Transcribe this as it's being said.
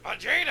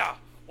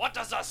What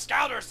does the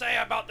scouter say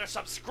about their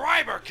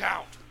subscriber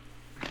count?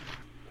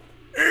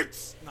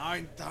 It's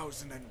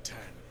 9,010.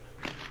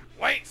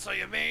 Wait, so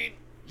you mean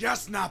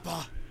Yes,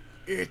 Nappa.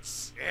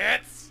 It's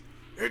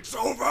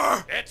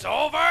over. it's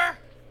over?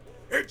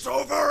 It's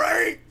over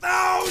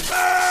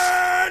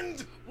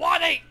 8,000!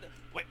 What ain't?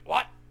 Wait,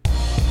 what?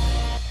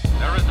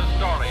 There is a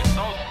story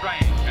so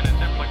strange in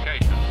its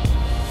implications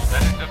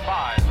that it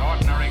defies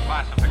ordinary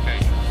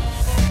classification.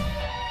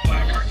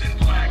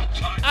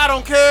 I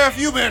don't care if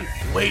you've been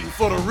waiting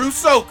for the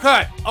Russo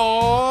cut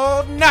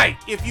all night.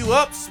 If you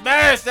up,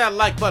 smash that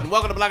like button.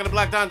 Welcome to Black and the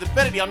Black Times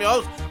Infinity. I'm your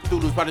host,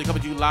 Cthulhu's Party,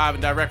 coming to you live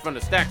and direct from the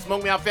stack.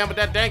 Smoke me out, fam, with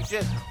that dang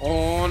shit.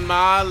 On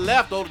my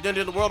left, old ninja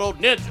in the world, old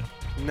ninja.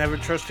 Never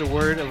trust a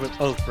word of an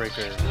oathbreaker.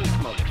 This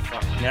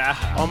motherfucker. Yeah.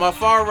 On my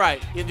far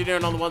right,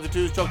 engineering on the ones and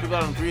twos, choke people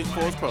out on threes,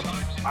 fours, pros.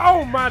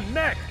 Oh, my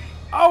neck.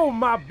 Oh,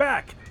 my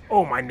back.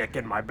 Oh, my neck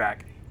and my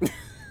back.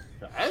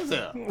 That's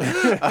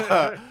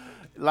it.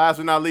 Last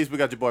but not least, we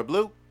got your boy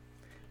Blue.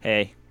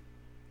 Hey.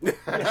 Short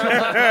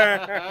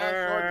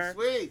and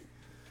sweet.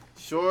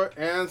 Short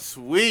and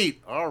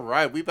sweet. All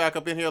right, we back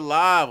up in here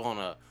live on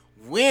a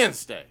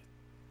Wednesday.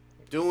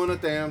 Doing a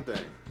damn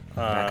thing.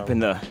 Back up in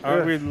the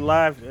Aren't we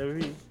live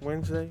every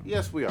Wednesday?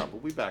 Yes, we are,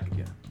 but we back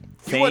again.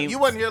 Same- You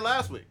wasn't here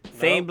last week.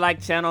 same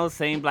black channel,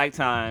 same black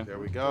time. There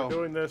we go.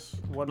 Doing this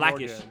one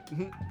Blackish.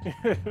 more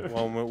again.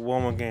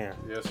 One again.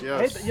 Yes, Hey,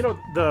 yes. you know,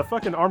 the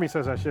fucking army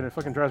says that shit. It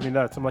fucking drives me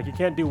nuts. I'm like, you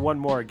can't do one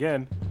more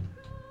again.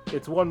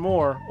 It's one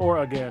more or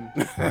again.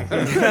 Get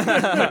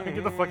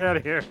the fuck out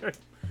of here.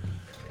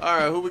 All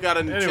right, who we got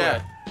in the Anyway,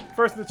 chat?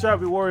 first in the chat,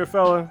 we Warrior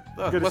Fella.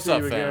 Good to What's see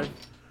up, you fam?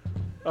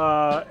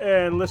 again.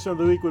 And listener of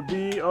the week would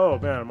be, oh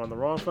man, I'm on the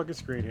wrong fucking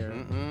screen here.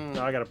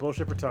 Now I got to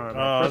bullshit for time.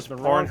 I It's pressed the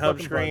wrong Pornhub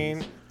fucking screen.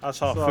 buttons. I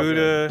saw It's all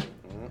Fuda.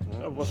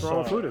 What's wrong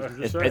with food? I'm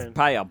just It's saying.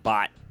 probably a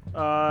bot.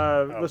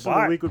 Listener of the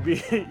bot. week would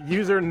be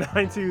user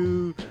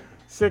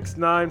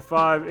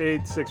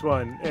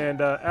 926958861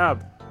 and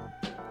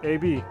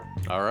AB.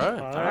 All right.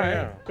 All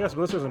right. Yes,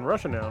 Melissa's in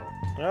Russia now.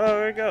 Oh,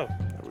 there we go.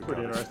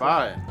 Pretty interesting.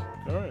 Spy.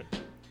 All right.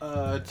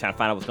 Trying to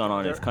find out what's going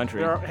on in this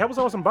country. Help us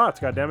out with some bots,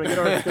 goddammit.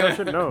 Get our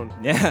shit known.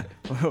 Yeah.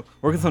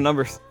 Working some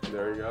numbers.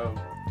 There you go.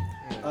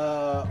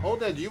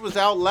 Oded, you was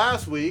out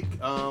last week.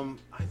 I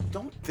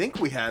don't think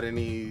we had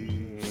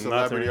any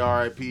celebrity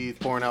RIPs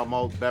pouring out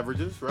malt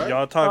beverages, right?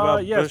 Y'all talk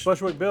about yes,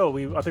 Bush. Bushwick Bill.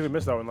 I think we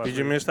missed that one last Did week.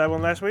 you miss that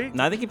one last week?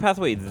 No, I think he passed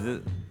away.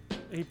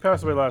 He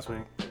passed away last week.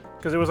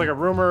 Because it was like a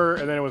rumor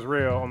and then it was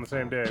real on the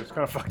same day. It was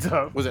kind of fucked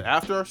up. Was it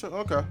after our show?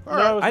 Okay. All No,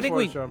 right. it was I think before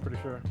we- the show, I'm pretty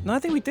sure. No, I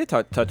think we did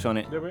touch on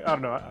it. Did we? I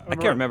don't know. I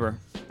can't remember.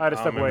 I had to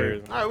I step don't away.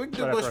 remember. All right, we can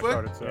do Right after I Bushwick.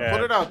 started, so. Yeah.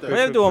 Put it out We there.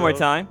 have to do one more Bill.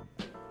 time.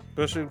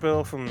 Bushwick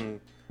Bill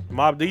from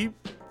Mob Deep.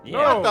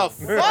 Yeah. What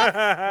the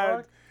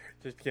fuck?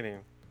 Just kidding.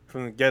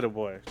 From the Ghetto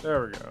Boys.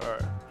 There we go. All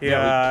right.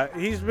 Yeah,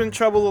 he's been in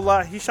trouble a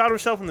lot. He shot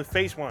himself in the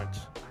face once.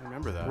 I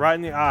remember that. Right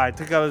in the eye.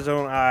 Took out his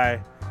own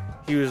eye.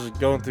 He was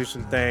going through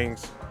some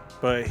things,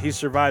 but he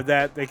survived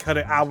that. They cut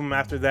an album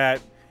after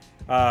that.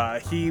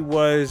 He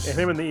was... And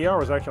him and the ER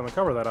was actually on the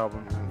cover of that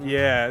album.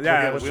 Yeah, Like,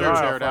 yeah. it was wheelchair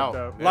fucked it out.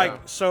 up. Yeah. Like,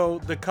 so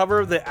the cover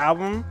of the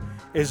album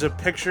is a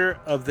picture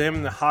of them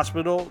in the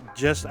hospital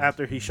just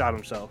after he shot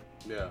himself.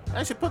 Yeah.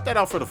 I should put that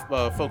out for the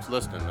folks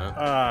listening, man.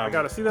 I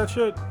gotta see that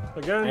shit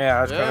again.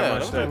 Yeah, that's kind Yeah, of that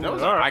much. was, that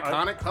was All an right,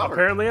 iconic cover.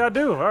 Apparently I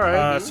do. All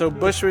right. So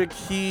Bushwick,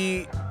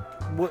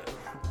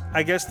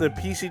 I guess the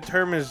PC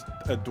term is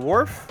a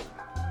dwarf.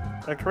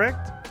 Is that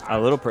correct? A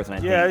little person, I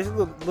think. Yeah, he's a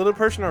little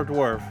person or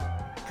dwarf.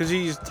 Because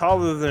he's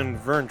taller than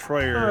Vern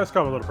Troyer. Let's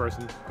call him a little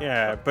person.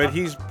 Yeah, but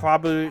he's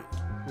probably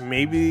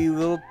maybe a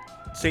little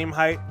same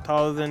height,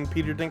 taller than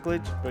Peter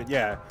Dinklage. But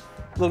yeah,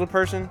 little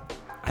person.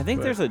 I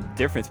think there's a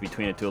difference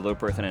between a little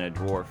person and a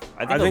dwarf.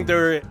 I think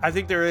there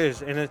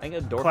is, and I it's think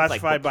a dwarf is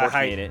classified like by height,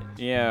 proportionated.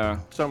 Yeah.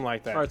 something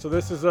like that. All right, so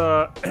this is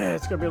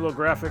it's gonna be a little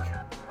graphic.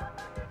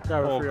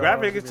 Well, for y'all.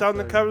 graphic, Give it's me a on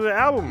the second. cover of the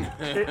album.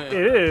 It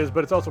is,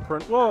 but it's also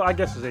print. Well, I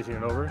guess it's 18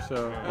 and over.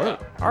 So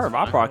Our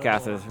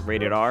podcast is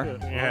rated R.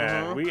 Shit.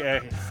 Yeah, we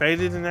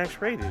faded and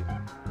X-rated.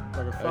 If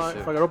I can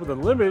shit. if I can open the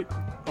limit,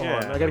 hold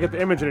on, Yeah. I gotta get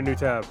the image in a new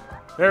tab.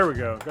 There we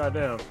go.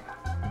 Goddamn,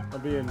 I'm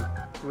being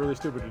really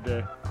stupid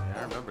today. Yeah,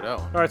 I remember that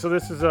one. All right, so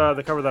this is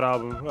the cover of that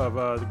album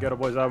of the Ghetto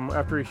Boys album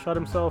after he shot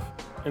himself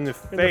In the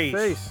in face. the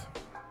face.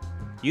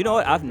 You know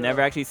what? I've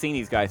never actually seen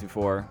these guys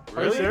before.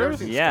 Are you serious?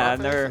 seen Yeah, I've Scarface?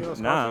 never.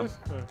 You know No.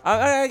 Scarface?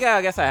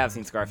 I guess I have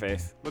seen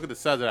Scarface. Look at the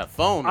size of that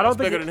phone. I don't It's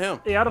think bigger than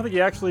him. Yeah, I don't think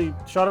he actually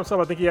shot himself.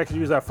 I think he actually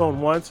used that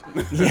phone once,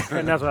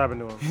 and that's what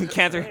happened to him.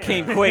 Cancer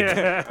came quick.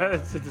 Yeah,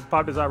 it just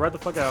popped his eye right the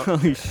fuck out.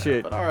 Holy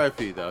shit. But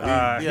R.I.P. though.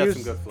 He He had was,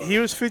 some good flow. he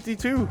was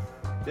 52.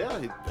 Yeah,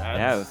 he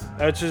Yeah, it was-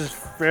 That's just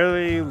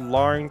fairly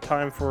long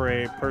time for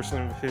a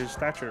person of his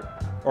stature,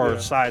 or Yeah.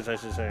 size, I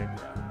should say.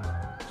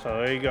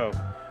 So there you go.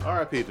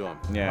 R.I.P. to him.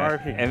 yeah.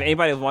 R.I.P. If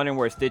anybody was wondering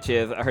where Stitch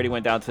is, I heard he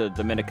went down to the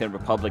Dominican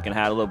Republic and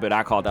had a little bit of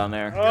alcohol down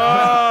there.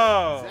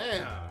 Oh,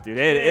 Damn. Dude,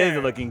 it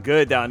is looking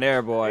good down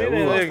there, boy. it Ooh.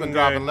 is been looking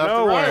dropping good left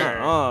and right.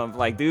 nowhere.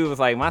 Like, dude was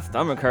like, my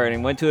stomach hurt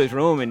and went to his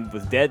room and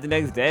was dead the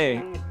next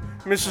day.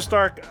 Mr.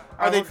 Stark,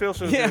 I they- don't feel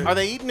so yeah. good. Are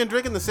they eating and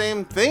drinking the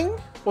same thing?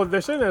 Well,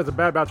 they're saying that it's a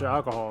bad batch of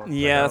alcohol.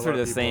 Yeah, Like, that's what a lot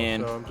they're of people,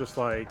 saying. So I'm just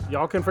like,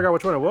 y'all couldn't figure out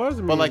which one it was. I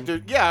mean, But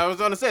like, I was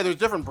gonna say there's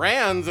different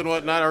brands and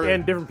whatnot.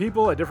 and different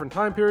people at different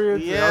time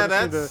periods. yeah, they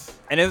all just that's. seem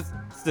And it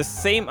was the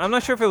same. I'm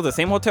not sure if it was the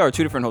same hotel or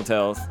two different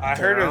hotels. I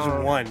heard it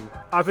was one.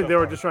 I think they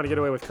were just trying to get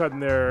away with cutting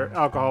their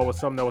alcohol with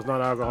something that was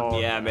non-alcohol.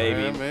 Yeah,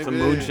 maybe. Yeah, maybe. Some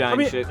moonshine I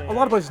mean, shit. a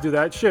lot of places do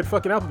that. Shit,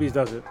 fucking Applebee's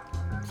does it.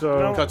 So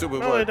No, Cut it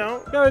with no, what? they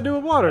don't. yeah, they do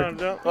with water. No,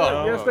 they don't.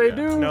 Oh, Yes, they yeah.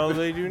 do. No,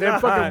 they do Them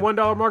not. fucking $1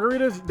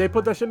 margaritas, they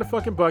put that shit in the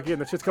fucking bucket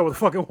and the shit's covered with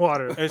fucking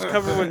water. It's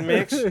covered with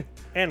mix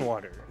and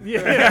water.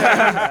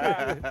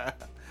 Yeah.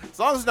 As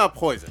long as it's not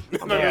poison.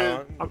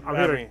 Yeah, I'm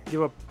here to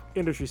give up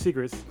industry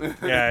secrets.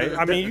 yeah.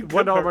 I mean, you $1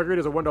 could put-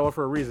 margaritas are $1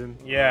 for a reason.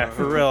 Yeah,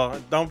 for real.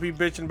 Don't be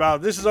bitching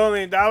about this is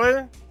only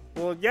 $1.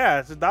 Well, yeah,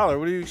 it's $1.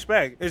 What do you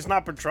expect? It's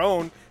not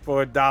Patron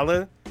for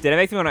 $1. Did it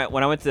make me when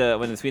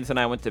the Swedes and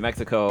I went to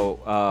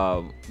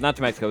Mexico? Not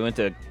to Mexico. We went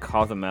to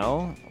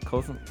Cozumel,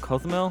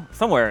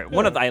 somewhere.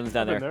 One of the islands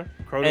down Been there.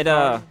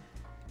 Croton.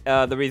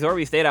 And the resort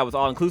we stayed at was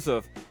all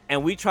inclusive,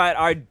 and we tried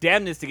our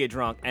damnedest to get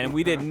drunk, and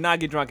we did not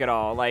get drunk at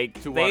all.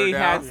 Like Too they watered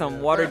had down?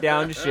 some watered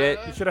down shit.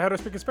 You should have had her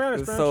speaking Spanish.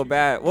 It was man. so She-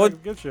 bad. Well,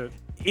 good shit.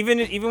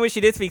 even when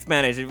she did speak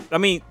Spanish, I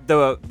mean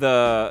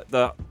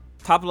the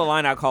top of the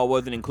line alcohol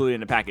wasn't included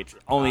in the package.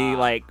 Only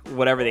like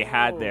whatever they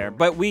had there.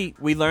 But we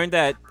learned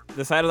that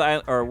the side of the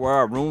island, or where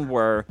our room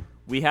were,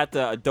 we had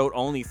the adult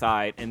only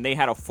side, and they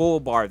had a full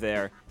bar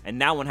there,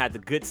 and that one had the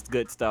good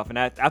stuff. And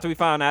after we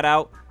found that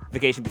out,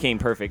 vacation became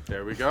perfect.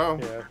 There we go.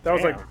 Yeah, that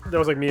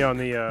was like me on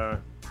the.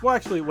 Well,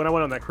 actually, when I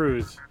went on that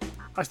cruise,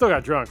 I still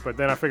got drunk, but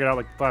then I figured out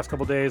like the last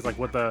couple days like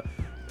what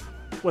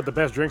the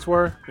best drinks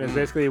were, and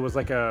basically it was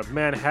like a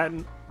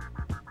Manhattan.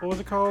 What was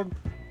it called?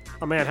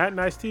 A Manhattan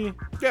iced tea?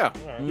 Yeah.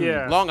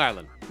 Yeah. Long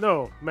Island.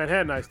 No,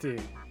 Manhattan iced tea.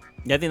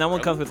 Yeah, I think that one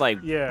comes with like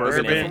Yeah.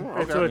 bourbon in it.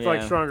 Bourbon. And so it's like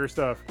Yeah. stronger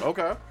stuff.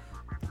 Okay.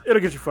 It'll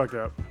get you fucked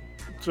up.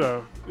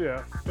 So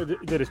yeah,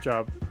 it did its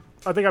job.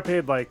 I think I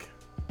paid like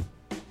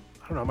I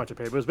don't know how much I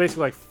paid, but it was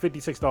basically like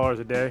 $56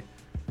 a day,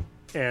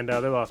 and they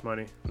lost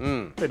money.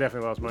 They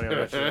definitely lost money on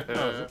that shit.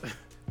 That was-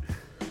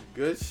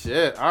 Good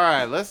shit. All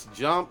right, let's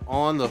jump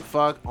on the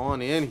fuck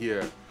on in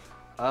here.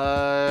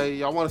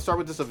 Y'all want to start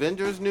with this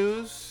Avengers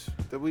news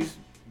that we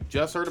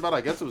just heard about?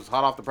 I guess it was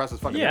hot off the presses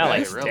fucking Yeah, today,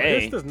 like really. today.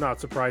 This does not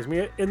surprise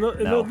me in the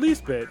No.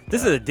 least bit.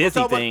 This is a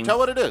Disney thing. Tell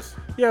what it is.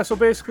 Yeah, so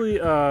basically,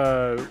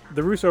 the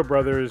Russo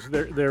brothers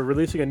they're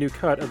releasing a new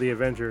cut of the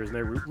Avengers, and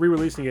they're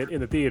re-releasing it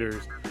in the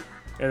theaters.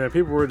 And then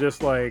people were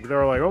just like, they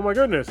were like, oh my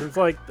goodness! It's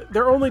like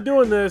they're only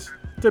doing this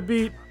to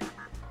beat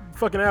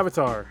fucking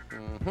Avatar.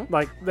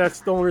 Like that's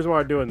the only reason why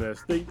they're doing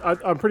this.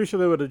 I'm pretty sure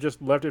they would have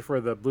just left it for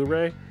the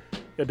Blu-ray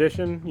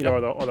edition,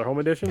 or the home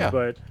edition. Yeah.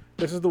 But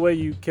this is the way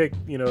you kick,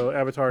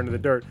 Avatar into the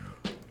dirt.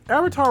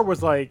 Avatar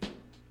was like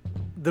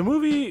the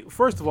movie.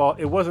 First of all,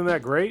 it wasn't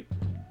that great.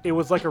 It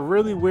was like a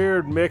really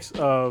weird mix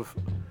of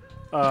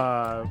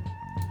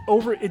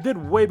It did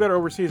way better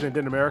overseas than it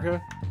did in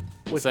America.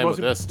 Which Same with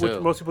this, which too.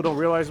 most people don't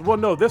realize. Well,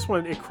 no, this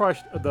one it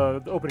crushed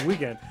the opening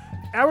weekend.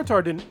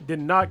 Avatar did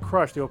not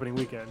crush the opening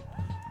weekend.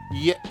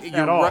 Yeah, you're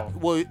At all. right.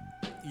 Well,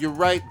 you're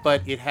right,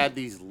 but it had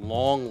these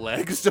long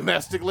legs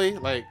domestically.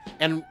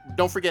 And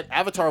don't forget,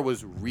 Avatar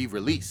was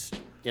re-released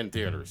in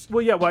theaters.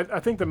 Well, yeah. Well, I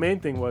think the main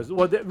thing was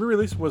the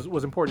re-release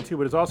was important too,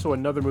 but it's also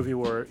another movie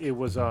where it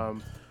was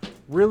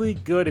really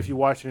good if you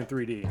watch it in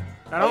 3D.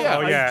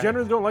 I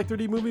generally don't like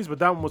 3D movies, but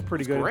that one was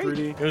pretty good great. in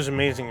 3D. It was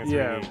amazing in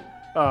 3D.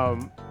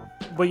 Yeah.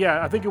 But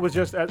yeah, I think it was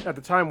just at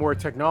the time where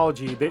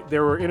technology, they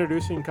were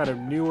introducing kind of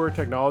newer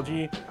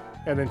technology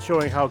and then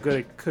showing how good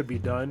it could be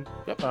done.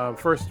 Yep.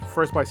 First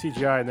by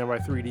CGI and then by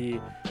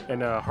 3D.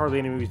 And hardly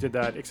any movies did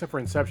that except for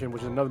Inception,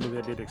 which is another movie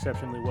that did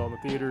exceptionally well in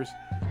the theaters.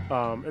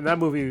 And that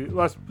movie,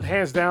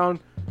 hands down,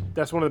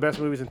 that's one of the best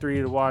movies in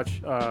 3D to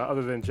watch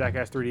other than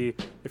Jackass 3D.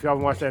 If you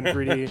haven't watched that in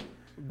 3D,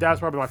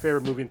 that's probably my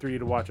favorite movie in 3D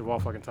to watch of all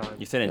fucking time.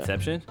 You said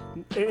Inception?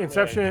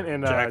 Inception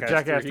and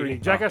Jackass 3D.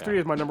 3D. Jackass 3D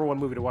is my number one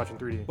movie to watch in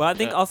 3D. Well, I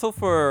think also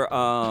for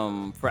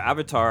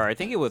Avatar, I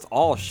think it was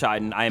all shot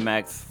in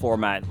IMAX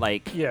format.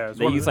 Like Yeah, it's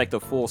they one of used the- like the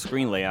full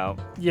screen layout.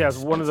 Yeah, it's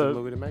one of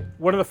movie to make.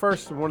 the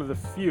first and one of the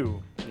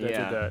few that did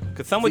Yeah, that.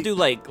 because some would do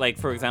like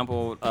for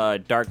example,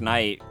 Dark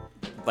Knight,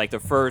 like the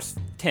first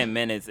 10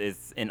 minutes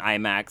is in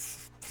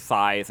IMAX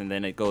size, and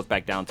then it goes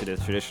back down to the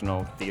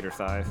traditional theater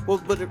size.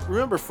 Well, but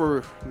remember,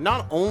 for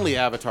not only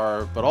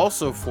Avatar, but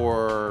also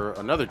for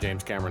another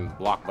James Cameron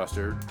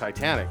blockbuster,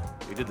 Titanic,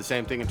 they did the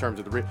same thing in terms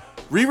of the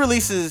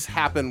re-releases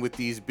happen with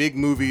these big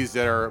movies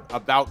that are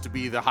about to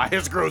be the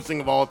highest grossing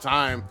of all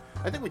time.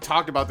 I think we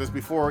talked about this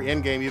before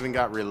Endgame even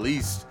got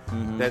released,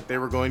 that they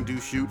were going to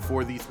shoot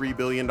for the $3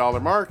 billion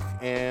mark,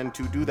 and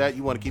to do that,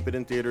 you want to keep it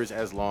in theaters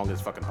as long as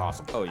fucking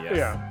possible. Oh yeah.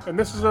 Yeah, and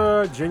this is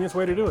a genius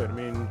way to do it. I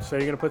mean, say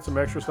you're gonna put some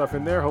extra stuff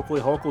in there.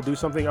 Hopefully, Hulk will do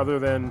something other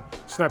than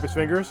snap his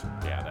fingers.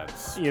 Yeah,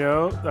 that's... You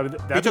know, that'd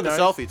He took be nice.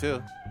 a selfie,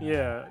 too.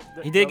 Yeah,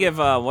 He did give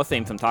what's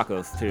name some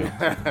tacos too.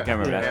 Can't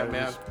remember Yeah, that.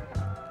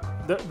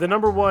 man. the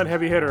number one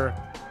heavy hitter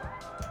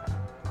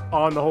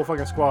on the whole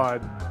fucking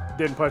squad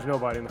didn't punch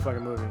nobody in the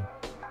fucking movie.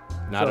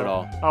 Not So, at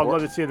all. I would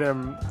love to see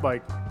them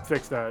like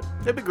fix that.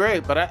 It'd be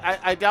great, but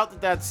I doubt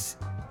that that's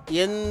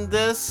in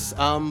this,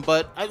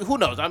 but who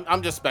knows?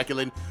 I'm just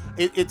speculating.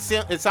 It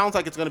sounds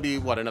like it's going to be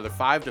what, another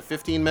 5 to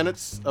 15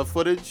 minutes of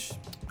footage.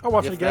 I'll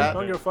watch it If again. that- I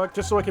don't give a fuck.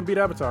 Just so I can beat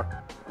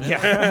Avatar.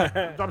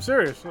 Yeah. I'm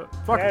serious.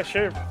 Fuck Yeah, it.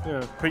 sure.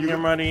 Yeah. Put your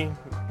money.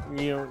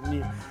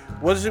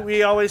 What is it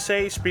we always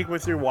say? Speak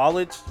with your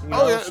wallets.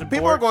 Oh yeah, support.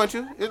 people are going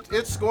to.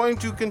 It's going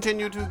to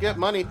continue to get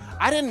money.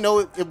 I didn't know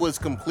it was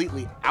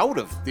completely out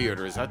of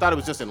theaters. I thought it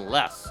was just in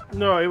less.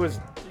 No, it was.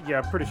 Yeah,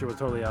 I'm pretty sure it was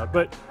totally out.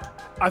 But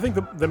I think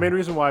the main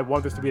reason why I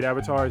want this to beat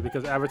Avatar is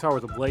because Avatar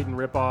was a blatant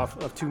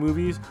ripoff of 2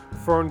 movies,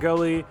 Fern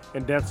Gully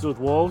and Dances with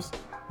Wolves,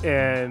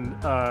 and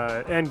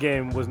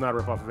Endgame was not a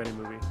ripoff of any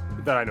movie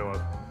that I know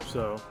of.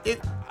 So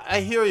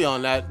I hear you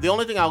on that. The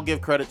only thing I'll give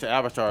credit to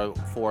Avatar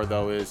for,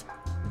 though, is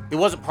it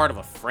wasn't part of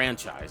a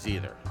franchise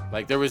either.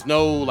 Like there was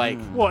no like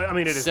well, I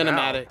mean, it is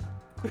cinematic.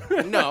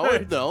 No,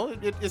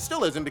 it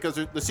still isn't because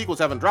the sequels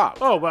haven't dropped.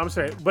 Oh, but I'm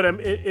saying, but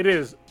it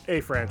is a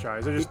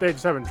franchise. They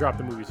just haven't dropped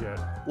the movies yet.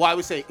 Well, I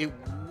would say it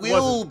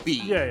will Wasn't-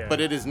 be, yeah. but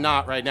it is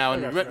not right now.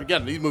 And got you.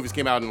 again, these movies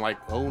came out in like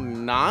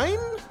 2009,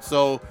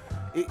 so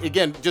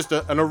again, just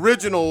an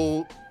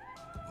original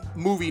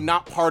movie,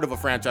 not part of a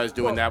franchise,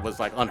 doing that was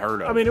like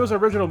unheard of. I mean, it was an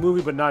original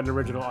movie, but not an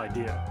original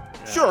idea.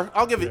 sure,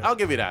 I'll give you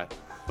that.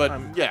 But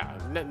yeah,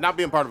 not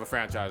being part of a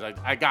franchise,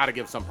 I gotta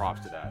give some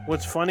props to that.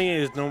 What's funny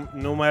is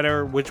no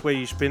matter which way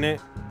you spin it,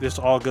 this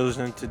all goes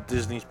into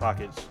Disney's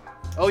pockets.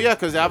 Oh yeah,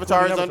 because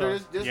Avatar is Avatar.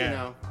 under Disney Yeah.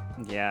 now.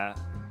 Yeah.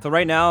 So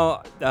right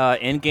now,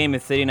 Endgame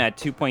is sitting at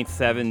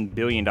 $2.7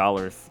 billion.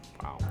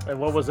 Wow. And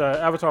what was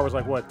Avatar was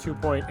like what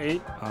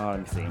 2.8? Let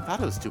me see. I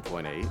thought it was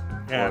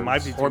 2.8. Yeah, it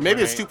might be Or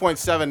maybe it's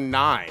 2.8.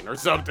 2.79 or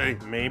something.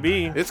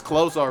 Maybe. It's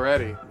close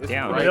already. It's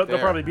Damn. right they'll there.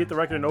 probably beat the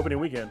record in opening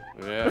weekend.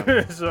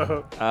 Yeah.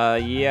 So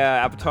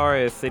Yeah, Avatar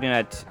is sitting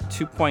at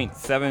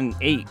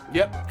 2.78.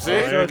 Yep. See?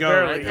 There you it's go,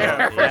 barely, right yeah,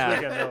 there. first Yeah.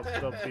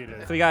 weekend they'll beat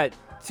it. So we got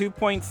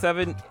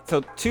 2.7.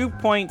 So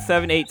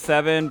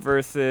 2.787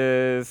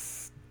 versus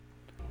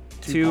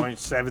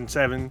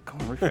 2.77.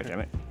 Come on, refresh, damn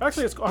it.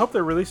 Actually, I hope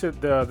they release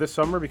it this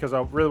summer because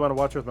I really want to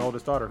watch it with my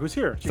oldest daughter, who's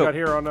here. She So- got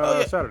here on Oh,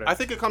 yeah. Saturday. I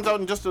think it comes out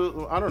in just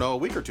a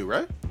week or two,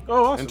 right?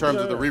 Oh, awesome. In terms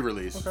Yeah, of the yeah.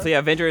 re-release. So yeah,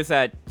 Avengers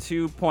at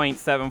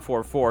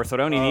 2.744. So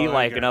they only need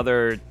like okay.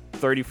 another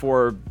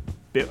 34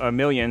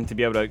 million to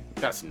be able to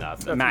That's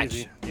nothing. That's match.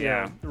 easy.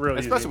 Yeah. really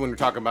Especially easy. when we're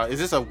talking about, is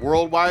this a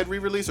worldwide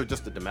re-release or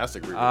just a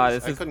domestic re-release?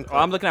 This is, couldn't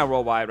I'm looking at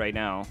worldwide right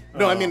now.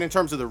 No, I mean in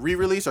terms of the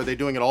re-release, are they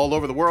doing it all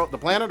over the world, the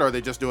planet, or are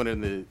they just doing it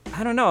in the?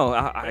 I don't know.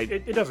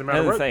 It doesn't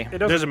matter. Doesn't say. It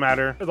Doesn't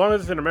matter. As long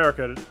as it's in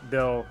America,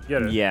 they'll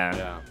get it.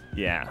 Yeah.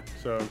 Yeah.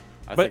 So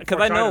I But think- because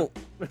or I know,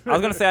 I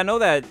was gonna say I know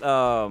that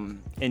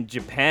in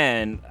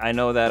Japan, I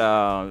know that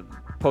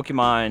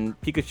Pokemon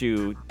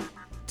Pikachu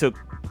took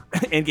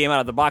Endgame out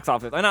of the box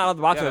office. Not out of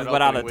the box Yeah, office, that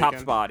but out of opening the top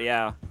weekend. spot.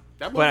 Yeah.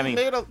 That But I movie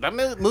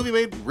mean- movie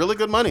made really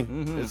good money.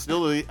 Mm-hmm. It's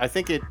still, I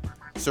think it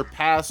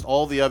surpassed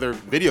all the other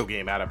video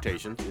game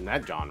adaptations in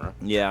that genre.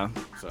 Yeah.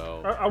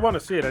 So I want to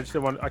see it. I just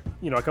don't want. I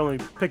can only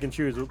pick and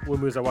choose what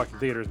movies I watch in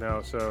theaters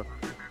now. So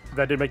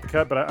that did make the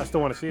cut, but I still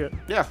want to see it.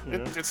 yeah,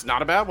 it's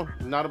not a bad one.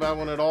 Not a bad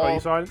one at all. Oh,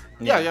 you saw it?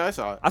 Yeah, I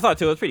saw it. I saw it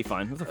too. It was pretty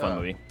fun. It was a fun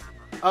movie.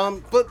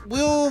 But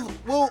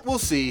we'll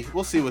see.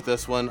 We'll see with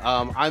this one.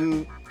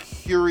 I'm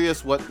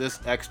curious what this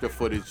extra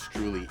footage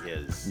truly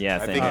is. Yeah, I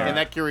same think, here. and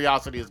that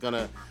curiosity is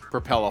gonna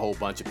propel a whole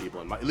bunch of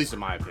people, at least in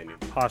my opinion.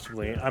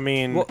 Possibly. I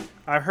mean, Well-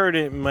 I heard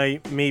it may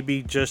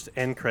be just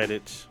end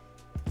credits.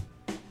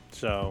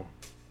 So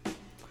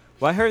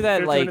Well, I heard that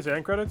 15 like minutes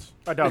end credits?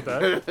 I doubt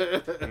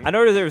that. I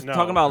know there was No.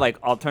 talking about like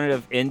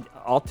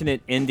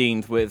alternate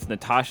endings with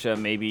Natasha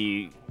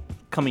maybe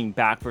coming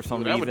back for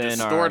some That would reason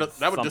distort. or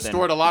That would something.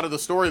 distort a lot of the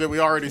story that we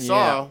already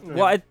saw. Yeah.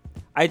 Well,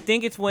 I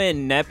think it's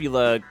when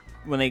Nebula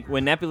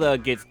when Nebula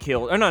gets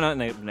killed. Or no, not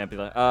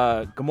Nebula.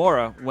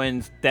 Gamora.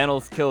 When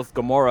Thanos kills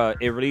Gamora,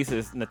 it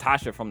releases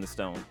Natasha from the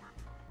stone.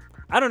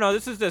 I don't know.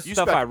 This is just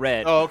stuff I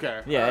read. Oh,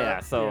 okay. Yeah.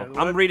 So yeah, well,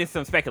 I'm that- reading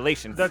some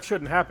speculations. That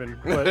shouldn't happen.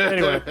 But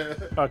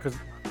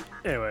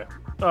anyway,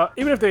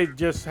 even if they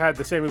just had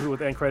the same movie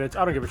with end credits,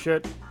 I don't give a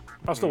shit.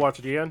 I'll still watch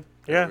it again.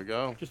 There yeah, we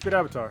go. Just beat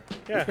Avatar.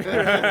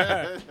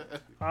 yeah.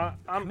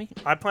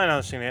 I plan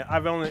on seeing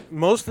it.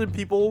 Most of the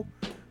people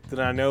that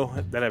I know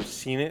that have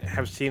seen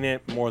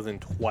it more than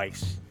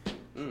twice,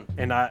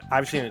 and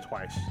I've seen it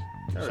twice.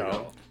 There we So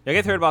go. You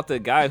guys heard about the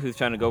guy who's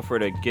trying to go for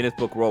the Guinness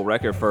Book World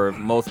Record for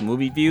most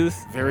movie views?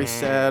 Very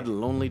sad,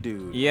 lonely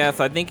dude. Yeah,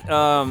 so I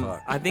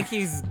think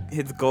his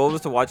goal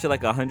was to watch it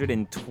like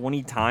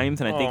 120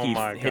 times, and I think Oh he's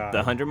my hit God. the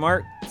 100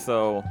 mark.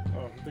 So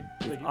Oh,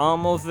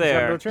 almost He's got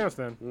another there. chance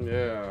then.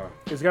 Yeah.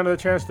 He's got another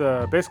chance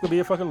to basically be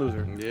a fucking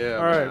loser. Yeah.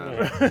 All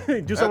right,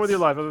 man. do something with your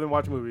life other than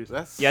watch movies.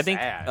 That's Yeah, I think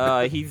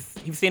sad. he's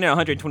seen it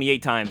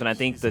 128 times, and I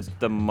think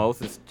the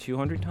most is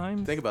 200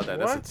 times. Think about that.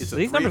 What? It's a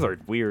These three- numbers are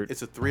weird.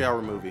 It's a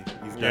 3-hour movie.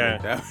 You've done Yeah.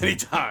 it that many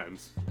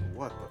times.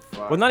 What the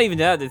fuck? Well, not even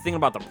that. The thing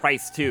about the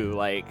price too.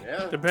 Like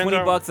Yeah. Depends 20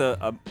 on- bucks at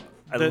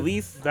that-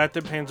 least. that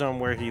depends on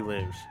where he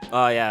lives.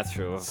 Oh yeah, that's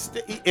true.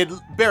 It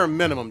bare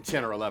minimum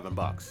 $10 or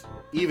 $11,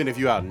 even if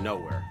you're out of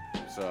nowhere.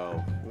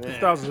 So. It's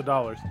thousands of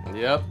dollars,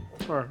 Yep.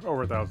 or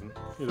over $1,000.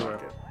 Either way.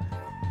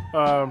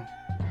 Fuck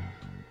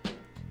it.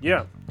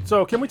 Yeah.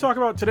 So can we talk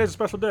about today's a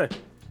special day?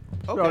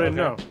 Okay. Y'all didn't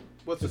know.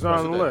 What's It's not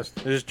on the list.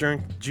 Is this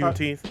during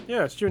Juneteenth?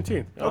 Yeah, it's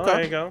Juneteenth. Oh,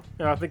 there you go.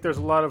 Yeah, I think there's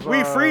a lot of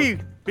We free,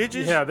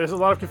 bitches. Yeah, there's a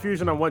lot of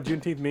confusion on what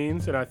Juneteenth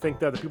means, and I think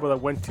that the people that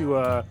went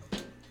to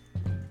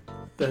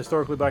the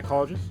historically black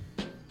colleges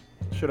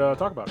should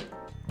talk about it.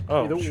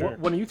 Oh, Either sure.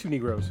 one of you two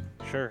Negroes.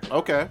 Sure.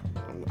 Okay.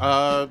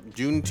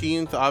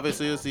 Juneteenth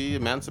obviously is the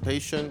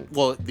emancipation.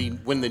 Well,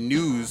 when the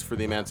news for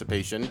the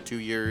emancipation 2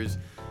 years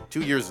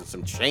and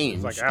some change.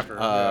 It's like after,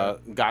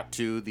 got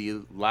to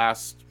the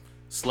last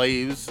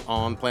slaves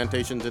on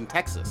plantations in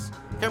Texas.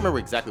 Can't remember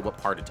exactly what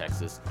part of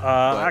Texas.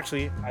 but-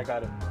 Actually, I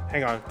got it.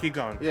 Hang on. Keep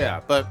going. Yeah,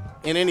 but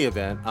in any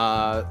event,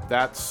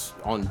 that's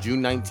on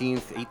June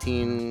 19th,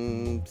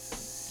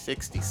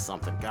 1860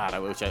 something. God, I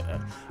wish I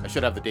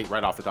should have the date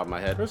right off the top of my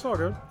head. It's all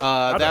good.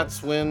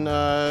 That's when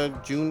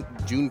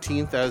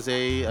Juneteenth as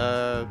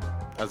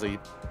a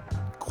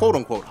quote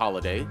unquote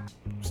holiday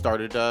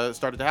started to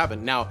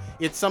happen. Now,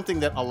 it's something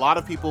that a lot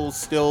of people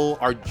still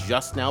are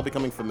just now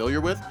becoming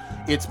familiar with.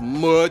 It's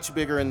much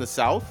bigger in the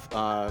South,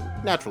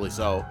 naturally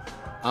so.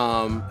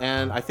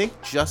 And I think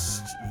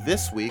just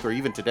this week or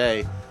even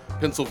today,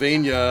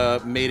 Pennsylvania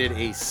made it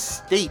a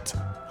state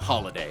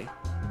holiday,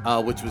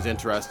 which was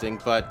interesting.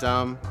 But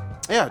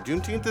yeah,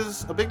 Juneteenth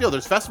is a big deal.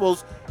 There's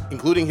festivals,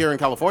 including here in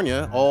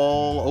California,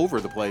 all over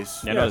the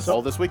place. Yeah, so-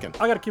 all this weekend.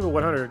 I got to keep it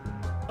 100.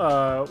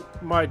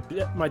 My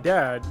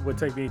dad would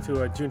take me to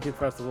Juneteenth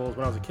festivals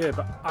when I was a kid,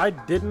 but I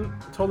didn't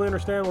totally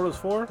understand what it was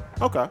for.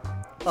 Okay,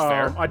 that's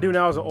fair. I do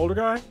now as an older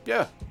guy,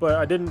 Yeah. but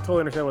I didn't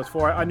totally understand what it's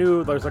for. I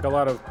knew there's like a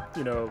lot of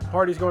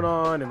parties going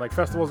on and like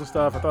festivals and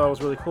stuff. I thought it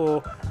was really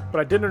cool, but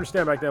I didn't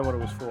understand back then what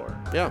it was for.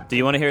 Yeah. Do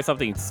you want to hear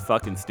something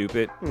fucking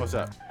stupid? What's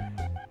that?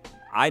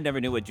 I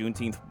never knew what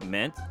Juneteenth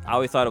meant. I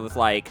always thought it was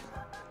like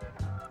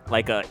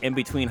a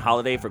in-between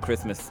holiday for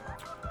Christmas.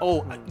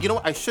 Oh, you know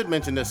what? I should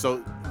mention this.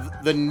 So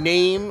the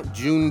name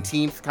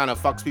Juneteenth kind of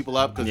fucks people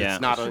up because Yeah.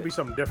 it's not It should be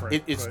something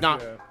different. it's but,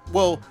 not. yeah.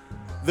 Well,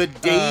 the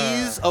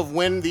days of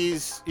when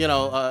these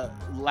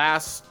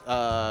last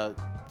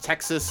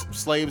Texas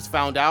slaves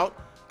found out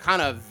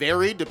kind of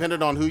varied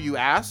depending on who you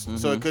asked.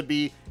 So it could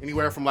be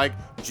anywhere from like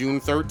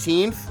June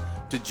 13th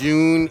to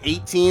June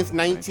 18th,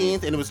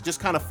 19th, and it was just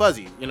kind of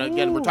fuzzy.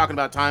 Again, we're talking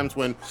about times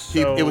when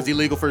it was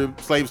illegal for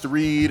slaves to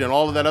read and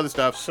all of that other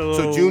stuff. So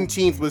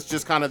Juneteenth was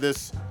just kind of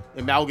this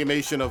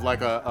amalgamation of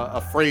like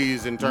a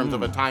phrase in terms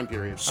of a time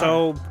period.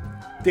 So,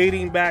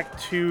 dating back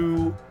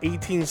to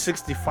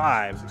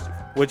 1865,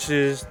 which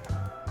is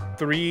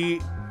three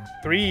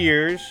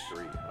years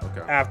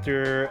Okay.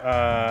 after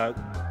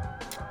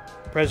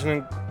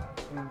President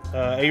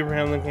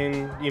Abraham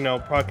Lincoln,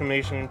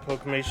 proclamation.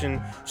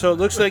 So it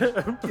looks like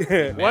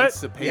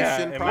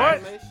Emancipation Yeah,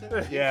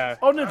 Proclamation? Yeah.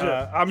 Oh,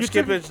 Ninja. I'm you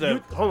skipping took,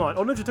 stuff. Hold on.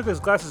 Oh, Ninja took his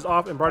glasses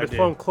off and brought his did.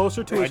 phone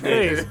closer to his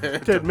face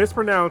to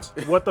mispronounce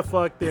what the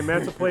fuck the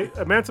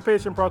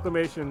Emancipation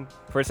Proclamation.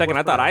 For a second,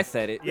 I thought I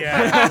said it.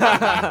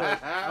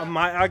 Yeah.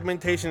 My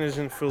augmentation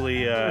isn't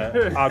fully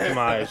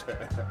optimized.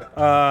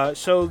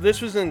 So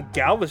this was in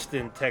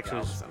Galveston,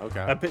 Texas. Galveston,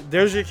 okay.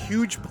 There's a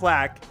huge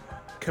plaque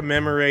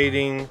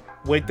commemorating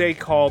what they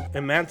called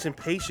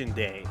Emancipation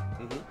Day.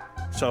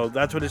 So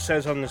that's what it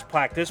says on this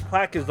plaque. This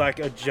plaque is like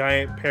a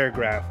giant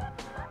paragraph,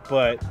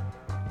 but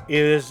it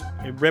is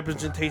a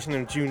representation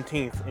of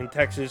Juneteenth in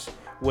Texas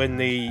when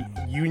the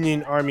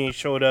Union Army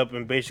showed up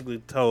and basically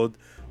told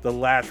the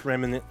last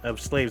remnant of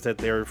slaves that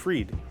they were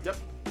freed. Yep.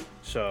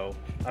 So,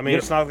 I mean,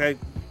 it's not like,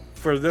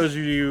 for those of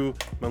you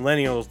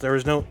millennials, there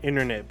was no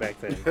internet back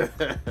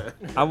then.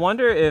 I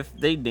wonder if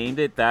they named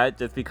it that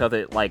just because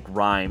it like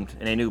rhymed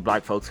and they knew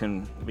black folks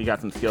we got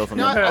some skills on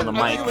the I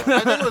mic.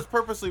 think it was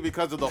purposely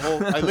because of the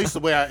whole, at least the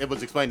way it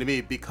was explained to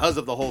me, because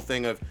of the whole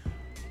thing of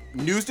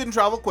news didn't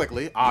travel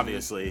quickly,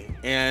 obviously,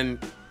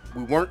 and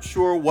we weren't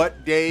sure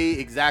what day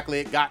exactly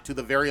it got to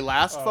the very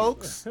last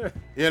folks. So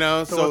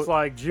So it's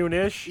like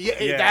June-ish.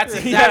 yeah, that's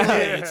exactly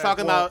it. It's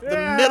talking about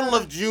the middle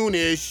of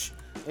June-ish,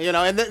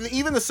 and then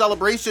even the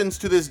celebrations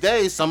to this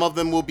day, some of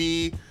them will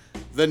be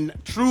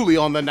truly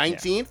on the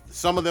 19th.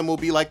 Some of them will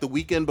be like the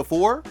weekend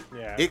before.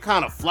 Yeah. It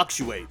kind of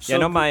fluctuates. Yeah,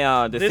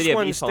 the This city of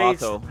one East Palo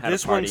states, Alto had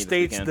this a party one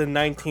states this the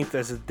weekend. 19th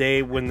as a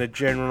day when the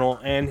general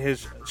and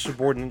his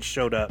subordinates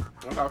showed up.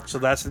 Okay. So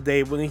that's the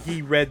day when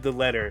he read the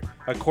letter,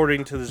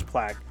 according to this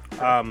plaque.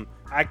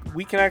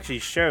 We can actually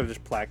share this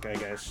plaque, I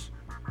guess,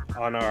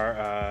 on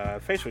our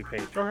Facebook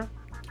page. Okay.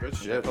 Good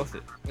shit. Post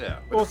it. Yeah.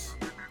 Well,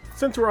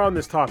 since we're on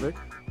this topic,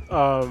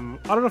 I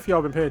don't know if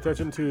y'all been paying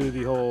attention to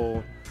the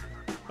whole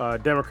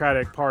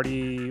Democratic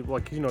Party,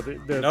 like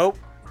the Nope.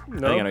 I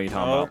think I know what you're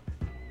talking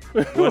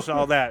about. What's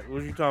all that?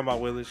 What are you talking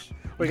about, Willis?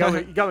 Well,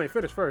 you got me to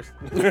finish first.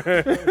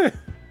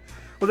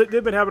 Well,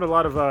 they've been having a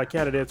lot of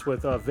candidates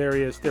with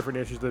various different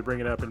issues they're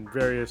bringing up and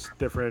various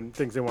different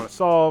things they want to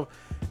solve.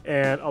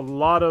 And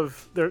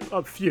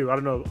a few, I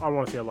don't know, I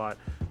want to say a lot.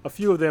 A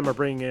few of them are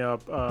bringing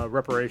up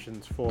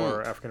reparations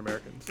for African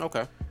Americans.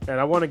 Okay. And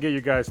I want to get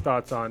you guys'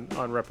 thoughts on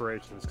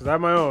reparations because I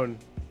have my own.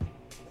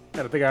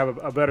 And I think I have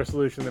a better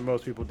solution than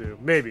most people do.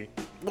 Maybe.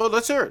 Well,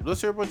 let's hear it.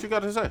 Let's hear what you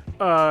got to say.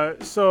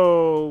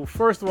 So,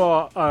 first of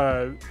all,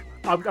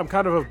 I'm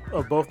kind of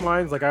both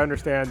minds. Like I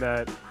understand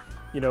that,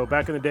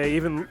 back in the day,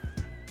 even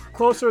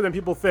closer than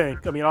people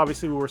think. I mean,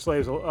 obviously we were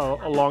slaves a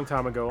long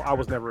time ago. I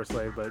was never a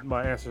slave, but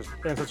my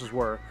ancestors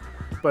were.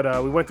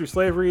 But we went through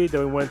slavery.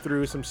 Then we went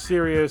through some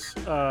serious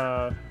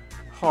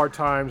hard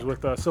times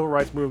with the civil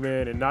rights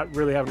movement and not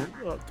really having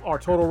our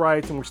total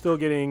rights, and we're still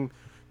getting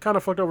kind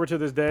of fucked over to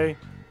this day,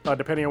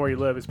 depending on where you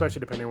live,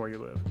 especially depending on where you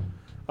live.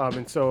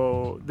 And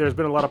so there's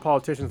been a lot of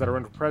politicians that are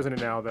running for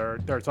president now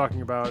that are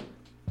talking about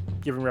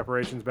giving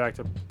reparations back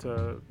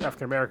to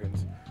African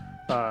Americans.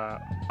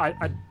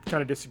 I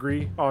kind of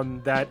disagree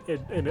on that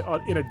in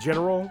a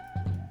general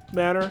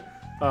manner.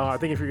 I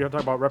think if you're going to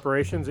talk about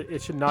reparations,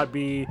 it should not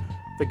be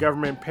the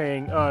government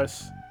paying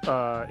us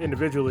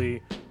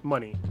individually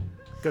money.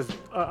 Because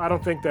I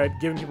don't think that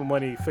giving people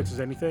money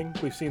fixes anything.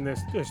 We've seen this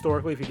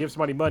historically. If you give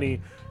somebody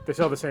money, they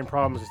still have the same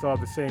problems. They still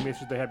have the same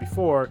issues they had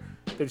before.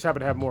 They just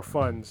happen to have more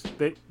funds.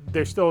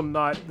 They're still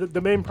not...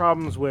 The main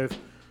problems with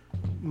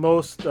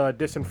most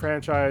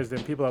disenfranchised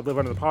and people that live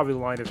under the poverty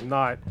line is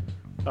not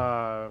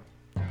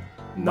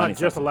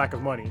just a lack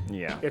of money.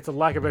 Yeah. It's a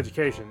lack of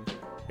education.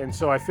 And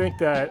so I think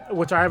that,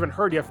 which I haven't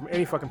heard yet from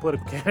any fucking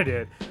political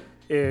candidate,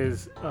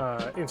 is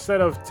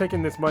instead of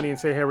taking this money and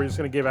saying, hey, we're just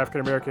going to give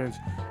African Americans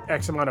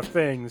X amount of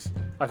things,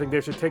 I think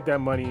they should take that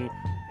money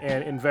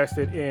and invest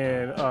it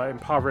in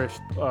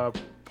impoverished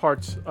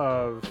parts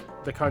of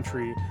the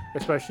country,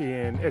 especially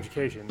in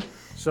education.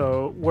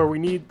 So where we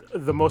need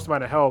the most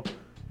amount of help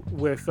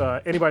with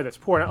anybody that's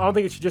poor, and I don't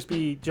think it should just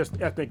be just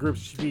ethnic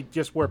groups, it should be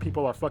just where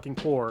people are fucking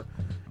poor,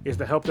 is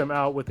to help them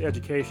out with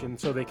education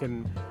so they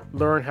can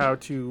learn how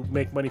to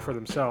make money for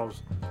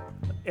themselves.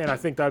 And I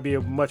think that'd be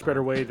a much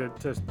better way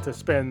to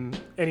spend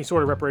any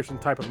sort of reparation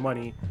type of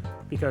money,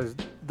 because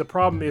the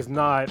problem is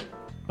not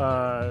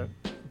to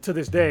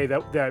this day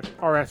that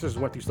our ancestors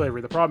went through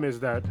slavery. The problem is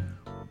that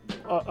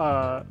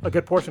a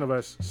good portion of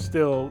us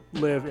still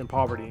live in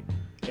poverty,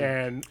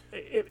 and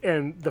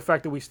the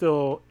fact that we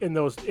still, in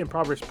those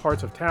impoverished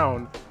parts of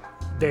town,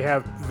 they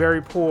have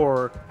very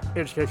poor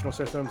educational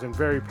systems and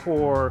very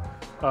poor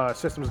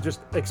systems just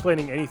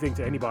explaining anything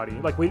to anybody.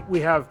 Like we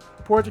have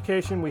poor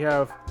education, we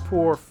have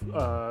poor,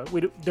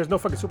 there's no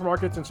fucking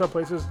supermarkets in some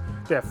places.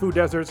 They have food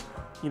deserts.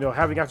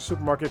 Having access to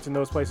supermarkets in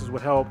those places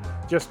would help.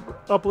 Just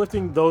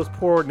uplifting those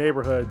poor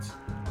neighborhoods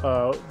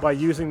by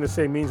using the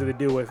same means that they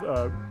do with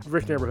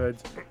rich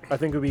neighborhoods, I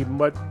think would be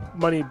much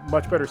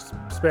better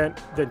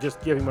spent than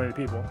just giving money to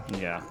people.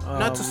 Yeah.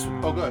 Not to.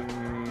 Oh, good.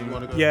 Do you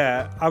want to go?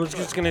 Yeah, I was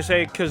just gonna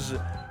say, because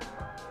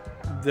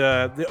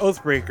the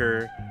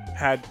Oathbreaker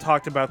had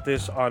talked about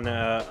this on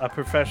a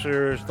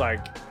professor's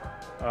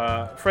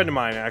friend of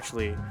mine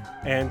actually,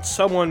 and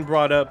someone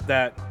brought up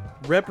that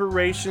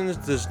reparations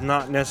does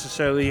not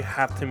necessarily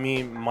have to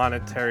mean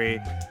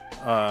monetary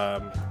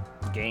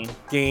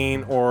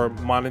gain or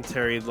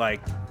monetary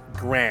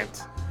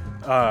grant.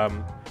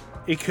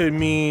 It could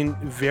mean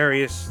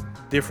various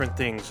different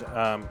things.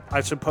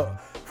 I suppose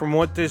from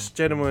what this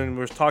gentleman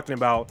was talking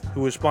about,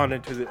 who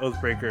responded to the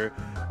Oathbreaker,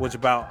 was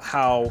about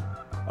how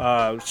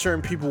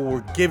certain people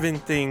were given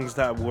things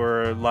that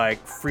were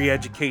like free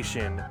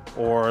education,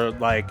 or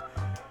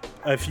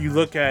if you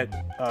look at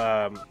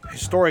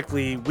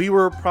historically, we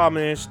were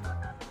promised,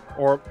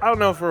 or I don't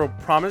know if we were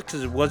promised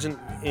because it wasn't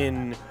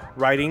in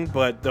writing,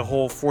 but the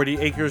whole 40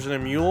 acres and a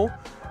mule,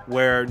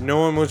 where no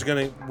one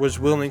was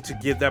willing to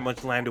give that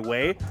much land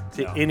away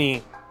to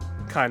any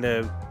kind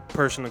of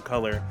person of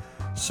color.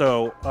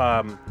 So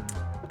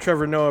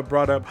Trevor Noah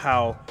brought up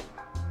how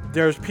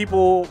there's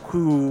people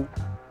who,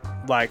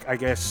 I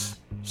guess,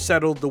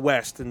 settled the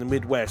West and the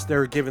Midwest. They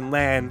were given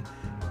land.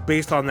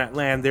 Based on that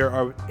land, they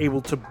are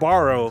able to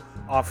borrow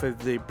off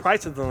of the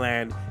price of the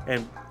land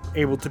and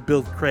able to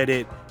build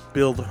credit,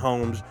 build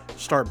homes,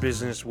 start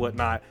business,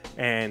 whatnot.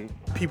 And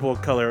people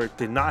of color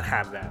did not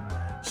have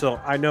that. So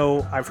I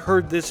know I've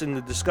heard this in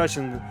the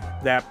discussion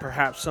that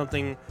perhaps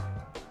something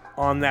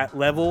on that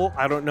level,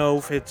 I don't know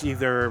if it's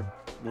either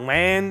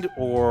land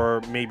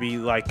or maybe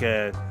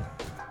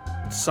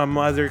some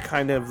other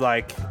kind of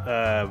I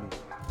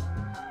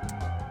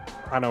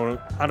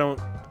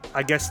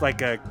guess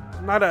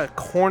not a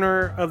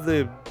corner of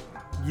the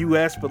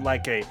U.S., but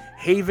like a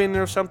haven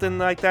or something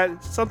like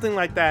that. Something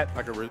like that.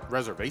 Like a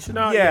reservation?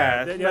 No,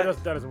 Yeah,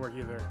 that doesn't work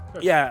either.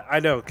 Yeah,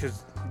 I know,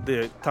 because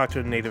talk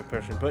to a native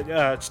person.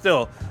 But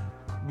still,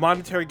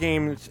 monetary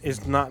gains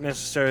is not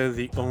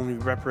necessarily the only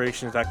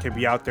reparations that can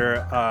be out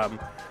there.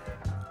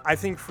 I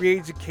think free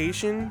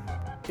education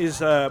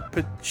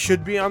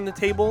should be on the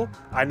table.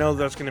 I know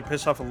that's going to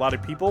piss off a lot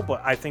of people, but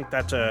I think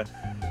that's a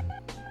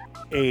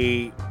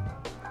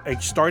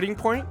starting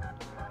point,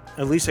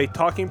 at least a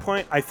talking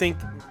point. I think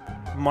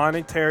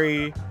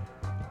monetary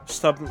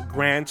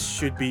grants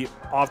should be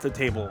off the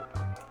table.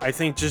 I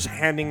think just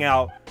handing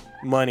out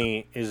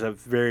money is a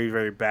very,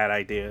 very bad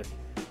idea.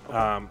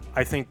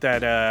 I think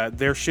that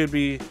there should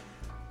be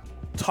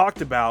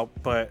talked about,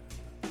 but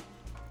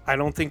I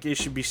don't think it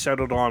should be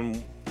settled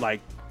on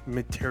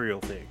material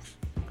things.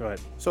 Go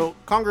ahead. So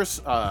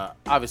Congress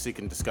obviously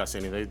can discuss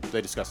anything.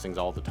 They discuss things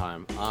all the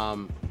time.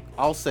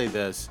 I'll say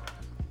this.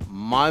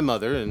 my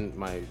mother and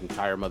my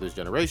entire mother's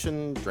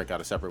generation drank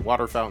out of separate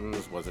water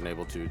fountains, wasn't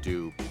able to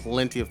do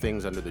plenty of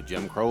things under the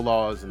Jim Crow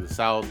laws in the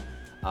South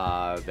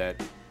that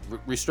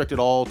restricted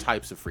all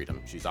types of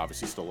freedom. She's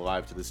obviously still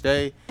alive to this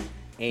day.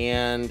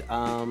 And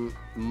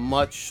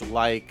much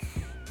like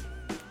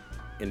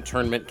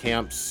internment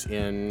camps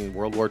in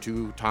World War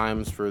II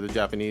times for the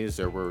Japanese,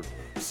 there were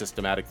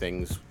systematic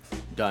things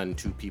done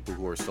to people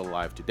who are still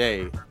alive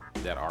today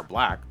that are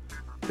black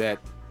that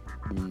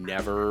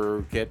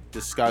never get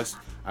discussed.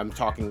 I'm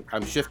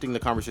shifting the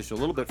conversation a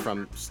little bit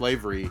from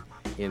slavery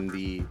in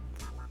the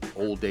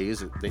old days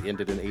that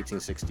ended in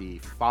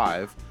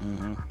 1865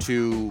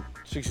 to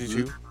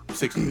 62.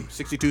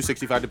 62,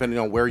 65, depending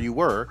on where you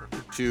were,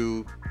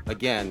 to,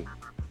 again,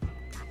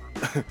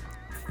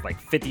 Like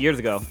 50 years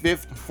ago.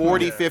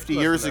 50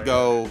 years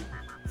ago,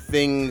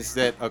 things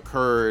that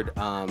occurred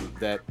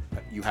that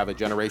you have a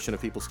generation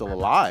of people still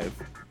alive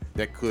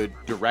that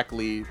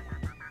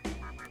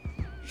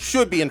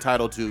should be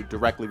entitled to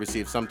directly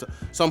receive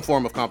some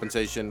form of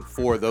compensation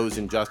for those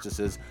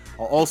injustices.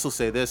 I'll also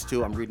say this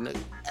too. I'm reading an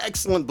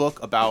excellent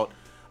book about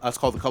it's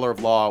called The Color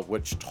of Law,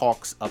 which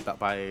talks about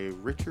by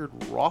Richard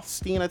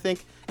Rothstein, I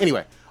think.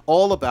 Anyway,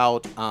 all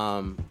about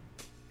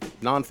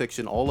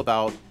nonfiction, all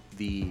about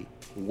the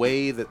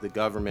way that the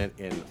government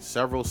in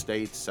several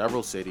states,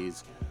 several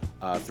cities,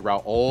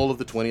 throughout all of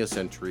the 20th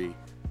century,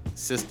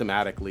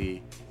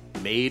 systematically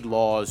made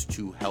laws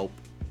to help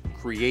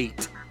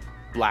create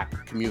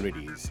black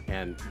communities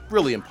and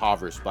really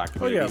impoverished black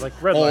communities. like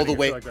redlining all the and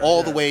way, shit like that, all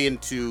yeah. the way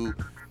into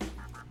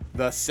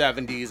the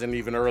 70s and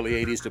even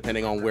early 80s,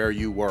 depending on where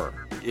you were.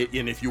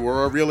 And if you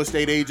were a real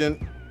estate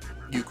agent,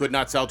 you could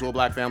not sell to a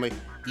black family.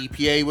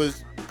 EPA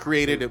was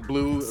created. It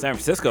blew San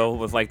Francisco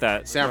was like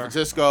that. San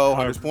Francisco,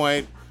 Hunters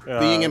Point,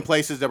 being in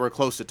places that were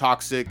close to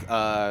toxic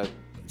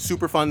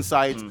Superfund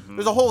sites.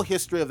 There's a whole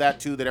history of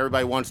that too that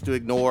everybody wants to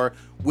ignore,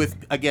 with,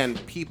 again,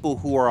 people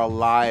who are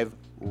alive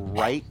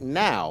right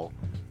now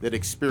that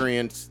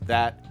experience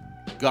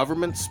that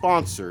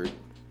government-sponsored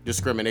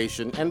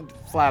discrimination and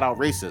flat-out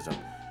racism.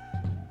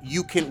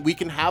 We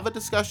can have a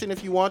discussion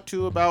if you want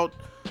to about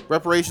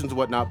reparations and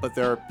whatnot, but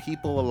there are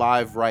people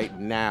alive right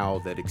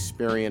now that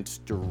experience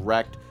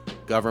direct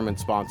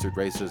government-sponsored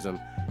racism,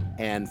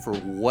 and for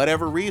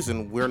whatever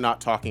reason, we're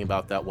not talking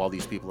about that while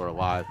these people are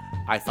alive.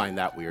 I find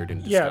that weird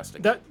and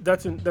disgusting. Yeah,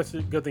 that's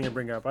a good thing to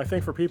bring up. I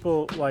think for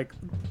people like,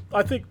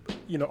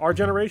 our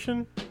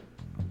generation,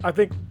 I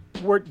think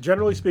we're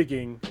generally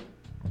speaking,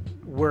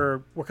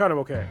 we're kind of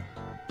okay,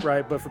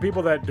 right? But for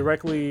people that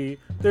directly,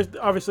 there's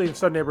obviously in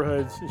some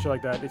neighborhoods and shit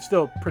like that, it's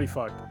still pretty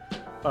fucked.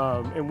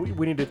 And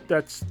we need to.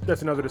 That's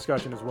another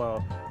discussion as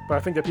well. But I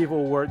think that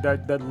people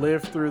that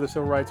lived through the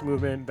civil rights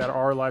movement that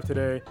are alive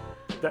today,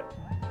 that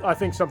I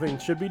think something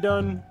should be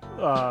done.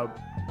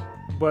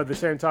 But at the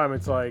same time,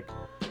 it's like,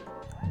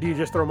 do you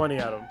just throw money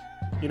at them?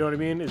 You know what I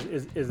mean?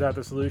 Is that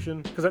the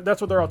solution? Because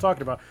that's what they're all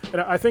talking about.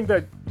 And I think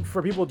that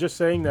for people just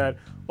saying that,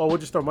 oh, we'll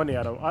just throw money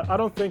at them, I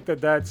don't think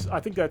that's.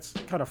 I think that's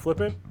kind of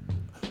flippant.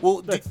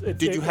 Well,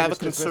 did you have a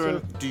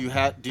concern?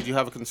 Did you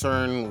have a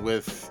concern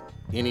with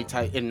any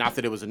type? And not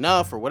that it was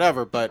enough or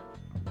whatever, but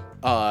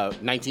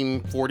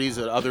 1940s,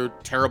 another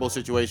terrible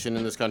situation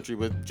in this country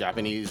with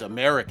Japanese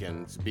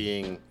Americans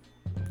being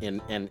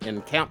in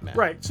encampment,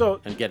 right?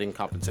 So and getting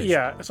compensation.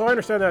 Yeah. So I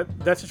understand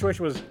that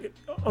situation was,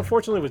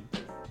 unfortunately,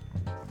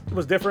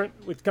 was different.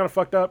 It's kind of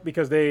fucked up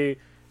because they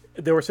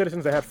were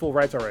citizens that had full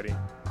rights already.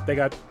 They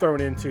got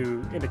thrown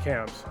into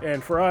camps,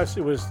 and for us,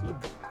 it was.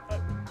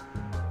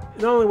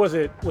 Not only was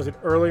it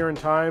earlier in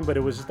time, but it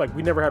was just like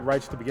we never had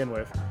rights to begin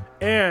with.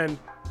 And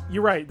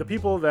you're right, the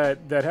people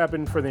that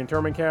happened for the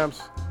internment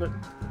camps, do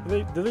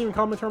they even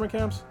call them internment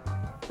camps?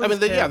 I mean,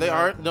 they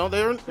are. No,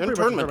 they're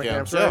internment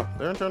camps. Right? Yeah,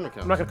 they're internment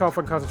camps. I'm not gonna call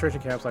them concentration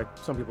camps like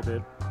some people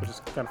did, which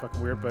is kind of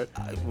fucking weird. But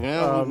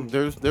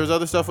there's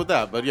other stuff with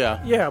that. But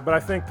yeah. Yeah, but I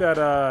think that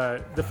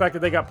the fact that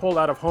they got pulled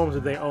out of homes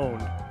that they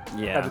owned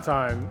at the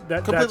time,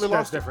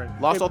 that's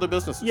different. Lost all their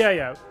businesses.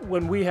 Yeah.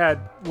 When we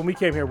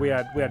came here, we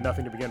had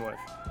nothing to begin with.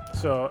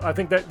 So I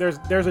think that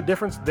there's a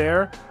difference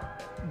there.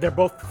 They're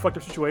both fucked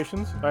up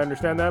situations. I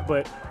understand that,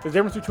 but there's a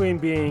difference between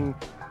being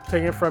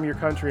taken from your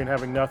country and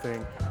having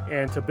nothing,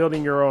 and to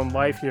building your own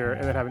life here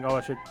and then having all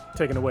that shit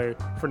taken away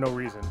for no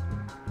reason.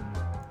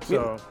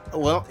 So,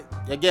 well,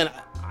 again,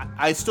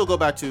 I still go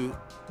back to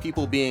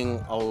people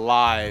being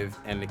alive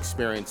and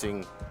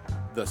experiencing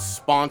the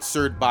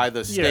sponsored by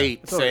the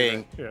state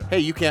saying, hey,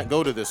 you can't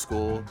go to this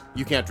school,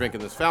 you can't drink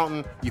in this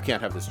fountain, you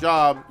can't have this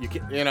job, you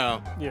can't,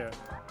 Yeah.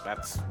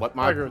 That's what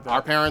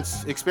our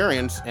parents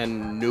experienced,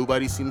 and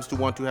nobody seems to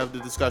want to have the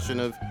discussion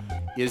of,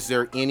 is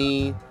there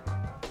any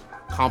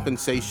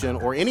compensation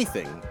or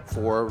anything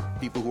for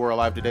people who are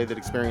alive today that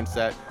experience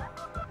that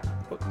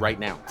right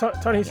now?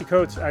 Ta-Nehisi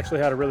Coates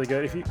actually had a really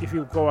good, if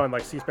you go on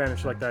like C-SPAN and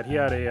shit like that, he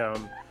had a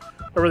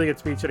really good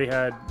speech that he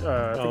had,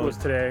 I think it was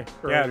today.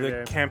 Yeah,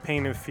 the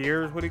campaign of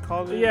fear is what he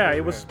called it? Yeah,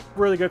 it was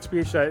really good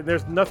speech.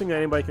 There's nothing that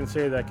anybody can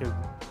say that could,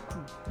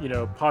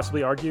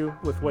 possibly argue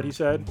with what he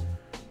said.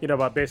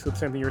 About basically the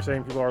same thing you were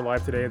saying. People are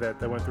alive today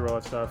that went through all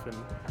that stuff, and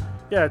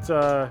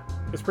yeah,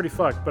 It's pretty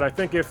fucked. But I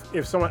think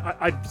if someone,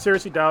 I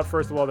seriously doubt.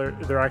 First of all,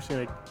 they're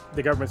actually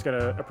the government's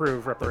gonna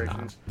approve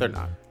reparations. They're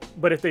not.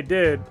 But if they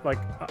did, like,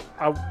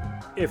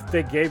 if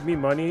they gave me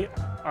money,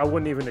 I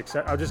wouldn't even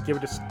accept. I'll just give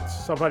it to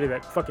somebody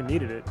that fucking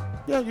needed it.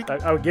 Yeah, you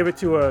can. I would give it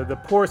to the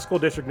poorest school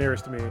district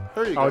nearest to me.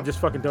 There you I go. would just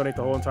fucking donate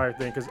the whole entire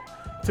thing. Because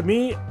to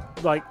me,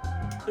 like,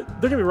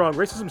 don't get me wrong,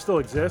 racism still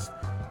exists,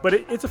 but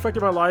it's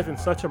affected my life in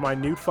such a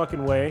minute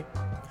fucking way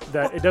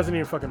that it doesn't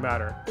even fucking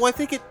matter. Well, I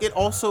think it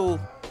also,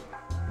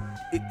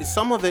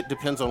 some of it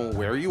depends on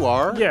where you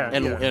are. Yeah,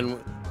 And yeah. and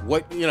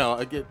what,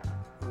 again,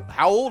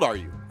 how old are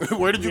you?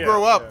 Where did you Yeah,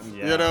 grow up?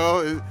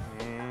 yeah.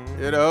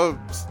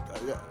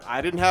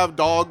 I didn't have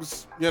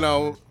dogs,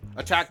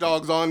 attack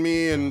dogs on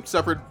me and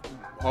separate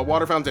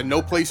water fountains and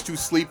no place to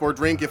sleep or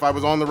drink if I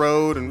was on the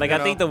road. And Like, I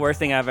think the worst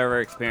thing I've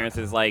ever experienced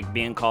is like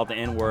being called the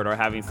N-word or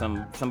having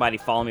somebody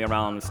follow me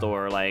around the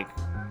store. Like,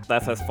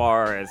 that's as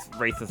far as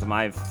racism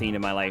I've seen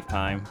in my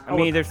lifetime. I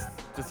mean, there's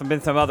been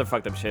some other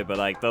fucked up shit, but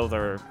like those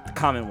are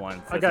common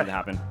ones that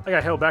happen. I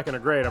got held back in a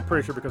grade. I'm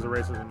pretty sure because of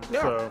racism.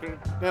 Yeah.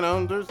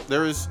 So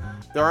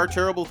there are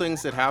terrible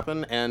things that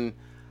happen, and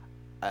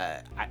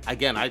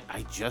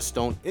I just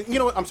don't. You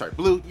know what? I'm sorry,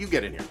 Blue. You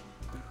get in here.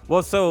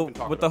 Well, so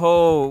talk with about the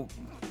whole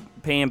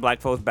paying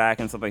black folks back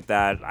and stuff like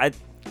that,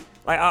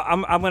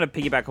 I'm gonna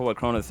piggyback on what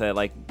Krona said.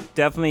 Like,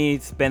 definitely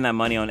spend that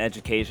money on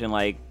education.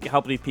 Like,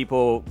 help these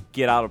people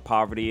get out of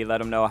poverty. Let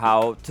them know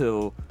how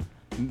to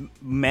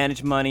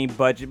manage money,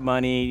 budget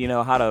money.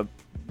 How to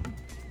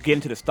get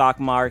into the stock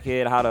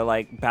market, how to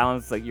like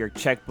balance like your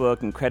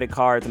checkbook and credit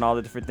cards and all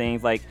the different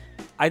things. Like,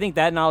 I think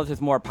that knowledge is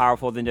more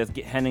powerful than just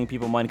handing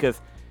people money. Because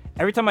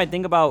every time I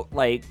think about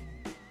like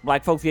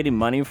black folks getting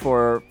money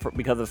for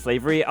because of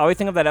slavery, I always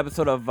think of that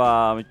episode of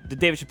the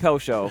David Chappelle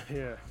show.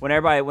 Yeah.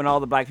 When all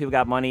the black people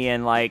got money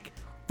and like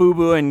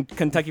FUBU and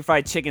Kentucky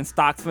Fried Chicken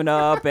stocks went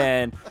up,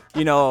 and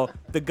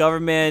the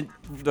government,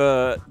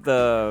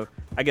 the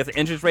I guess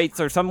interest rates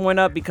or something went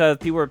up because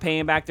people were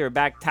paying back their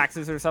back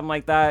taxes or something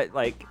like that.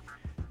 Like,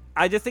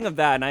 I just think of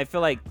that, and I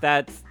feel like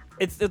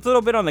it's a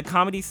little bit on the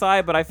comedy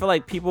side, but I feel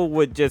like people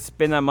would just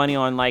spend that money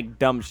on like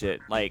dumb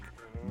shit, like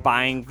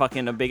buying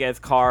fucking a big ass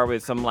car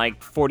with some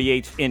like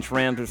 48-inch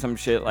rims or some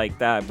shit like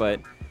that.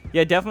 But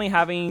yeah, definitely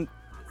having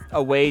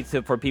a way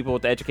for people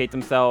to educate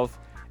themselves.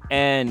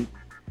 And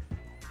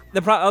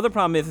the other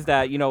problem is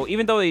that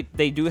even though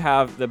they do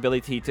have the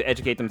ability to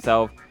educate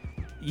themselves,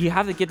 you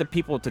have to get the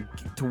people to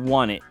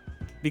want it,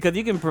 because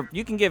you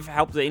can give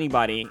help to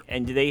anybody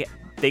and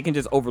they can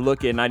just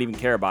overlook it and not even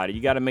care about it.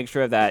 You got to make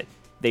sure that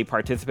they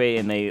participate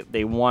and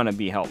they want to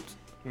be helped.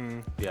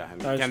 Yeah,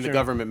 and That's can the true.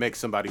 government make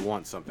somebody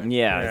want something?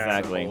 Yeah, Yeah.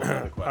 exactly. That's a whole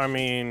other question. I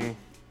mean,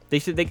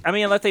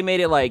 Unless they made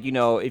it like,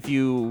 if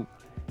you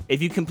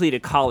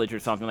completed college or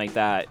something like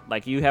that,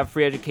 like you have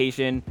free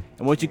education,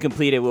 and once you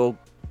complete it, we'll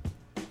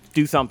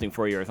do something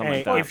for you or something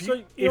hey, like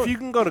that. if you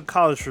can go to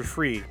college for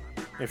free,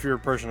 if you're a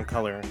person of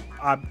color,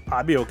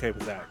 I'd be okay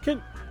with that.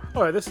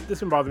 all right, this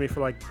been bothering me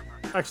for like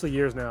actually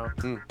years now.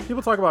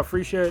 People talk about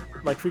free shit,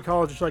 like free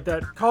college and shit like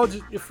that.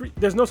 College is free.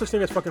 There's no such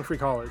thing as fucking free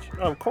college.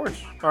 Of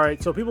course. All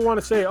right, so people want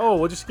to say, oh,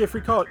 we'll just get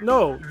free college.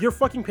 No, you're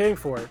fucking paying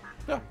for it.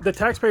 Yeah. The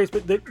taxpayers,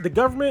 but the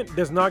government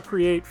does not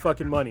create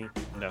fucking money.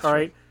 That's all true.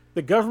 right?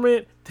 The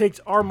government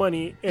takes our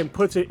money and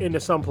puts it into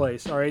some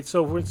place. All right,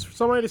 so for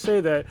somebody to say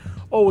that,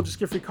 oh, we'll just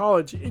get free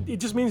college, it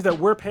just means that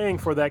we're paying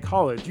for that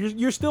college.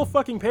 You're still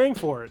fucking paying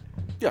for it.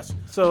 Yes.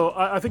 So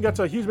I think that's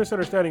a huge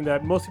misunderstanding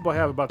that most people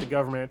have about the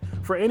government.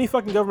 For any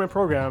fucking government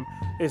program,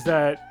 is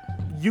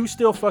that you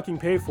still fucking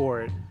pay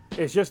for it.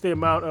 It's just the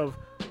amount of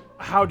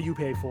how do you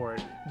pay for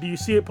it? Do you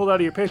see it pulled out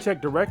of your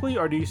paycheck directly,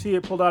 or do you see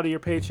it pulled out of your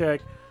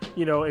paycheck,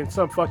 in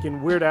some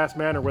fucking weird ass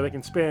manner where they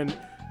can spend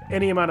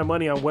any amount of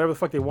money on whatever the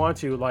fuck they want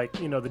to, like,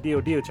 the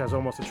DOD, which has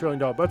almost $1 trillion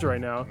budget right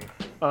now,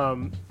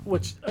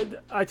 which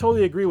I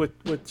totally agree with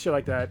shit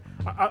like that.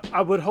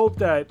 I would hope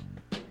that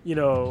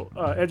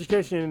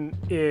education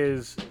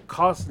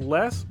costs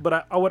less,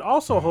 but I would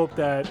also hope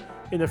that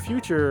in the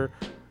future,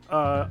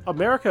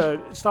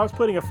 America stops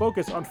putting a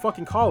focus on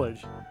fucking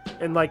college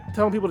and like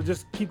telling people to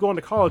just keep going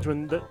to college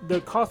when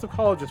the cost of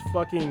college is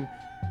fucking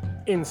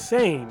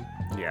insane.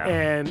 Yeah.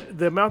 And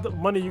the amount of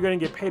money you're going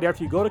to get paid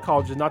after you go to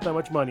college is not that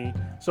much money.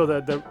 So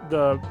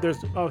there's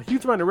a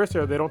huge amount of risk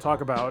there they don't talk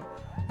about,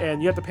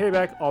 and you have to pay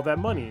back all that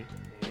money.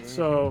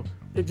 So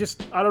I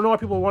don't know why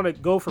people want to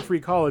go for free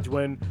college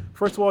when,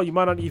 first of all, you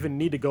might not even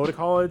need to go to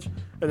college,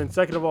 and then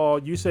second of all,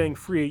 you saying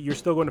free, you're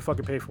still going to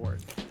fucking pay for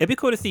it. It'd be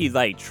cool to see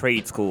like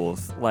trade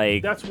schools,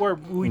 like That's where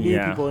we need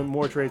Yeah. people in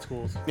more trade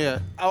schools. Yeah,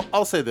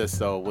 I'll say this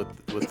though with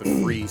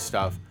the free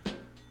stuff.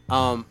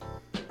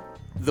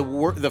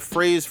 The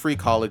phrase "free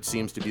college"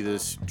 seems to be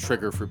this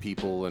trigger for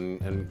people and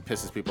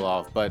pisses people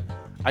off, but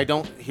I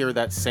don't hear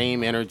that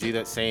same energy,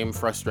 that same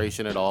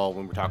frustration at all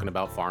when we're talking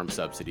about farm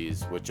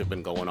subsidies, which have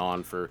been going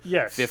on for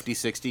Yes. 50,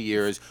 60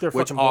 years, They're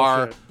which fucking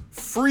are bullshit.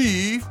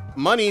 free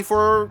money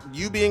for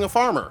you being a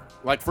farmer.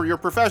 Like for your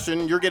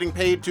profession, you're getting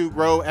paid to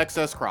grow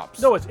excess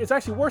crops. No, it's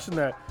actually worse than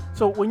that.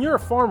 So when you're a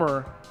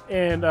farmer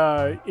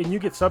and you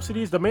get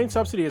subsidies. The main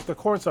subsidy is the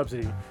corn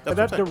subsidy, and what I'm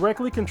that saying.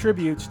 directly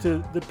contributes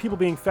to the people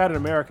being fat in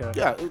America.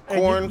 Yeah, And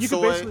corn, you can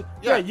soy. basically-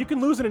 Yeah. you can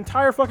lose an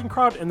entire fucking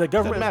crop, and the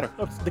government, matter.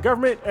 the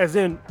government, as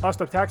in us,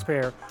 the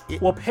taxpayer,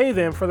 will pay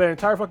them for that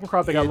entire fucking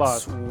crop they got It's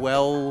lost.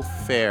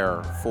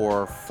 welfare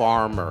for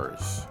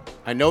farmers.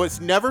 I know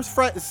it's never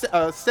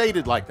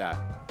stated like that,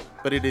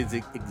 but it is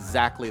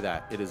exactly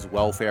that. It is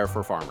welfare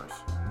for farmers.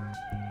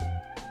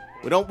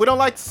 We don't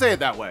like to say it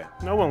that way,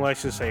 No one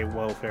likes to say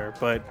welfare,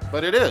 but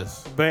but it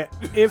is.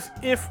 if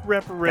That's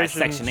reparations,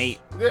 Section 8.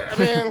 I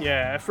mean,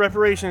 yeah, if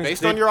reparations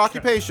based did on your co-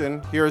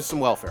 occupation, here is some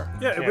welfare.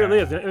 Yeah, it Yeah. really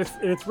is, and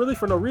it's really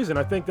for no reason.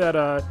 I think that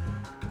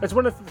it's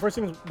one of the first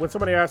things when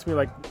somebody asks me,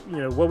 like,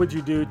 what would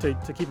you do to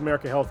keep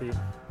America healthy?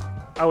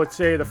 I would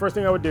say the first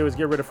thing I would do is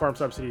get rid of farm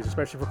subsidies,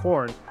 especially for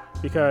corn,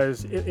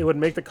 because it would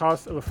make the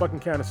cost of a fucking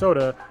can of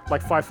soda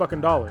like $5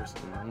 fucking dollars,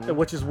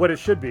 which is what it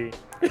should be.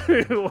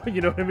 You know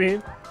what I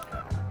mean?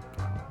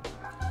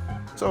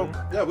 So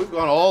yeah, we've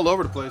gone all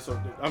over the place. So,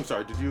 I'm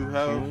sorry. Did you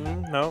have?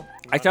 No.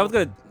 Actually, I was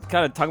gonna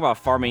kind of talk about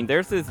farming.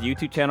 There's this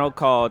YouTube channel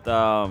called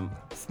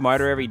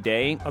Smarter Every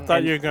Day. I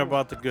thought you were going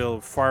about to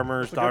go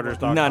farmers, daughters,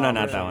 No, not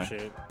that one.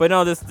 Shit. But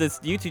no, this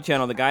YouTube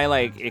channel, the guy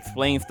like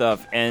explains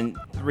stuff, and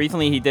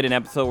recently he did an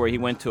episode where he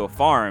went to a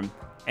farm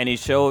and he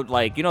showed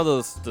like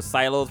the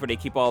silos where they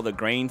keep all the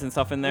grains and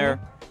stuff in there.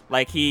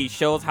 Like he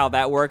shows how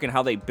that worked and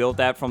how they built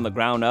that from the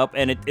ground up,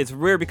 and it's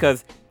weird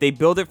because they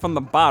build it from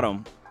the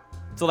bottom.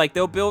 So like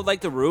they'll build like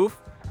the roof,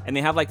 and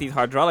they have like these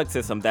hydraulic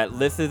system that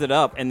lifts it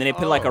up, and then they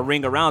put like a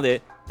ring around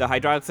it. The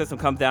hydraulic system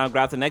comes down,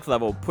 grabs the next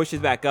level, pushes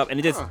back up, and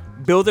it just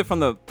builds it from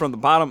the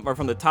bottom or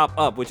from the top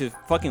up, which is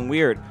fucking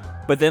weird.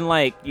 But then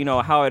like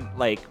how it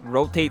like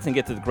rotates and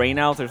gets the grain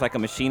out. There's like a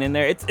machine in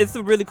there. It's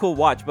a really cool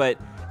watch, but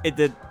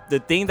the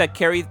thing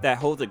that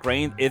holds the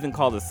grain isn't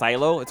called a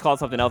silo. It's called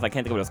something else. I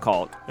can't think of what it's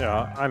called.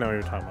 Yeah, I know what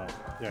you're talking about.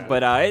 Yeah.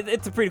 But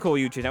it's a pretty cool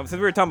YouTube channel. Since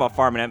we were talking about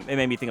farming, it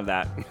made me think of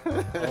that.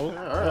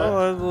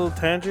 Oh, a little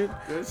tangent.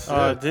 Good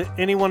shit. Did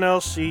anyone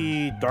else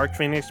see Dark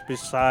Phoenix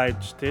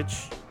besides Stitch?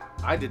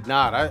 I did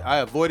not. I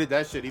avoided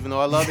that shit, even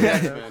though I love the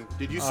X-Men.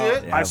 Did you see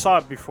it? Yeah. I saw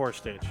it before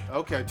Stitch.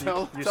 Okay,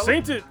 tell You us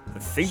saint it.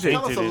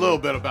 a little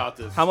bit about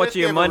this. How much Smith of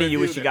your gave a money you review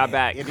wish you that got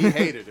back? And he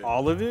hated it.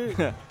 All of it?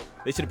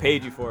 They should have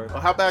paid you for it. Well,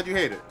 how bad you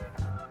hate it?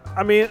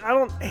 I mean, I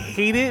don't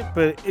hate it,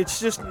 but it's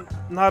just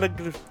not a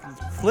good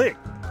flick.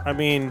 I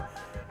mean,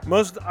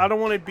 I don't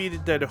want to beat a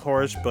dead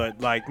horse,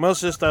 but like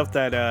most of the stuff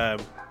that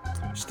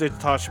Stitch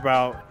talks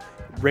about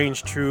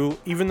rings true.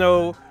 Even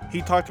though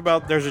he talked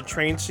about there's a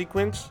train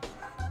sequence,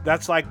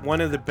 that's like one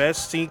of the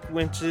best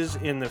sequences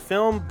in the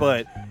film,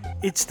 but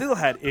it still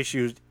had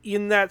issues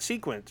in that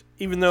sequence,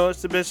 even though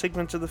it's the best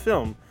sequence of the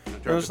film. It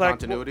terms was of like,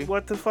 continuity?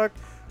 what the fuck?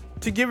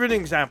 To give it an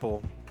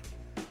example,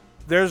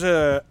 there's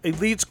a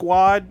elite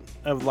squad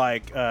of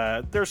like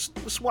they're a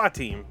SWAT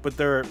team, but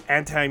they're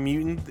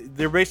anti-mutant.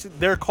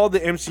 They're called the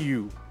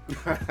MCU.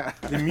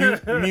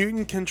 The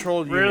mutant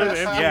control unit. Really? The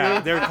MCU? Yeah,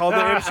 they're called the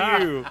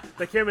MCU.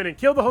 They came in and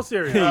killed the whole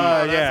series.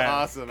 That's yeah.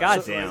 awesome.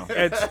 God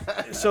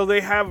damn. So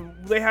they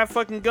have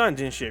fucking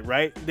guns and shit,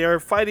 right? They're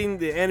fighting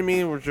the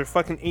enemy, which are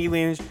fucking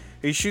aliens.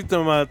 They shoot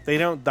them up. They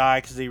don't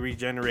die because they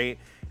regenerate.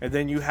 And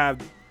then you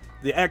have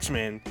the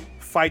X-Men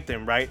fight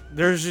them, right?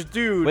 There's this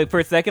dude. Wait, for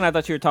a second, I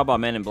thought you were talking about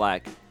Men in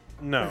Black.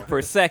 No. For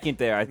a second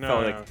there, I No,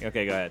 felt no. like,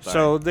 okay, go ahead. Sorry.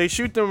 So they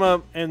shoot them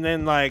up, and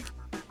then like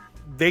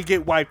they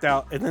get wiped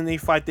out, and then they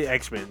fight the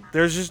X-Men.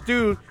 There's this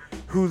dude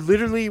who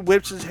literally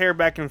whips his hair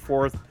back and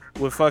forth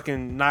with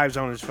fucking knives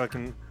on his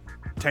fucking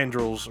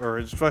tendrils or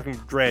his fucking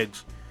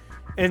dreads,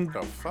 and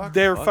The fuck?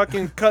 they're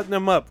fucking cutting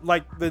them up.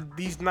 Like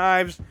these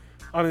knives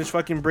on his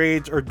fucking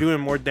braids are doing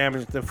more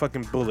damage than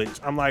fucking bullets.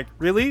 I'm like,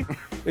 really?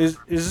 Is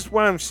this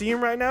what I'm seeing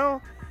right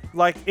now?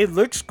 Like, it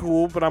looks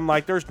cool, but I'm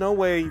like, there's no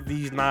way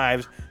these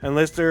knives,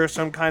 unless they're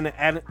some kind of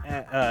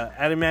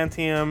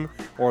adamantium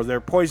or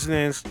they're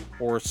poisonous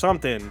or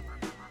something,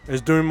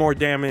 is doing more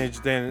damage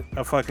than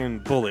a fucking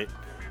bullet.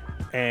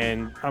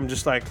 And I'm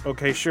just like,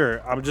 okay,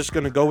 sure. I'm just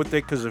going to go with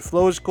it because the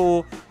flow is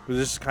cool, but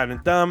this is kind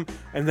of dumb.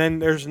 And then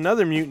there's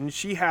another mutant.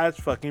 She has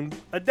fucking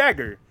a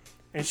dagger.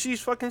 And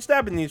she's fucking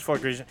stabbing these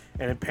fuckers.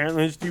 And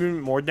apparently it's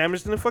doing more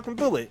damage than a fucking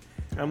bullet.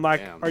 I'm like,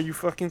 Damn. are you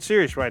fucking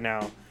serious right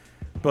now?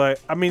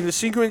 But, I mean, the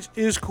sequence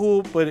is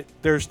cool, but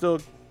there's still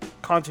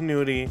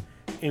continuity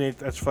in it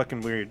that's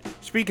fucking weird.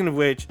 Speaking of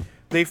which,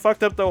 they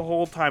fucked up the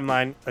whole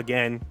timeline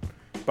again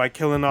by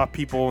killing off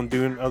people and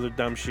doing other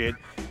dumb shit.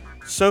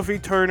 Sophie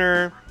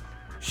Turner,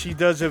 she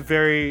does a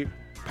very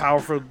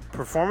powerful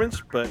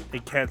performance, but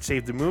it can't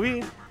save the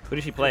movie. Who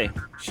did she play?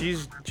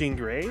 She's Jean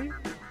Grey.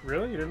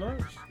 Really? You didn't know?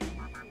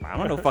 I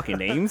don't know fucking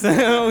names.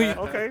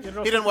 Okay. You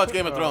know He didn't watch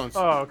Game of Thrones.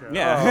 Oh, okay.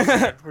 Yeah.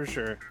 Okay, for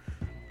sure.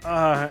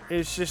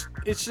 It's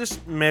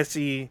just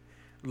messy.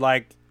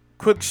 Like,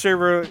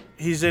 Quicksilver,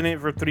 he's in it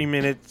for 3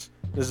 minutes.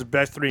 This is the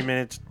best 3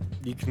 minutes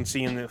you can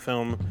see in the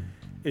film.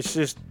 It's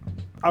just,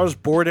 I was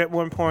bored at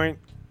one point.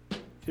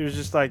 It was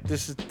just like,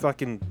 this is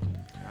fucking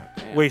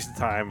waste of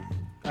time.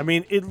 I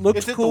mean, it looks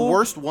Is it cool. the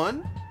worst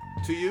one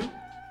to you?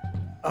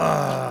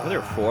 Were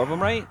there 4 of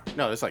them, right?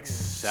 No, there's like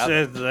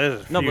seven.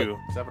 There's a No, few.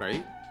 but- 7 or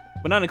 8?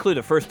 But not include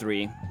the first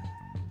 3.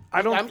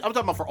 I don't. I'm talking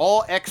about for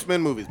all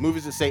X-Men movies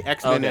that say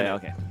X-Men in it.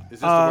 Okay. Is this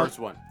the worst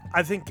one?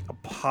 I think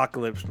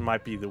Apocalypse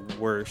might be the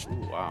worst.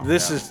 Ooh, wow.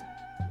 This Yeah. is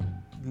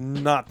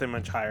not that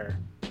much higher.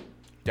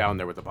 Down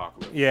there with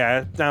Apocalypse.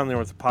 Yeah, down there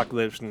with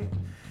Apocalypse and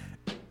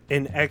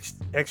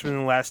X-Men: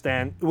 The Last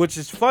Stand, which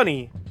is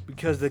funny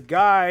because the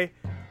guy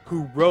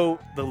who wrote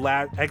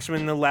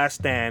X-Men: The Last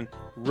Stand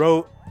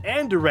wrote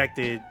and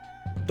directed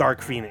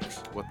Dark Phoenix.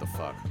 What the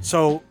fuck?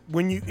 So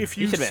if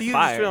He you should've been see this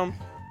fired. film,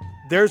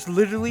 there's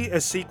literally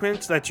a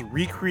sequence that's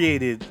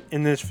recreated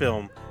in this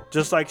film.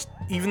 Just like,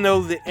 even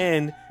though the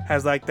end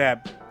has like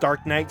that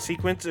Dark Knight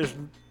sequence, there's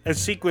a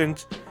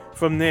sequence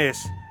from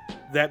this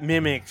that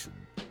mimics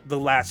The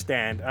Last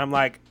Stand. I'm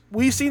like,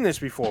 we've seen this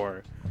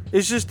before.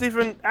 It's just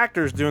different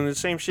actors doing the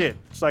same shit.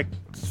 It's like,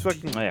 it's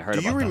fucking. Oh, yeah, I heard Do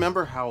about you that.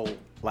 remember how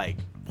like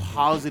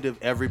positive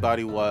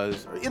everybody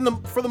was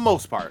for the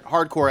most part,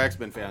 hardcore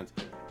X-Men fans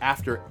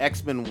after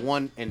X-Men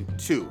 1 and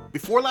 2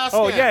 before Last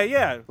Oh Stand?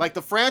 yeah. Like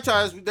the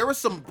franchise, there was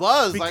some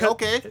buzz. Like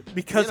okay,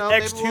 because you know,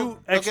 maybe X2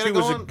 they'll get it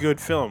was a going.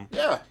 good film.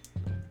 Yeah.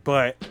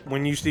 But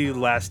when you see The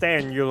Last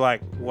Stand, you're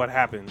like, what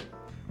happened?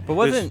 But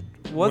wasn't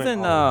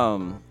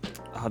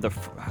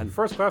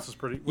First Class was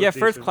pretty. Yeah, was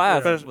First decent.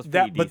 Class. Yeah. was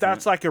pretty But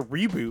that's decent. like a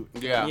reboot.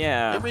 Yeah.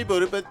 Yeah. They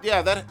rebooted, but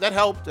yeah, that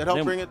helped. That helped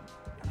Then- bring it.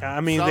 I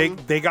mean, Some-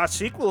 they got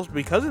sequels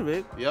because of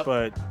it. Yep.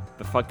 But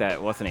But fuck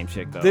that. What's the name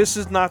chick though? this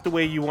is not the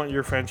way you want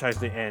your franchise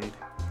to end.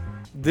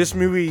 This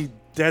movie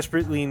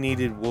desperately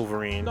needed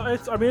Wolverine. No,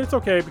 it's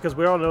okay because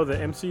we all know the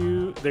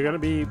MCU, they're gonna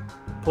be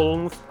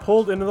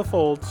pulled into the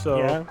fold, so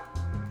Yeah.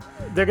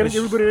 they're gonna It's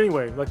get rebooted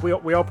anyway. Like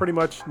we all pretty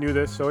much knew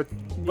this, so let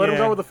them Yeah.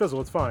 go with the fizzle.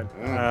 It's fine.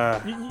 Uh,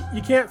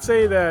 You can't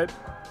say that.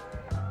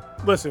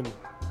 Listen,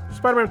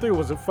 Spider-Man 3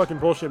 was a fucking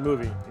bullshit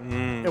movie,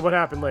 mm. and what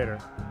happened later?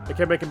 They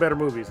kept making better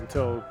movies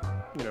until,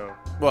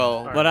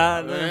 Well, But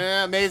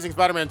Amazing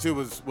Spider-Man 2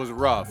 was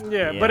rough.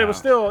 yeah. But it was Yeah.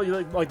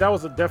 still like that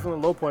was a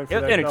definite low point for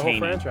It was that whole entertaining.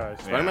 franchise.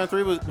 Yeah. Spider-Man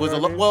 3 was know a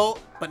what I mean? well,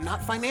 but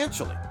not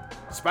financially.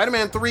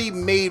 Spider-Man 3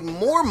 made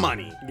more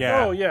money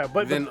Yeah. Oh yeah,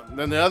 but than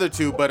the other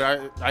two, but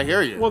I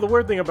hear you. well, the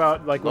weird thing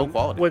about like Low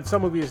quality. when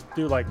some movies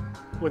do like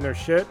when they're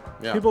shit,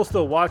 Yeah. people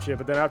still watch it,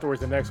 but then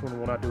afterwards the next one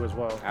will not do as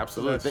well.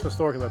 Absolutely. That's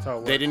historically that's how it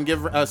works. They didn't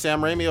give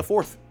Sam Raimi a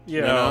fourth. Yeah,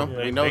 You know?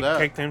 yeah. We know they that.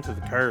 kicked him to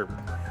the curb,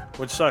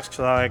 which sucks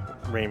because I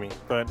like Raimi.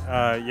 But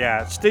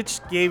yeah, Stitch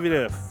gave it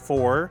a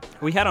 4.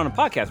 we had on a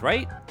podcast,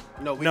 right?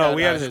 No,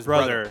 we had his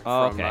brother.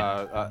 Oh, from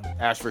okay.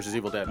 Ash versus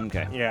Evil Dead.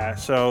 Okay. Yeah,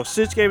 so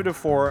Stitch gave it a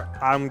 4.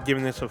 I'm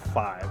giving this a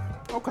 5.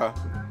 Okay.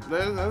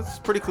 That's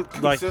pretty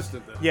Like,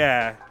 consistent then.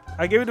 yeah,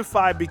 I gave it a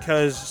 5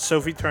 because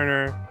Sophie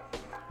Turner,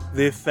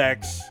 the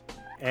effects,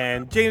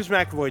 and James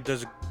McAvoy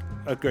does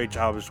a great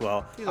job as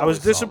well. He's I was always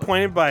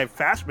disappointed by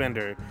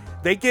Fassbender.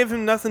 They gave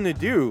him nothing to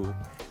do,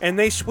 and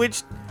they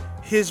switched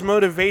his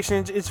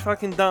motivations. It's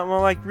fucking dumb.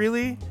 I'm like,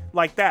 really?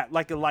 Like that?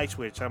 Like a light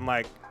switch? I'm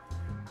like,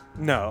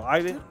 no.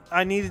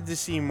 I needed to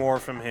see more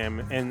from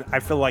him, and I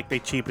feel like they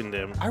cheapened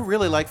him. I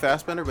really like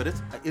Fassbender, but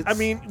it's I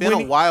mean, been a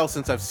when he- while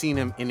since I've seen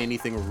him in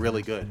anything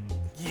really good.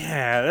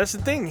 Yeah, that's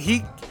the thing.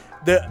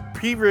 The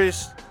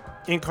previous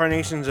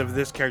incarnations of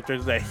this character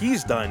that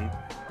he's done,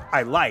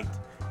 I liked.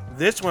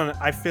 This one,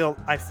 I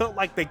felt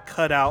like they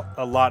cut out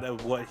a lot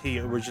of what he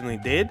originally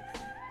did,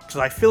 because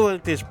I feel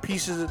like there's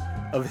pieces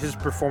of his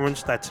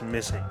performance that's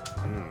missing,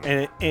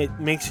 and it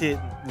makes it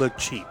look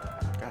cheap.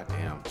 God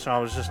damn. So I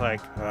was just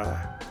like,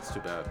 It's too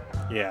bad.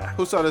 yeah,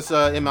 Who saw this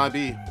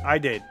MIB? I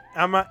did.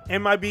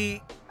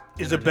 MIB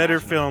is a better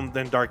film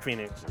than Dark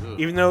Phoenix. Ugh.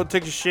 Even though it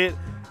took a shit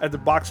at the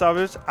box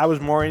office, I was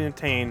more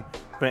entertained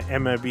by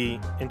MIB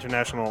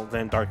International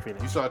than Dark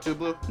Phoenix. You saw it too,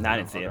 Blue? No, I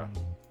didn't see it.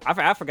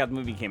 I forgot the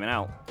movie came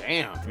out.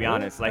 Damn. To be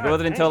honest, like it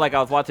wasn't until like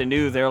I was watching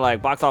news, they were like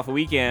box office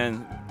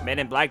weekend, Men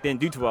in Black didn't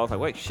do too well. I was like,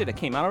 wait, shit, it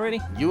came out already?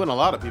 You and a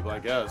lot of people, I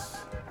guess.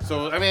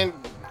 So, I mean,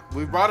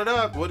 we brought it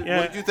up. What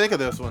did you think of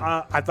this one?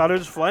 I thought it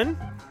was fun.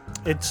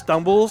 It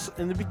stumbles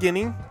in the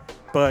beginning,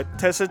 but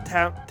Tessa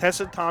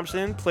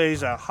Thompson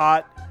plays a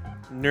hot,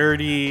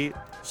 nerdy,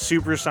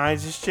 super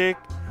scientist chick,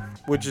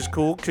 which is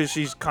cool because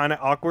she's kind of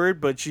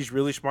awkward, but she's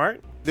really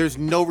smart. There's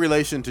no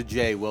relation to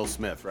Jay Will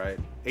Smith, right?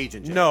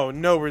 Agent Jay. No,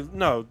 there's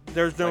no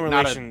Like relation.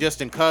 Not a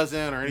distant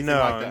cousin or anything no,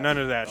 like that. none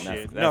of that Oh, shit.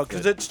 that's No,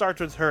 because good. it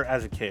starts with her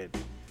as a kid,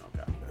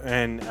 Okay.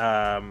 and Did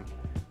her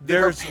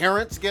there's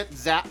parents get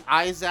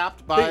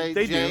zapped by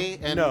they Jay?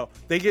 do. And No,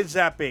 they get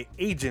zapped by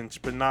agents,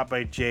 but not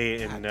by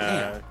Jay and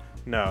damn.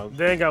 no.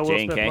 They ain't got Will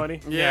J&K. Smith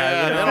money.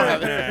 Yeah, they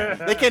don't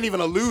have They can't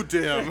even allude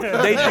to him.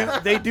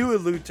 They do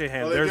allude to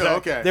him. Oh, they do?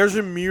 Okay. There's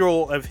a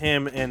mural of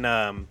him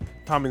and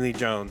Tommy Lee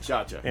Jones.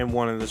 Gotcha. In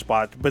one of the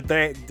spots, but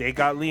they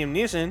got Liam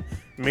Neeson.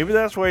 Maybe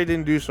that's why he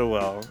didn't do so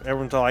well.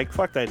 Everyone's like,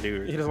 "Fuck that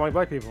dude." He doesn't like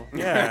black people.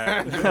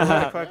 Yeah,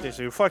 like, fuck this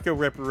dude. Fuck your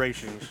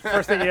reparations.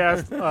 First thing he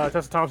asked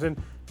Tessa Thompson,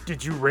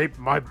 "Did you rape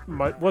my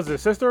was it a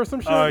sister or some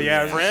shit?" Oh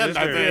yeah, his Friend, I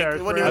sister. think. Yeah,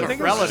 It wasn't friend. even I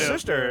think a it was his relative.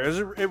 sister.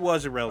 It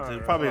was a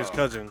relative, probably his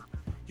cousin.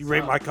 You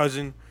raped my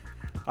cousin.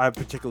 I have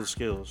particular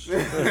skills.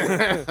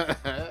 But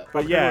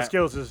But yeah.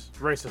 skills is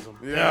racism.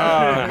 Oh,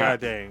 god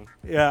dang.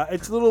 Yeah,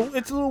 it's a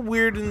little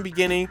weird in the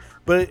beginning,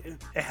 but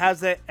it has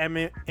that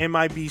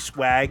MIB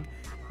swag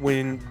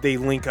when they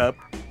link up.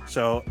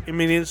 So, I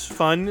mean, it's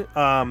fun.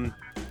 I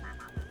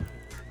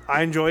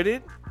enjoyed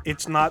it.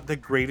 It's not the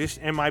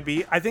greatest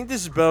MIB. I think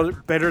this is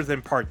better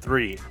than part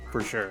 3,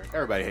 for sure.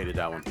 Everybody hated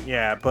that one.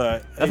 Yeah,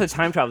 but That's a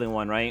time traveling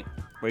one, right?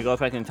 Where he goes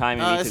back in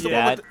time and meets It's his the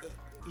one dad. with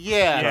yeah,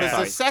 Yeah. because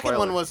Sorry, the second spoiler.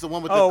 one was the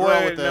one with the Oh, girl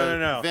wait, with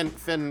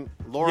the no.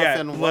 Laura yeah,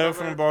 Finn. Laura whatever.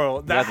 from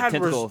Boyle. That the had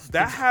tentacles.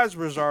 that has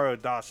Rosario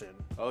Dawson.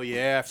 Oh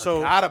yeah, I So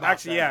forgot about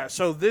actually, that. yeah.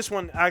 So this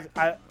one, I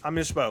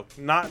misspoke.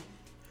 Not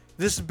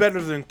this is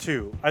better than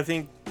 2. I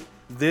think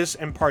this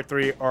and part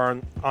 3 are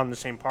on the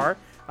same par.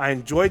 I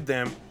enjoyed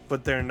them,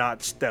 but they're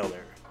not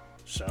stellar.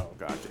 So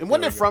Gotcha. And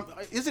wasn't it from?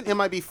 Isn't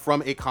MIB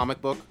from a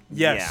comic book?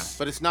 yes,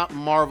 But it's not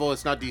Marvel.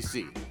 It's not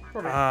DC.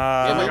 Like uh,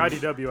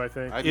 IDW, I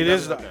think. it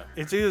is. Okay.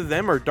 It's either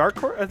them or Dark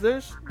Horse.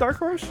 This Dark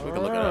Horse. We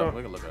can look it up.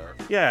 We can look it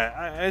up.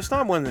 Yeah, it's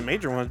not one of the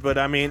major ones, but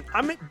I mean,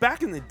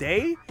 back in the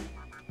day,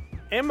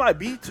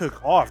 MIB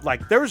took off.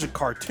 Like there was a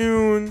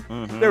cartoon,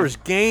 there was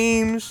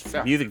games.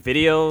 Yeah. Music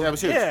videos. Yeah, it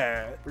was huge.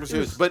 Yeah, It was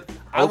huge. But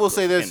I will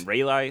say this. And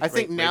Ray Light. I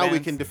think now we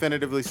can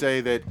definitively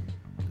say that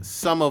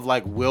some of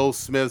like Will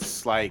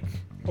Smith's like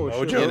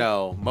Mojo? you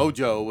know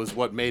Mojo was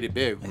what made it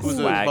big. Who's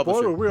the Swag. Boy,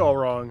 publisher? were we all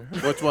wrong.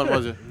 Which one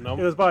was it? Nope.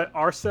 It was by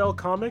Arcel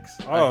Comics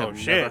Oh have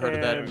shit. never heard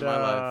of that and in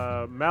my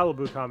life.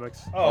 Malibu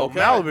Comics. Oh,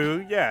 Okay.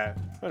 Malibu, yeah.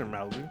 Better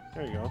Malibu.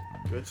 There you go.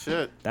 Good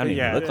shit. That don't even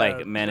Yeah. look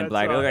like Man in That's,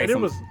 Black. It looked like and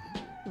some it was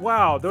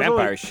wow. There was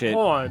vampire only, shit.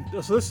 Hold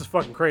on. So this is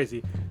fucking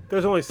crazy.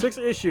 There's only 6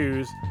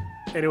 issues,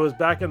 and it was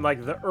back in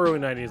like the early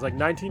 90s, like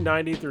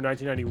 1990 through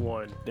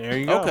 1991. There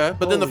you go. Okay,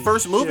 but then the Holy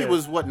first movie shit.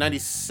 was what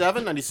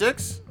 97,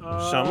 96?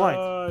 Something like.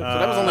 So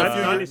that was only a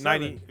few years-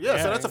 90.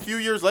 Yeah, so that's a few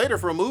years later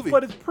for a movie.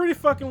 But it's pretty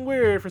fucking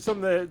weird for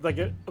something that, like,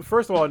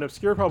 first of all, an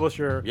obscure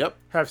publisher Yep.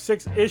 have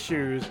 6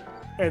 issues,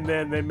 and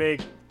then they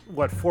make,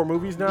 what, 4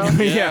 movies now?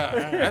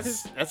 yeah,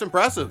 that's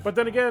impressive. But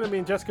then again, I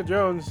mean, Jessica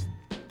Jones,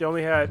 they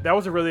only had, that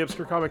was a really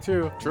obscure comic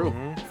too. True.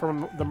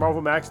 From the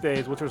Marvel Max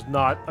days, which was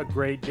not a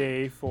great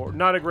era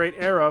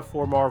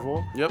for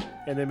Marvel. Yep.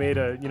 And they made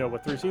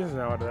 3 seasons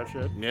now out of that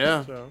shit.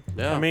 Yeah. So,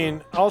 Yeah. I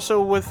mean,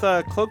 also with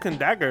Cloak and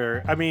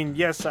Dagger, I mean,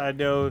 yes, I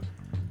know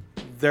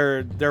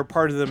they're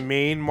part of the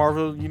main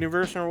Marvel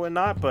universe or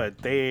whatnot, but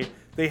they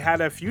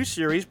had a few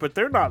series, but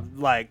they're not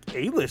like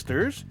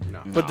A-listers.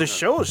 No. But the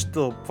show is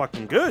still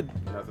fucking good.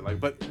 Nothing like.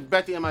 But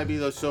back to MIB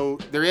though. So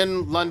they're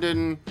in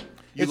London.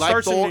 You It like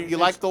starts in Thor? the- You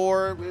like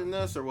Thor in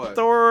this or what?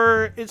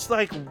 Thor, it's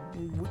like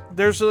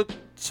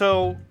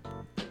so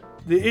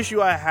the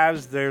issue I have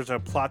is there's a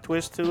plot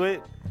twist to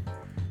it,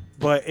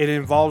 but it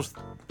involves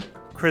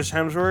Chris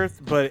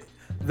Hemsworth, but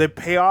the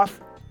payoff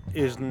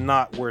is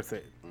not worth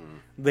it.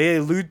 They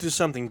allude to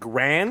something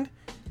grand,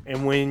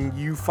 and when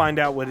you find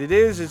out what it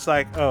is, it's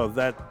like, oh,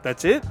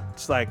 that's it.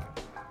 It's like,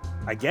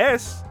 I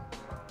guess,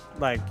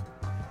 like,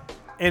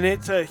 and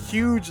it's a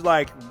huge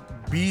like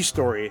B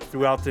story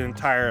throughout the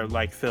entire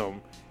like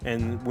film,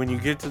 and when you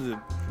get to the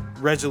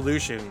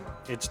resolution,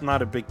 it's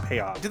not a big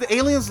payoff. Do the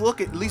aliens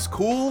look at least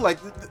cool? Like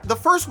the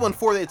first one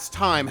for its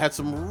time had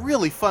some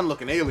really fun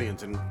looking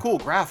aliens and cool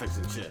graphics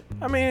and shit.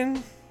 I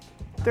mean,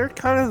 they're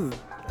kind of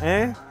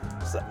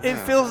it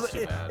feels that's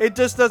too bad. it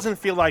just doesn't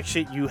feel like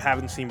shit you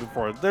haven't seen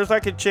before. There's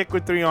like a chick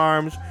with 3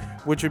 arms,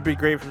 which would be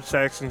great for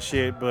sex and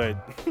shit, but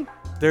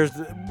there's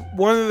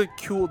one of the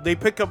cool. They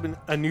pick up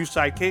a new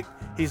sidekick.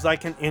 He's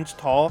like an inch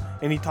tall,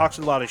 and he talks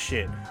a lot of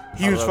shit.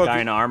 He a was little fucking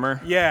guy in armor.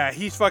 yeah,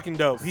 he's fucking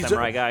dope. He's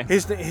Samurai guy.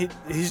 He's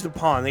the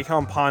pawn. They call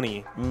him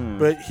Pawnee,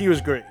 but he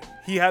was great.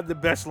 He had the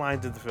best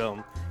lines of the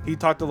film. He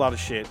talked a lot of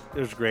shit. It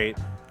was great.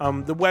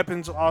 The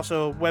weapons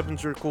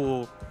are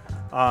cool,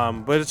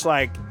 but it's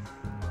like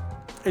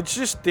it's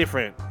just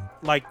different.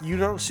 Like you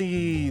don't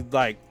see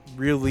like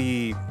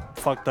really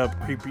fucked up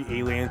creepy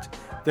aliens.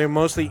 They're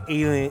mostly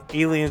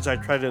aliens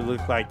that try to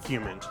look like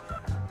humans,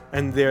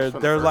 and they're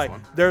From the first like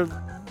one. they're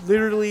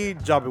literally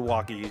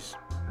Jabberwockies.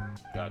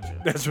 Gotcha.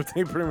 That's what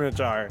they pretty much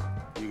are.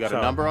 You got So-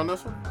 a number on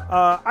this one?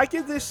 I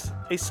give this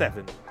a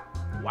 7.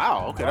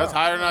 Wow. Okay, that's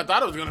higher than I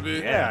thought it was gonna be.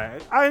 Yeah,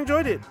 I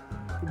enjoyed it,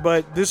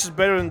 but this is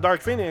better than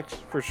Dark Phoenix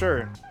for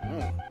sure.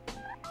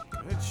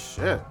 Good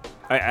shit.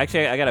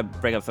 Actually, I gotta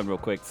bring up something real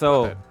quick.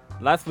 So ahead.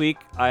 last week,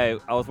 I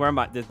was wearing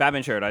this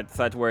Batman shirt. I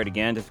decided to wear it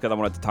again just because I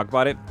wanted to talk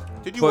about it.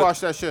 Did you But- watch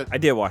that shit? I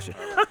did wash it.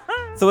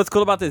 So what's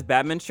cool about this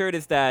Batman shirt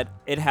is that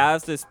it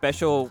has this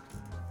special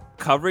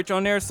coverage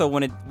on there. So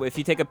if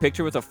you take a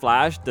picture with a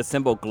flash, the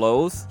symbol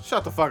glows.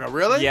 Shut the fuck up.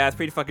 Really? Yeah, it's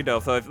pretty fucking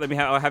dope. So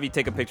I'll have you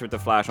take a picture with the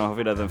flash on.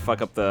 Hopefully it doesn't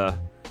fuck up the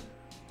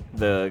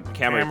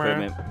camera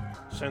equipment.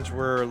 Since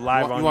we're You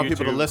live want, on you want YouTube.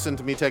 people to listen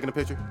to me taking a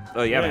picture?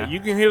 Oh yeah, man. You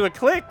can hear the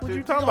click. What Dude,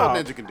 you talking you know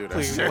about? Ninja can do that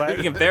Click, shit. click.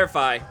 You can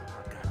verify.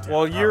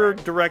 Well, you're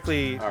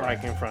directly All like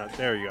right. in front.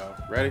 There you go.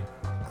 Ready?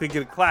 Click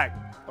it, clack.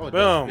 Oh, it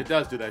Boom. does. It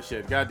does do that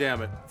shit. God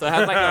damn it. So it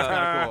has like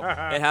That's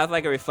kinda it has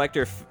like a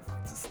reflector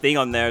thing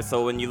on there,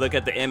 so when you look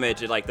at the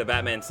image, like the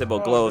Batman symbol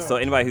glows. So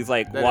anybody who's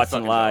like That is watching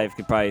fucking live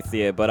can probably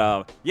see it.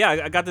 But yeah,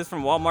 I got this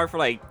from Walmart for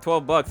like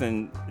 $12,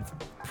 and it's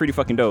pretty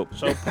fucking dope.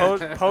 So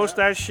post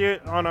that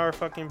shit on our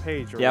fucking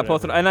page. Or Yeah, I whatever.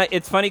 posted, and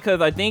it's funny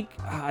because I think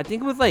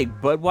it was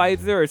like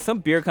Budweiser or some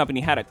beer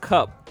company had a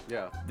cup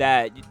Yeah.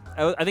 that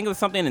I think it was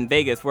something in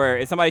Vegas where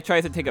if somebody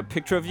tries to take a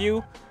picture of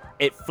you,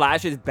 it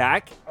flashes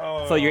back,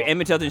 so your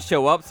image doesn't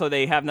show up, so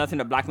they have nothing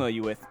to blackmail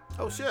you with.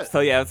 Oh shit.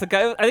 So yeah, I think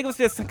it was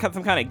just some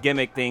kind of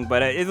gimmick thing,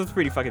 but it was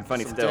pretty fucking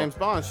funny Some still. James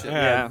Bond shit.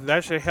 Yeah, Yeah.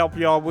 that should help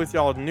y'all with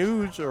y'all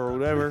news or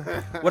whatever.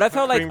 What I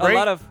felt like Spring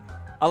break?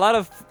 a lot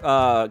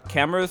of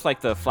cameras,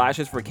 like the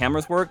flashes for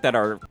cameras work that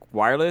are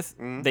wireless,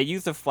 they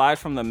use the flash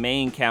from the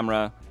main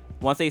camera.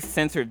 Once they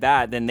censored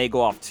that, then they go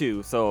off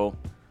too. So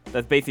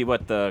that's basically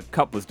what the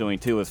cup was doing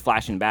too, was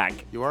flashing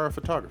back. You are a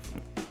photographer.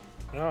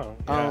 Oh,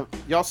 yeah.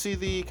 Y'all see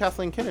the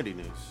Kathleen Kennedy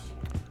news?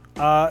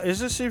 Is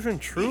this even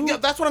true? Yeah,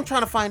 that's what I'm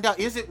trying to find out.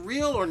 Is it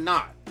real or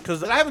not?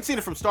 'Cause I haven't seen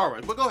it from Star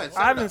Wars. But go ahead.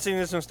 I haven't seen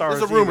this in Star Wars.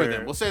 There's a rumor either.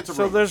 then. We'll say it's a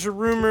So rumor. there's a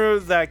rumor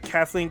that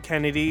Kathleen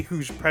Kennedy,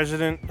 who's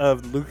president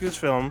of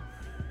Lucasfilm,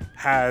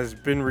 has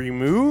been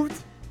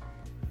removed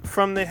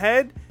from the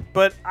head.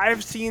 But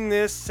I've seen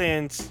this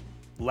since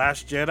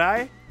Last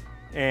Jedi,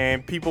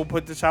 and people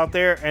put this out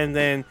there, and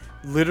then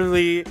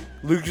literally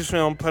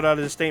Lucasfilm put out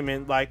a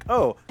statement like,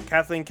 "Oh,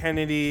 Kathleen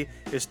Kennedy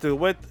is still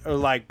with," or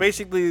like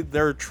basically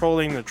they're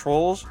trolling the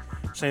trolls,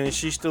 saying that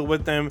she's still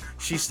with them.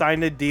 She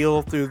signed a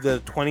deal through the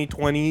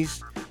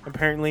 2020s,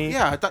 apparently.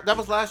 Yeah, I thought that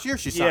was last year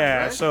she signed,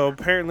 Yeah, right? so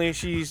apparently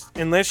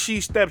unless she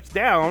steps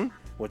down,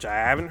 which I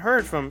haven't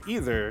heard from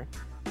either,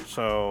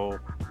 so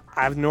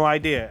I have no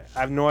idea. I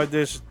have no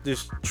idea if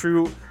this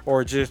true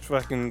or just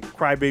fucking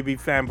crybaby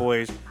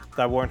fanboys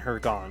that want her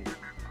gone.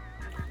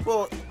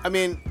 Well, I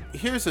mean,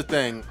 here's the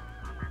thing.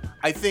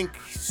 I think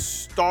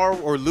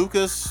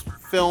Lucas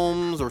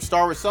Films or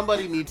Star Wars,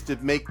 somebody needs to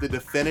make the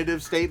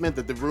definitive statement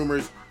that the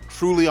rumors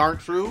truly aren't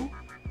true,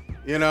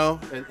 you know,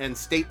 and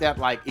state that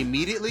like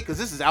immediately, because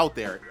this is out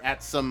there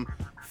at some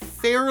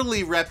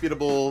fairly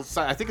reputable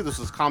site. I think this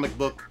was Comic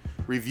Book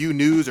Review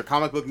News or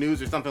Comic Book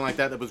News or something like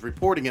that was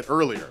reporting it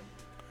earlier.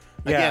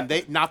 Yeah.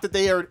 Again, not that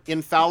they are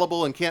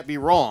infallible and can't be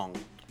wrong,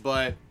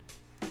 but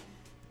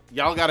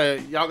y'all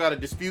gotta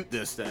dispute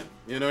this then.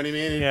 You know what I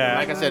mean? Yeah.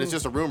 Like I said, it's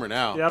just a rumor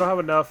now. Yeah, I don't have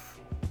enough.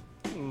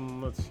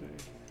 Let's see.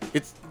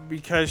 It's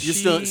Because you're she,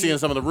 still seeing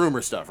some of the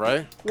rumor stuff,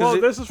 right? Well,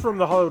 it- this is from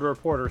the Hollywood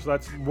Reporter, so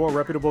that's more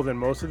reputable than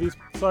most of these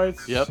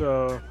sites. Yep.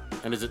 So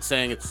And is it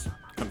saying it's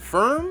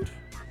confirmed?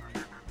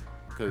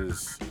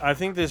 Because I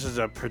think this is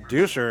a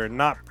producer,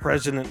 not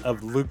president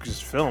of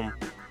Lucasfilm,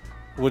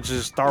 which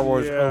is Star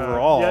Wars yeah.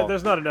 overall. Yeah,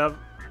 there's not enough.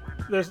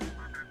 There's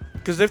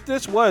Because if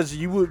this was,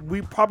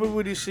 we probably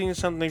would have seen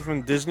something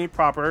from Disney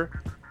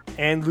proper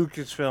and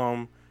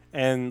Lucasfilm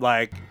and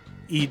like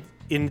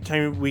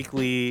Entertainment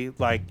Weekly,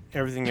 like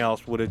everything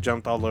else would have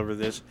jumped all over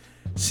this.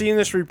 Seeing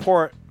this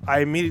report,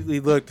 I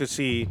immediately looked to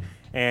see,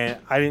 and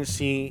I didn't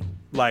see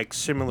like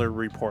similar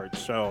reports.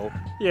 So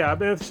yeah. I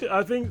mean,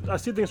 I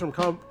see things from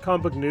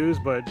comic book news,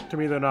 but to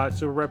me they're not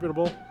super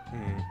reputable.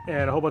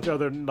 And a whole bunch of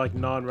other like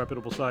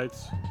non-reputable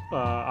sites.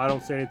 I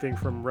don't see anything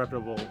from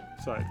reputable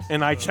sites.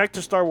 and I checked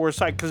the Star Wars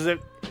site because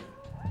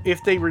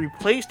if they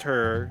replaced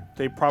her,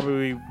 they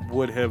probably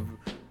would have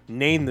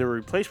named the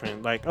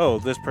replacement like, oh,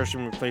 this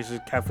person replaces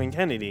Kathleen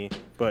Kennedy,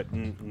 but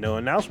no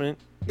announcement.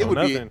 it no would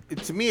nothing. be,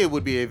 to me, it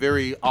would be a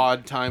very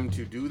odd time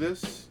to do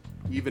this,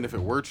 even if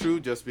it were true,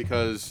 just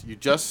because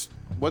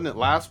wasn't it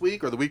last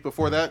week or the week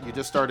before that?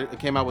 It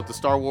came out with the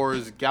Star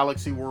Wars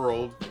Galaxy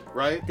World,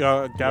 right?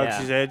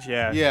 Galaxy's Edge,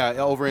 yeah. Yeah,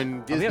 over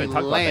in we haven't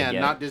talked about that Disneyland, yet.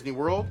 not Disney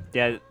World.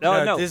 Yeah,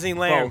 No, no,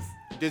 Disneyland. both.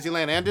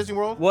 Disneyland and Disney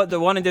World? Well, the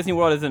one in Disney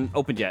World isn't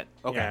open yet.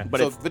 Okay. Yeah. But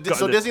so, it's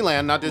so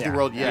Disneyland, not Disney Yeah.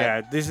 World yet.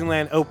 Yeah,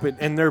 Disneyland open,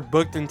 and they're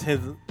booked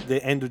until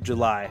the end of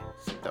July.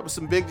 That was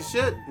some big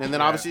shit. And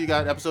then obviously you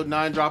got episode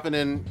 9 dropping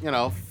in,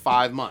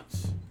 5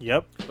 months.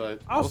 Yep.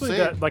 But I also we'll think see.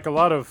 that like a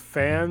lot of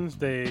fans,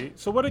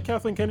 so what did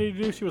Kathleen Kennedy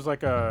do? She was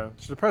like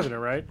she's the president,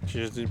 right?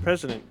 She's the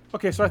president.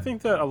 Okay, so I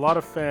think that a lot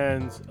of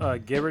fans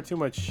gave her too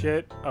much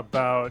shit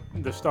about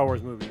the Star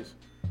Wars movies.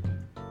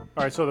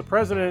 All right, so the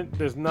president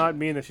does not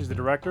mean that she's the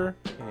director.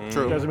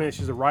 True. Doesn't mean that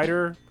she's a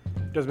writer.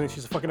 Doesn't mean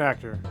she's a fucking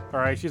actor. All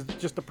right, she's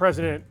just the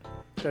president.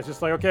 That's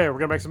just like, okay, we're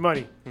gonna make some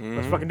money.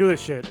 Let's fucking do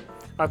this shit.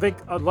 I think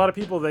a lot of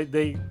people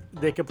they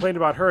complained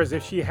about her as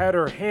if she had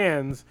her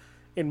hands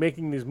in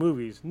making these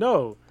movies.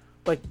 No,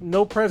 like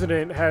no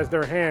president has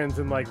their hands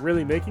in like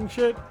really making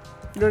shit.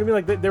 You know what I mean?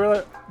 Like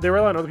they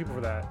rely on other people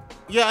for that.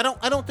 Yeah,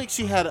 I don't think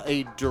she had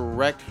a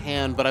direct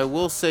hand, but I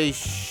will say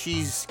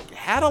she's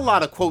had a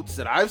lot of quotes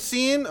that I've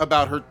seen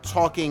about her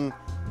talking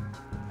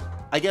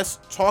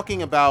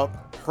about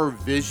her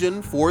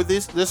vision for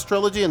this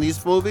trilogy and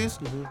these movies,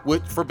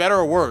 which, for better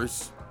or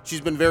worse,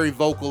 she's been very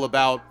vocal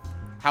about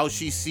how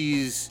she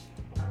sees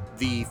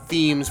the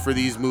themes for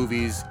these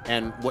movies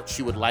and what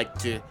she would like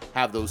to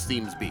have those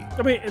themes be.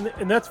 I mean,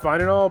 and that's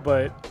fine and all,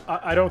 but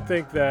I don't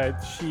think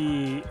that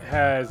she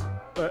has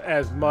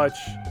as much.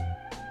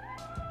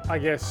 I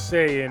guess,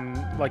 say in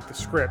like the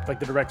script, like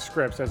the direct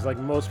scripts, as like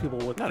most people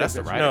would. No, think that's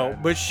the that right. she No,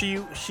 did. but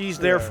she's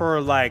there Yeah. for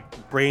like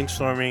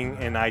brainstorming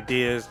and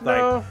ideas.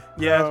 No, Like,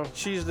 yeah, no.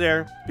 she's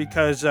there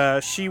because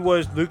she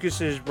was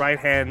Lucas's right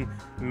hand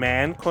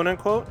man, quote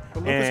unquote.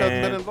 But Lucas hasn't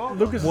been And- involved.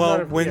 Lucas is Well,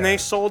 not a- when yeah. they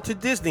sold to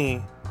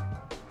Disney,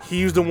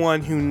 he was the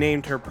one who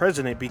named her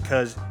president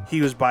because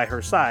he was by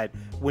her side.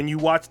 When you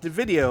watch the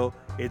video,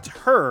 it's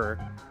her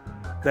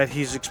that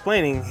he's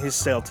explaining his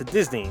sale to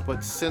Disney.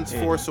 But since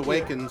Force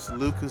Awakens,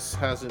 Lucas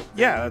hasn't.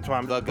 Yeah, been that's why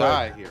I'm the but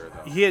guy here,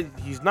 though.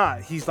 He's not.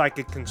 He's like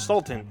a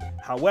consultant.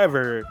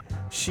 However,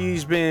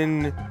 she's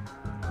been,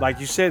 like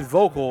you said,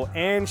 vocal,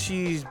 and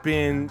she's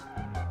been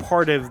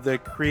part of the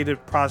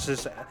creative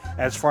process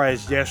as far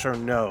as yes or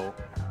no.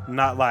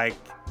 Not like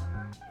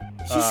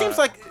She seems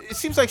like it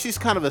seems like she's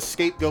kind of a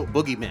scapegoat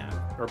boogeyman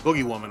or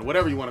boogie woman,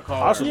 whatever you want to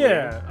call her.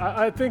 Yeah,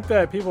 I think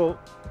that people,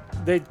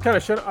 they kind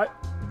of should,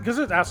 because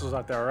there's assholes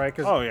out there, right?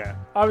 Because oh yeah.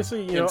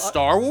 obviously, you know, In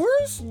Star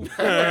Wars? yeah,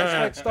 it's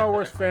like Star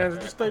Wars fans,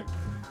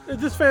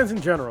 just fans in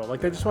general.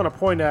 Like they just want to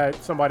point at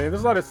somebody. And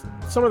there's a lot of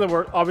some of them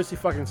were obviously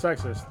fucking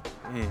sexist.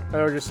 And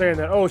they were just saying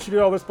that, oh, she did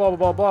all this, blah blah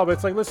blah blah. But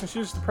it's like, listen,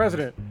 she's the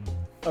president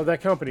of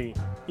that company.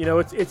 You know,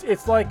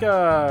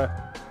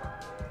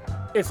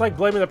 it's like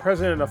blaming the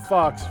president of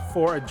Fox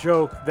for a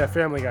joke that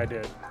Family Guy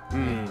did.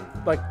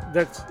 Like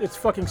it's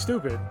fucking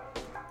stupid.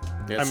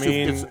 Yeah, I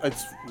mean-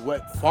 it's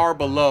far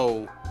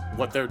below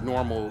what their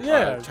normal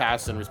Yeah.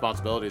 tasks and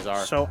responsibilities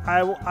are. So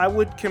I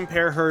would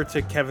compare her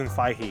to Kevin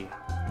Feige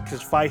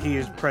because Feige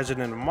is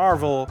president of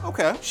Marvel.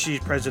 Okay. She's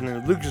president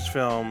of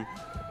Lucasfilm.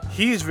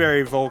 He's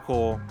very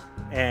vocal,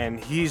 and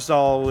he's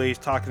always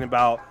talking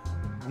about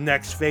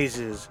next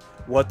phases,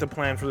 what the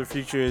plan for the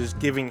future is,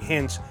 giving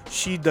hints.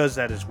 She does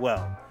that as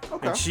well.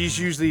 Okay. And she's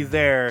usually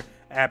there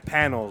at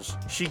panels.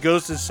 She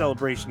goes to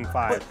Celebration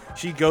 5.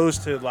 She goes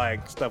to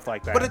like stuff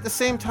like that. But at the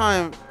same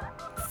time,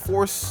 The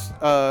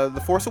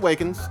Force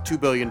Awakens, $2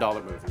 billion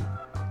movie.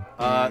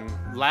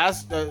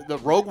 The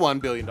Rogue One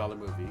 $1 billion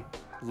movie.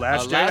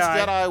 Last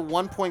Jedi,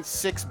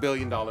 $1.6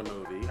 billion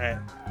movie. Eh,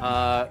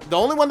 The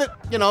only one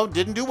that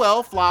didn't do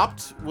well,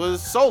 flopped,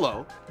 was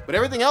Solo. But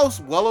everything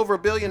else, well over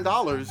 $1 billion.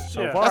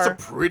 so Yeah. far, That's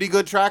a pretty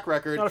good track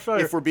record, Not a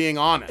failure. if we're being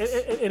honest.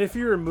 And if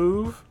you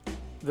remove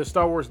the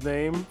Star Wars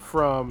name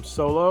from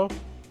Solo,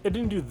 it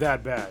didn't do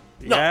that bad.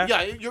 No,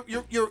 yeah.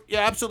 you're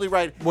absolutely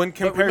right. When But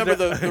compared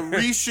remember to- the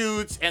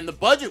reshoots and the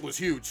budget was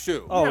huge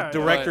too. Oh, Yeah,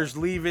 directors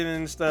leaving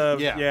and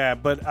stuff. Yeah. Yeah,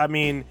 but I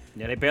mean,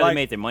 Yeah, they barely Like-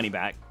 made their money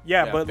back.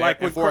 yeah, but like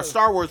and with for a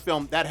Star Wars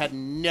film, that had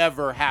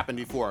never happened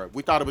before.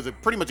 We thought it was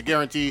pretty much a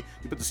guarantee.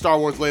 You put the Star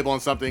Wars label on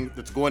something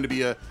that's going to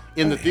be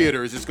in the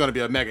theaters, it's going to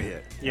be a mega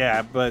hit.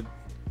 yeah, but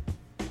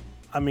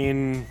I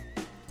mean,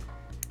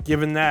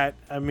 given that,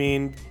 I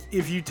mean,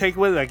 if you take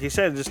away, like you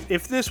said,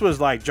 if this was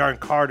like John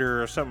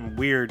Carter or something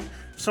weird,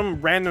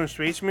 some random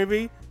space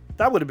movie,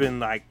 that would have been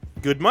like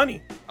good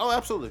money. Oh,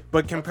 absolutely.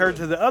 But compared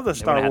to the other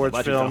Star wouldn't have Wars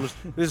the budget, though.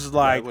 films, this is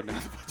like wouldn't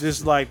have the budget.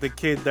 just like the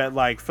kid that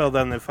like fell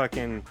down the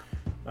fucking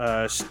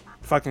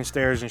fucking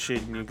stairs and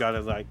shit, and you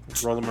gotta like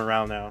roll him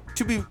around now.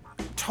 To be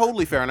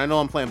totally fair, and I know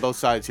I'm playing both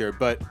sides here,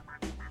 but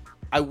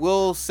I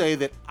will say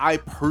that I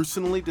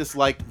personally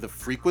disliked the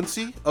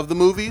frequency of the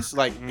movies.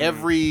 Like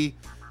every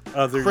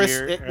Other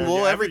year,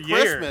 every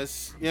year.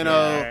 Christmas,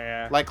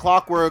 Yeah. like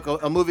clockwork,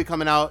 a movie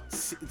coming out,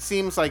 it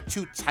seems like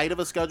too tight of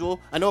a schedule.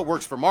 I know it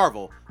works for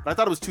Marvel, but I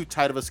thought it was too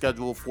tight of a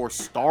schedule for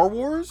Star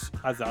Wars.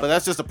 I thought- But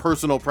that's just a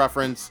personal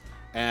preference,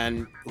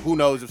 and who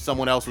knows if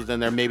someone else was in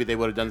there, maybe they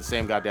would have done the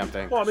same goddamn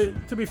thing. Well, I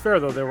mean, to be fair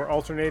though, they were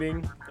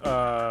alternating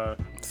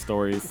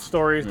Stories.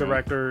 stories,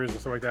 directors, and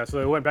stuff like that. So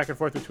they went back and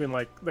forth between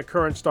like the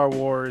current Star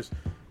Wars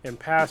and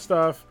past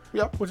stuff.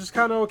 Yep. Which is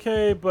kind of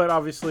okay, but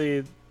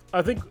obviously,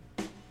 I think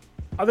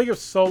if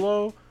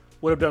Solo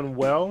would have done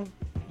well,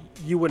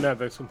 you wouldn't have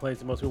those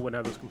complaints, and most people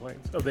wouldn't have those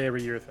complaints of the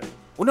every year thing.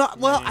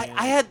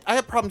 I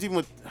had problems even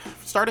with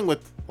starting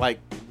with like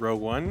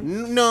Rogue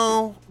One.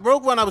 no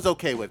Rogue One I was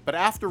okay with, but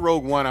after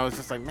Rogue One I was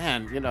just like,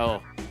 man,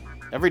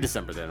 every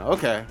December then,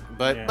 okay,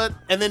 but Yeah.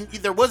 and then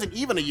there wasn't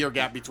even a year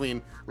gap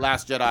between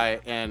Last Jedi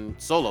and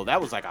Solo.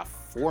 That was like a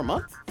 5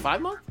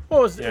 month.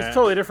 Well, it's Yeah.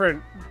 totally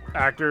different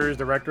actors,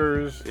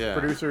 directors, Yeah.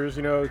 producers.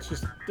 It's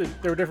just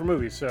they were different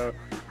movies. So,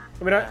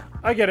 I mean,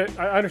 I get it.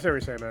 I understand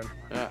what you're saying,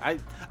 man.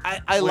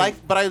 I like,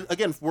 but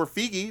again, for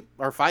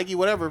Feige,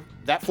 whatever,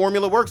 that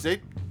formula works.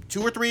 They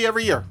 2 or 3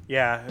 every year.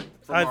 Yeah,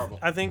 Marvel.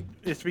 I think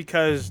it's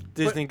because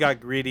Disney got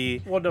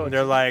greedy. Well, no, and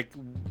they're like,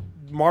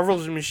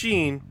 Marvel's a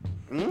machine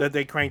that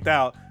they cranked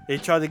out. They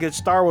tried to get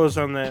Star Wars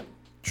on that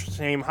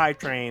same high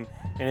train,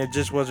 and it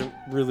just wasn't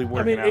really I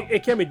working mean, out.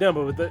 it can be done,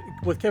 but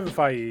with Kevin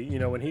Feige,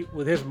 when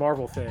with his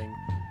Marvel thing,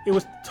 it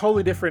was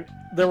totally different.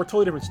 There were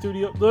totally different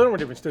studios. There were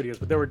different studios,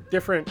 but there were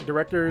different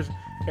directors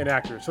and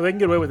actors, so they can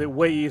get away with it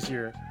way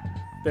easier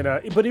than.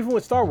 But even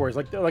with Star Wars,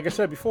 like I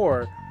said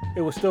before,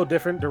 it was still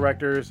different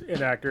directors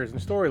and actors and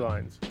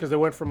storylines because they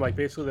went from like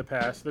basically the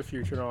past to the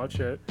future and all that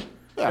shit.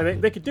 Yeah.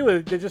 And they could do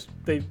it.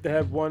 They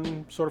had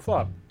one sort of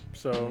flop.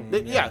 So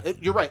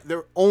You're right.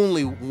 They're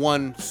only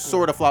one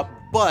sort of flop,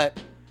 but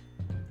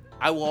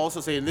I will also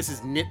say, and this is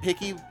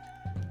nitpicky,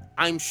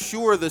 I'm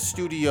sure the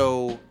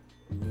studio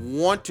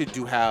wanted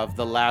to have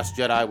The Last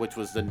Jedi, which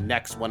was the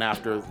next one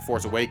after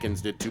Force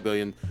Awakens did $2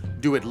 billion,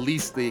 do at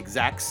least the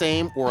exact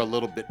same or a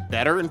little bit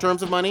better in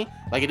terms of money.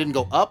 Like, it didn't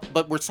go up,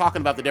 but we're talking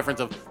about the difference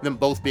of them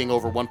both being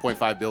over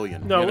 $1.5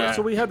 billion. No, you know?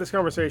 so we had this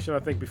conversation, I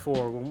think,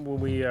 before when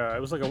we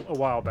it was like a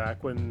while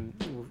back when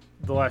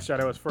The Last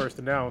Jedi was first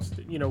announced.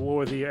 You know, what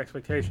were the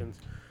expectations?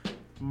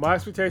 My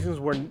expectations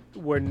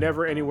were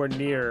never anywhere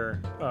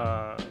near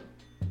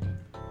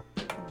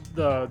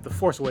the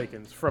Force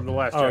Awakens from The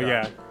Last Jedi. Oh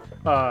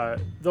yeah.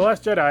 The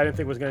Last Jedi I didn't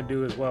think was going to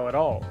do as well at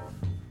all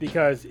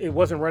because it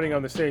wasn't running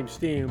on the same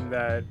steam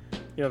that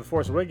The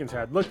Force Awakens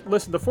had.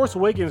 Listen, The Force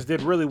Awakens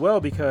did really well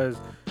because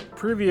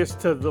previous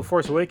to The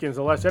Force Awakens,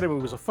 The Last Jedi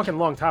movie was a fucking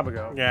long time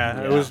ago.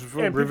 Yeah, it was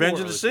And Revenge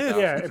people of the Sith.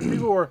 Yeah, and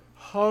people were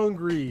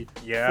hungry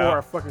for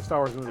a fucking Star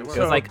Wars movie. It was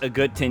like a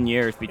good 10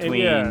 years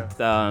between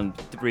yeah.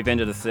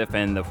 Revenge of the Sith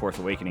and The Force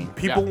Awakening.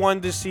 People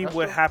wanted to see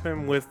what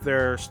happened with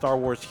their Star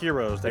Wars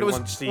heroes. They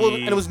wanted to see,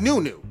 and it was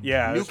new.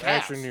 Yeah, new it was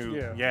cast. actually new.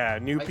 Yeah. Yeah,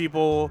 new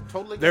people.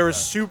 Totally get there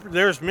was that.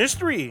 there's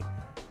mystery,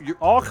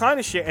 all kind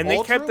of shit, and they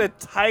kept Ultra? a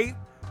tight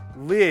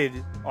lid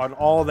on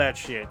all that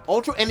shit.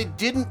 Ultra, and it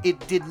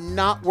did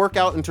not work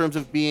out in terms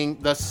of being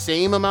the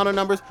same amount of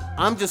numbers.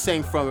 I'm just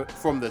saying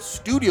from the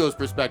studio's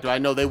perspective, I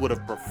know they would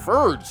have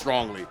preferred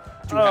strongly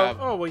to have.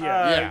 Oh well,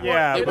 yeah.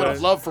 yeah, they would but-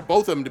 have loved for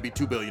both of them to be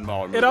 $2 billion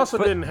movies. It also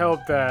didn't help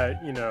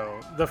that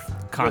the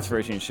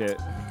Controversy and shit.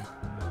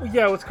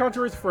 Yeah, it was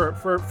controversial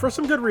for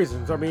some good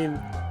reasons. I mean,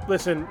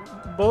 listen,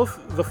 both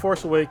The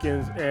Force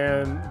Awakens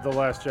and The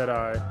Last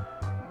Jedi,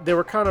 they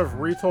were kind of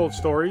retold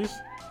stories,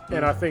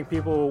 and I think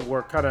people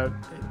were kind of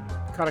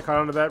caught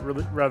onto that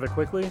really rather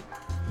quickly,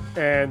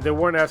 and they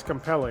weren't as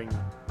compelling.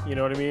 You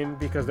know what I mean?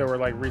 Because they were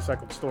like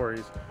recycled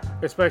stories,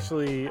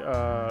 especially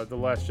The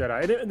Last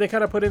Jedi. And they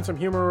kind of put in some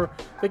humor.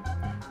 Like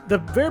the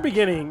very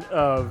beginning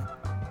of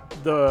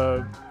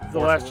the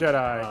Last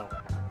Jedi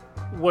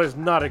was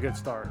not a good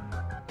start.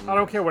 I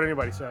don't care what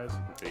anybody says.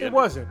 It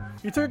wasn't.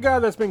 You took a guy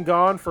that's been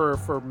gone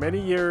for many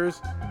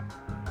years,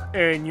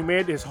 and you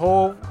made his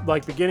whole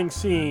like beginning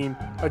scene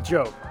a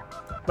joke.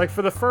 Like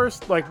for the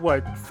first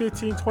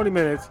 15, 20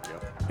 minutes,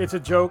 it's a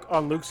joke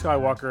on Luke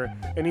Skywalker,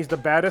 and he's the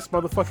baddest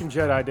motherfucking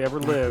Jedi to ever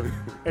live.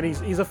 And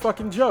he's a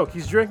fucking joke.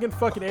 He's drinking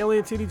fucking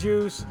alien titty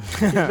juice.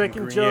 He's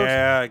making jokes.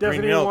 yeah, Doesn't green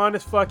even milk. want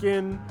his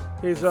fucking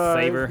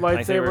Lightsaber.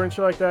 lightsaber and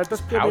shit like that.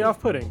 That's gonna be powder.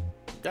 off-putting.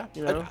 Yeah.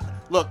 You know?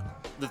 Look,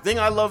 the thing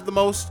I loved the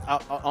most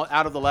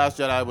out of The Last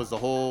Jedi was the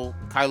whole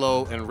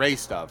Kylo and Rey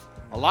stuff.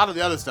 A lot of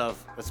the other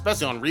stuff,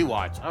 especially on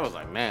rewatch, I was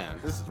like, man,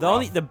 this is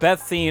rough. The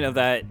best scene of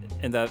that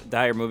in the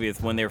entire movie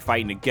is when they're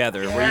fighting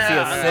together, where you see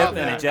I a Sith love and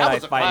a that. That Jedi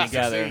was a fighting classic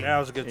together. scene. That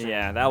was a good scene.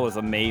 Yeah, that was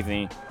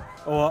amazing.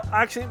 Well,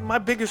 actually, my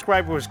biggest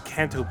gripe was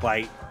Canto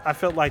Bite. I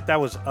felt like that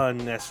was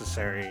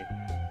unnecessary.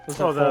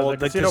 Oh,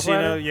 the casino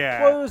planet?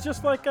 yeah. Well, it was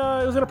just like it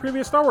was in a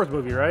previous Star Wars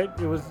movie, right?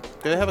 It was.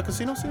 Did they have a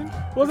casino scene?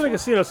 It wasn't a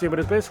casino scene, but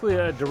it's basically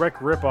a direct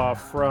ripoff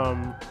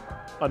from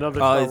another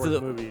Star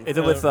Wars movie. Is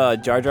it with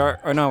Jar Jar?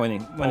 Or no, when he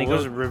was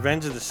goes. it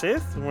Revenge of the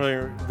Sith?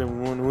 When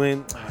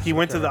he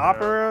went to the can't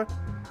opera?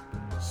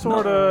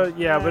 Sorta,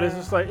 yeah, but it's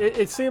just like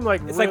it seemed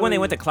like It's like when they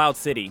went to Cloud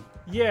City.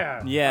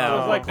 Yeah, Yeah. it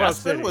was like Cloud Bespin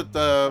City. with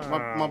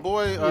my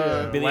boy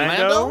Billy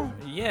Lando.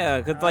 Yeah,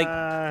 because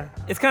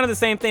it's kind of the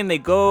same thing. They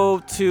go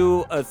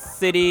to a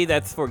city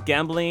that's for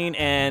gambling,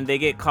 and they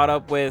get caught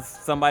up with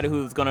somebody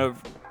who's gonna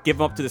give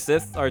them up to the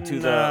Sith or to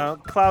No,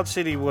 Cloud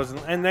City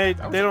wasn't, and they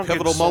don't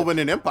Pivotal get moment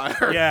in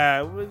Empire.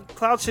 Yeah,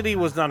 Cloud City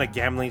was not a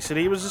gambling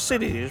city. It was a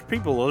city. There's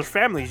people. There's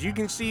families. You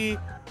can see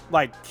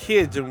like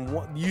kids, and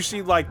you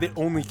see like the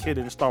only kid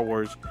in Star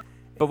Wars.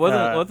 But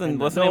wasn't and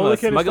what's The the name only of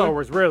kid in Star smuggler?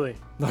 Wars, really.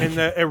 In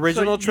the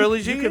original So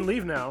trilogy, You can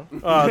leave now.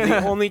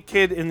 the only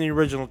kid in the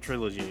original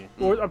trilogy.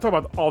 Well, I'm talking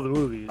about all the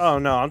movies. Oh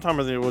no, I'm talking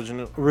about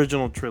the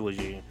original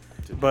trilogy.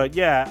 But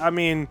yeah, I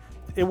mean,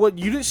 you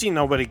didn't see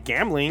nobody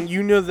gambling.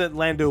 You knew that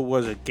Lando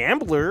was a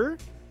gambler.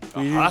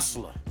 A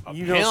hustler.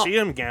 You don't see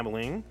him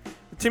gambling.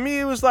 To me,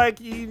 it was like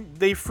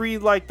they freed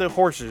like the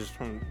horses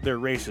from their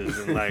races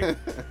and like.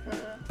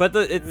 But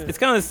it's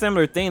kind of a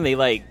similar thing. They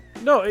like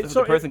No,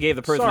 the person gave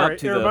the person sorry, up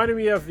to it the reminded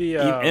me of the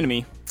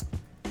enemy.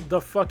 the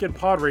fucking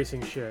pod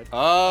racing shit.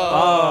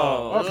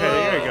 Oh. Okay,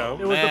 there you go.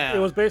 It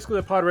was basically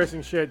the pod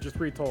racing shit just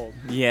retold.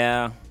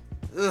 Yeah.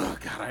 Ugh,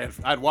 God,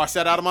 I'd wash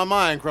that out of my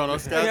mind,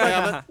 Kronos. God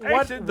damn it.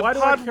 Why Actually, do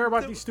I care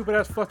about these stupid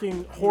ass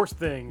fucking horse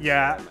things?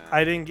 Yeah,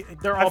 I didn't.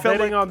 They're I all felt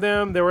betting like, on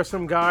them. There was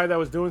some guy that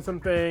was doing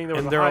something. There was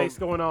And a they're all- heist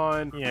going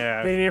on.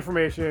 Yeah. They need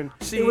information.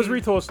 See- it was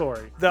retold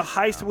story. the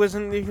heist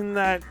wasn't even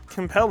that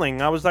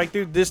compelling. I was like,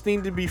 dude, this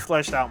needed to be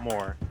fleshed out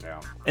more.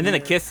 And then the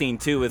kiss scene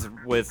too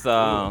with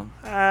the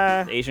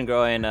Asian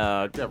girl and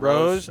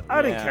Rose,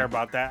 I didn't Yeah. care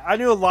about that. I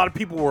knew a lot of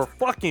people were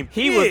fucking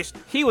he pissed.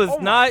 was Oh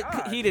my not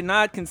God. he did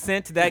not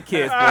consent to that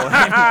kiss, boy.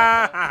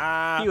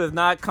 He was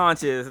not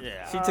conscious.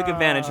 She took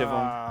advantage of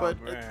him.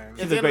 But man. at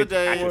She's the a end of the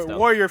great day, actress, though.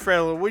 Warrior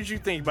Fella, what did you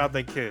think about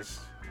that kiss?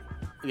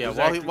 Yeah,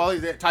 Exactly. while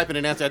he's typing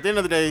an answer, at the end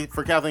of the day,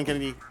 for Kathleen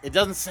Kennedy, it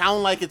doesn't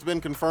sound like it's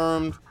been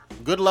confirmed.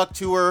 Good luck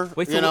to her.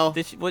 Wait, so you know.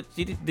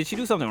 did she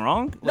do something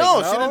wrong?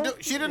 No, no?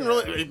 she didn't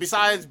really.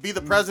 Besides, be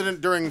the president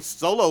during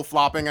solo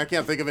flopping. I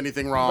can't think of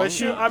anything wrong. But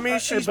she's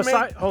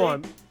hold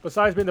on.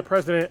 Besides being the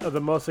president of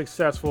the most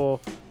successful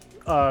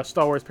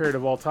Star Wars period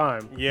of all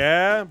time,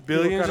 Yeah, people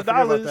billions kinda of forget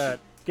about dollars. that.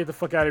 Get the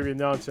fuck out of your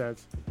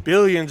nonsense.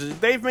 Billions.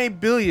 They've made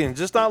billions.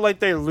 It's not like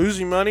they're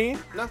losing money.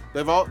 No,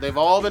 they've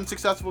all been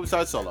successful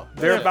besides solo.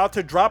 They're Yeah. about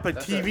to drop a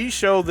TV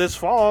show this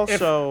fall,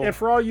 And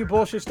for all you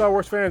bullshit Star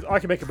Wars fans, I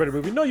can make a better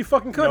movie. No, you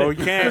fucking couldn't. No,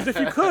 you can't. Because if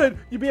you could,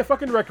 you'd be a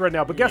fucking director right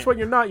now. But guess what?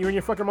 You're not. You're in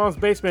your fucking mom's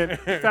basement,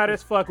 fat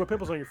as fuck, with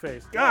pimples on your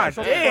face. God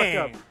Shut the fuck dang.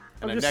 up.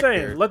 I'm And a just neck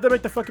saying, beard. let them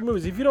make the fucking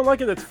movies. If you don't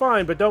like it, that's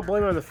fine, but don't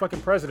blame it on the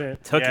fucking president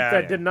Yeah.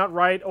 that did not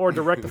write or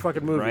direct the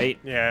fucking movie. Right?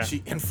 Yeah.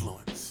 She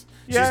influenced.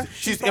 Yeah, she's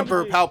she's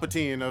Emperor probably-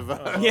 Palpatine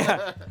of.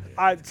 Yeah.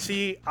 I'm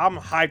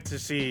hyped to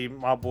see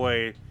my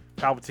boy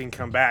Palpatine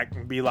come back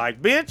and be like,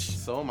 bitch.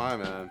 So am I,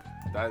 man.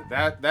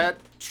 That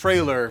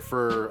trailer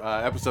for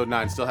episode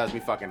 9 still has me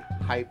fucking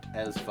hyped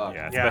as fuck.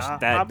 Yeah, Yeah,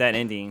 especially I'm- that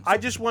ending. I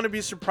just want to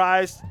be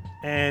surprised,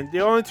 and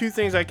the only two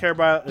things I care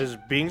about is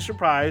being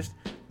surprised,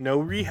 no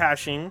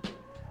rehashing.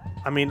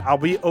 I mean, I'll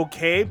be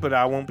okay, but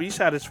I won't be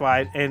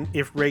satisfied. And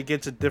if Rey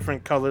gets a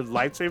different colored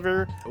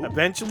lightsaber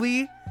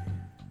eventually,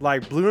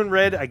 like blue and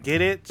red, I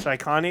get it, it's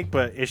iconic.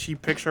 But if she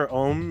picks her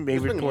own, maybe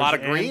There's been a towards lot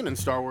of the end, green in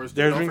Star Wars. Too.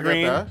 There's Don't been forget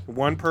green, that.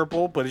 one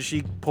purple, but if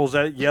she pulls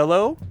that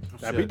yellow,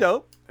 that'd be Shit.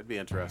 dope. That'd be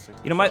interesting.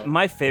 You know,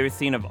 my favorite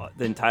scene of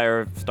the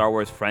entire Star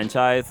Wars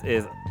franchise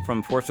is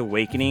from Force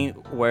Awakening,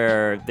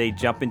 where they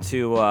jump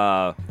into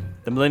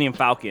the Millennium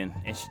Falcon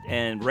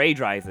and Rey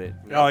drives it.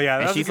 Oh yeah,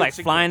 And that's a she's good like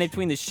sequence. flying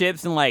between the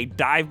ships and like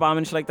dive bombing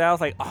and shit like that.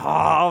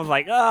 I was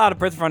like, the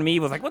person in front of me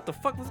was like, what the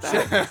fuck was that?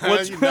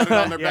 You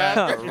nutted on their Yeah.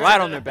 back. Right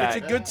on their back.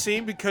 It's a good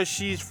scene because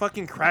she's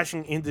fucking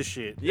crashing into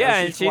shit. Yeah,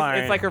 as and she's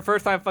flying. it's like her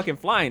first time fucking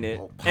flying it.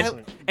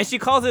 pilot- And she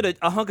calls it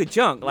a hunk of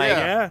junk. Like,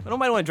 Yeah.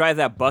 nobody want to drive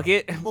that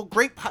bucket. Well,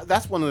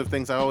 that's one of the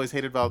things I always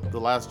hated about The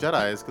Last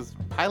Jedi is because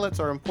pilots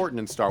are important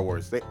in Star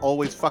Wars. They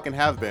always fucking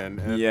have been.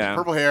 And Yeah.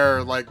 Purple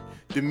hair, like,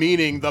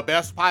 demeaning the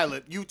best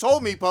pilot. You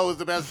told me Poe is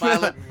the best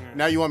pilot.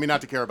 Now you want me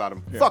not to care about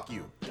him. Fuck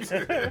you.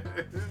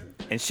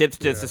 And ships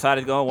just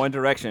decided to go in one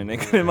direction.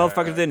 And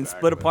motherfuckers didn't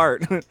split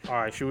apart. All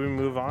right, should we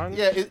move on?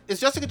 Yeah, is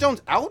Jessica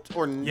Jones out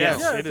or Yes,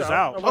 no? it is it's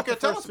out. I watched Okay, the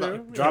tell first us about two.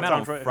 it. Dropped Came out on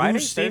on Friday. Friday,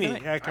 Who's seen Thursday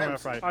it? Yeah, it came out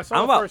Friday. I saw I'm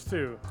the about- first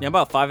two. Yeah,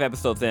 about 5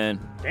 episodes in.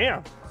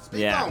 Damn.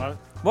 Yeah. down.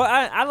 Well,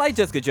 I like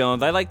Jessica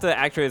Jones. I like the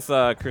actress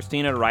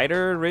Christina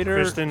Ritter,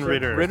 Kristen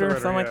Ritter.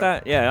 something like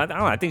that. Yeah, I don't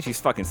know. I think she's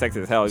fucking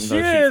sexy as hell. Even She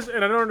though she's is,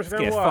 and I don't understand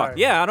skinny as why. fuck.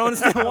 Yeah, I don't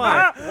understand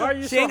why. Why are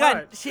you She so ain't got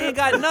hot? she ain't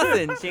got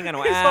nothing. She ain't got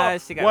no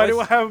ass. She got Why do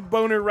I have a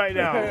boner right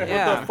now?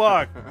 Yeah. What the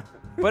fuck?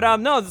 But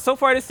no, so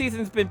far this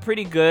season's been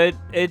pretty good.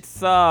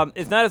 It's not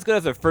as good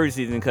as the first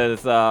season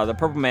because the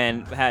Purple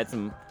Man had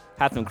some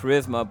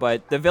charisma,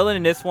 but the villain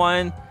in this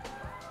one,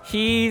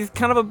 he's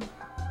kind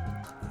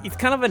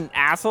of an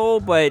asshole,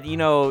 but you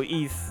know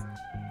he's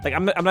like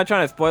I'm not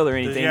trying to spoil or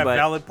Does anything, he have but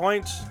valid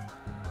points?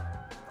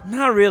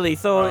 not really.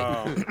 So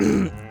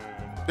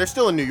They're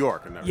still in New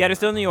York. And yeah, they're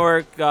still in New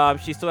York.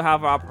 She still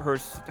have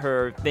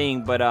her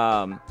thing, but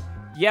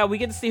yeah, we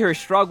get to see her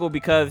struggle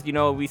because you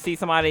know we see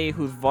somebody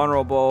who's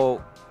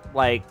vulnerable,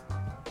 like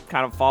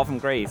kind of fall from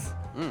grace,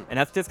 and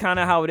that's just kind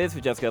of how it is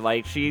for Jessica.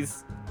 Like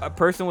she's a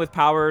person with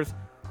powers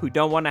who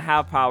don't want to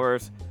have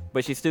powers,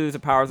 but she still uses her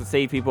powers to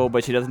save people,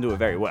 but she doesn't do it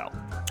very well.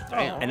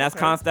 And that's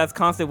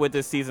constant with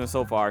this season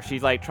so far. She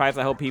like tries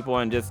to help people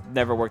and just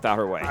never worked out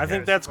her way. I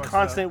think that's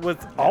constant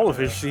with all of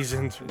his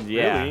seasons.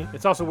 Yeah. Really.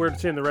 It's also weird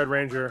seeing the Red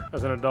Ranger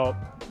as an adult.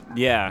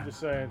 Yeah,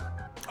 Just saying.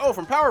 Oh,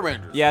 from Power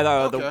Rangers. yeah,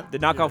 Okay. the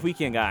knockoff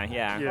weekend guy.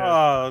 Yeah.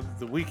 Yeah.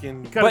 The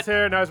weekend. Cut his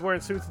hair, now he's wearing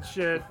suits and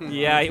shit.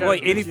 Yeah, He's got well,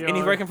 his and he's Gucci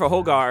on. working for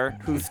Hogar,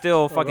 who's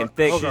still fucking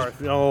thick.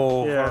 Hogarth.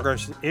 Oh, Yeah.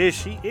 Hogarth. Is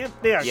she? Yeah,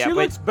 Yeah, She but-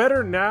 looks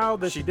better now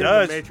than she she did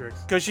does. in The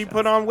Matrix. Because she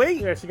put on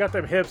weight. Yeah, she got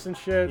them hips and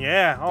shit.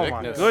 Yeah. Oh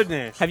my Thickness.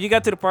 goodness. Have you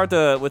got to the part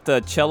with the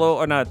cello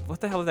or not?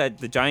 What the hell is that?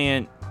 The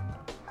giant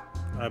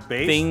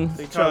Bass. thing?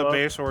 They call Cello. it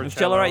bass or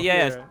cello, right?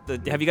 Yeah. Yeah.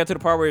 Have you got to the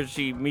part where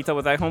she meets up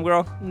with that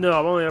homegirl? No,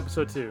 I'm only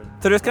episode 2.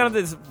 So there's kind of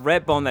this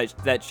red bone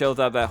that shows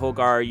up that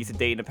Hogar used to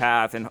date in the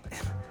past, and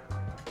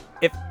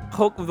if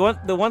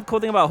the one cool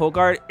thing about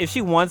Hogar, if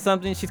she wants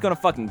something, she's gonna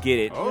fucking get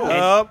it.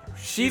 Oh. And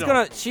She's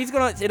she's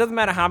gonna. It doesn't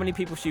matter how many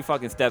people she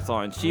fucking steps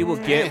on, she will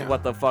get Damn.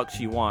 what the fuck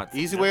she wants.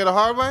 Easy way or the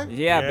hard way?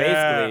 Yeah,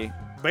 basically.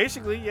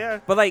 Basically, yeah.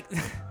 But like,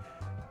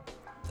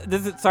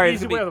 this is sorry.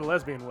 Easy This way would or the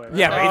lesbian way.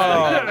 Yeah,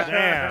 Oh,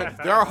 damn.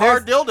 There are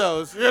hard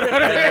dildos. be,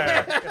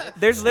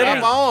 there's Come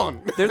literally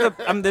on. there's a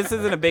this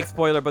isn't a big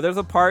spoiler, but there's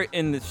a part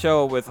in the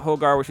show with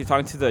Hogar where she's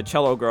talking to the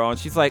cello girl, and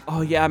she's like,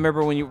 "Oh yeah, I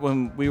remember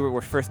when we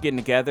were first getting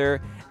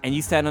together, and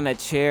you sat on that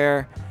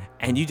chair,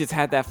 and you just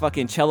had that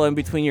fucking cello in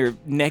between your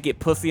naked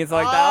pussy and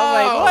stuff like that."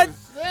 I was like,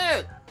 "What?"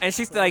 Shit. And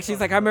she's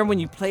like, I remember when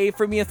you played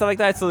for me and stuff like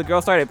that. So the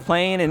girl started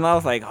playing, and I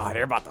was like, "Oh,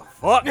 they're about to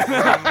fuck."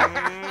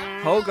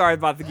 Hogar's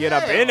about to get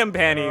up in them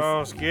panties. Oh,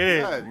 let's get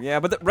it. God. Yeah,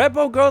 but the Red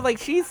Bull girl, like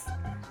she's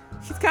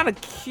kind of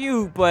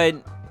cute, but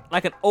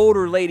like an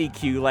older lady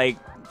Q. Like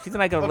she's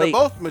like a they're late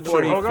both mature.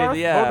 40, Hogarth? 50,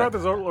 yeah. Hogarth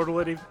is older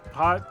lady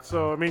hot,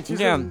 so I mean she's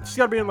Yeah. she's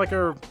got to be in like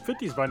her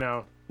 50s by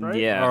now, right?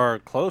 Yeah. Or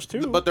close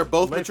to. But they're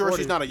both Late mature.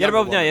 She's 40s. not a Yeah, young they're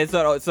both. woman.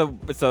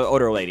 Yeah, it's an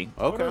older lady.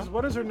 Okay.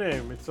 What is her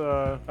name? It's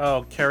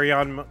Carrie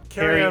Ann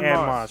Carrie-Ann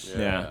Moss. Moss.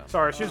 Yeah.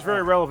 sorry, she's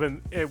very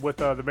relevant with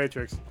The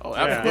Matrix. Oh,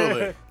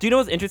 absolutely. Do you know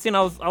what's interesting?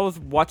 I was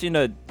watching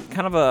a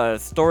kind of a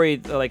story,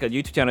 like a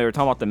YouTube channel. They were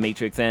talking about the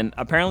Matrix, and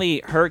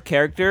apparently her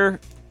character,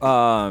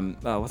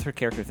 what's her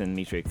character's in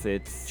Matrix?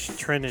 It's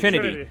Trinity.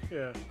 Trinity.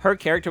 Yeah. Her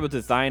character was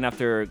designed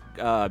after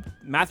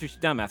Master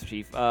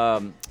Chief,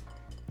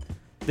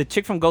 the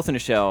chick from Ghost in the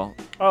Shell,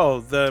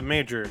 Oh, the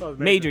Major. Oh,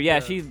 Major. Yeah,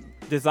 she's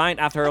designed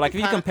after her. Like if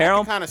you kinda- compare I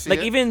them, can kinda see like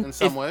it even in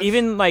some ways.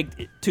 even like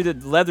to the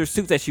leather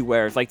suits that she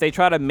wears, like they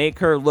try to make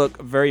her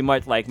look very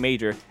much like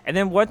Major. And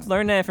then once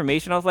learning that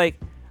information, I was like,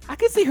 I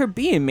could see her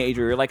being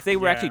Major. Like they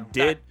were Yeah. actually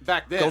did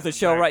Back then. Ghost in the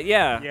Shell, right?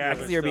 Yeah, Yeah, I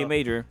could but see her being still.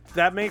 Major.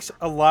 That makes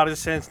a lot of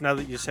sense now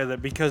that you said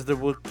that because the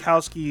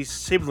Wachowski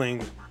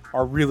siblings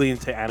are really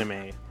into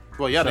anime.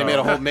 Well, yeah, they made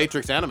a whole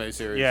Matrix anime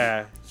series.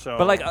 Yeah, so.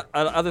 But like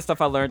other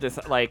stuff I learned is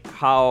like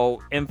how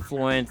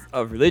influence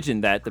of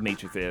religion that the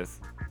Matrix is.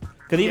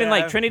 Because even Yeah.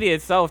 like Trinity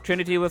itself,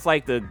 Trinity was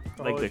like the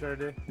Holy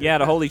Trinity. yeah,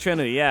 the Holy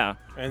Trinity, yeah.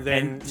 And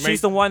then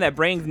she's the one that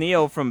brings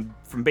Neo from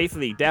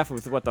basically death,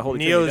 with what the Holy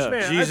Neo's- Trinity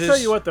does. Man, Jesus. I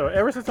tell you what though,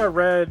 ever since I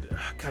read,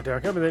 God damn, I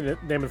can't remember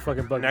the name of the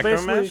fucking book.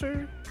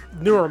 Necromancer?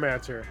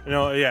 Neuromancer.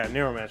 No, yeah,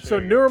 Neuromancer. So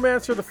there you go.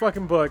 Neuromancer, the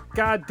fucking book.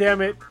 God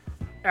damn it!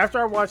 After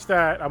I watched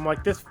that, I'm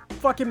like, this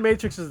fucking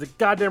Matrix is the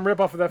goddamn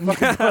ripoff of that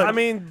fucking book. I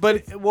mean,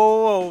 but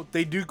whoa,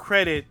 they do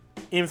credit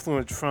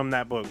influence from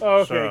that book. Oh,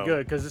 okay, so.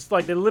 good, because it's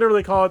like they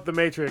literally call it The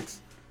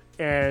Matrix,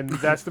 and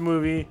that's the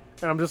movie,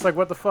 and I'm just like,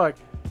 what the fuck?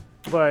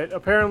 But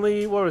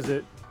apparently, what was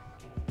it?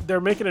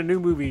 They're making a new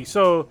movie.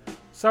 So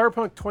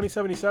Cyberpunk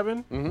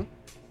 2077,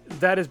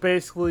 that is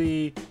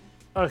basically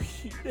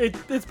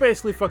it's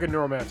basically fucking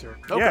Neuromancer.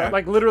 Okay. Yeah.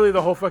 Like literally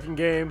the whole fucking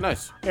game.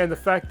 Nice. And the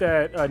fact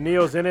that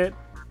Neo's in it,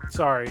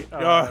 sorry, Oh,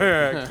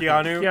 yeah,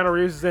 Keanu. Keanu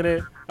Reeves is in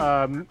it,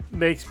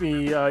 makes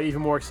me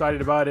even more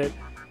excited about it.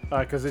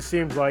 Because it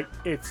seems like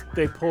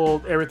they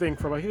pulled everything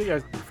from I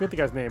forget the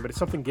guy's name, but it's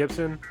something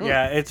Gibson.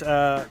 Yeah, it's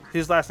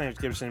his last name's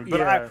Gibson. But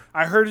Yeah.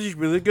 I heard he's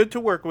really good to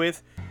work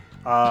with.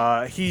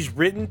 He's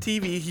written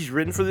TV. He's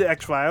written for the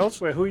X-Files.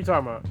 Wait, who are you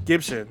talking about?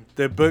 Gibson,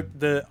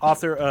 the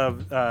author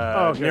of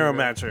okay,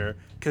 Neuromancer,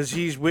 because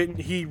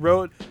he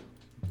wrote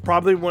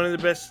probably one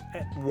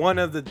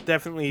of the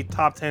definitely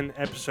top 10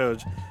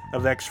 episodes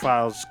of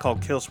X-Files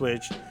called Kill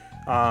Switch.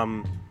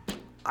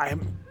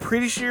 I'm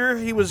pretty sure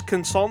he was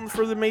consultant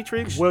for the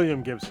Matrix.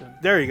 William Gibson.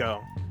 There you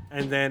go.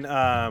 And then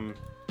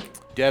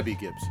Debbie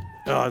Gibson.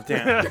 oh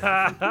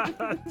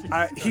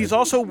damn. He's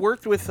also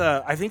worked with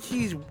I think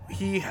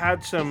he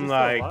had some Is he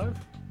like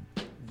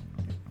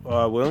still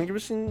alive? William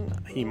Gibson.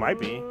 He might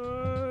be.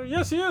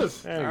 Yes, he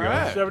is. There you All go.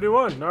 right.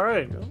 71. All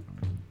right.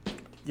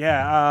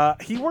 Yeah,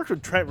 he worked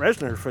with Trent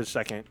Reznor for a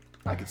second.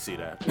 I can see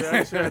that. Yeah,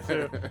 I see that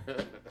too.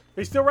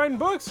 He's still writing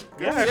books.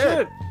 Yeah,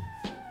 shit.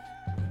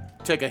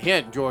 Take a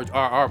hint, George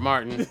R.R.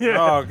 Martin.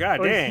 Oh god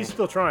Well, dang. he's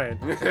still trying.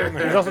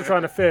 He's also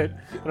trying to fit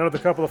another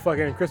couple of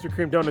fucking Krispy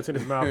Kreme donuts in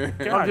his mouth.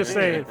 I'm just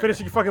saying, finish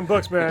your fucking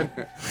books, man.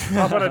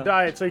 Hop on a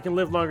diet so you can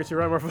live longer so you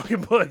write more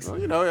fucking books. Well,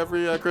 you know,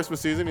 every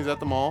Christmas season he's at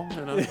the mall.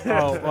 You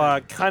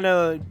know. Kind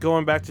of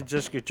going back to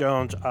Jessica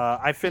Jones.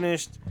 I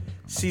finished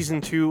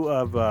season 2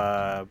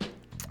 of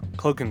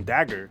Cloak and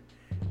Dagger,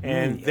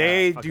 and yeah,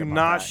 they fuck do about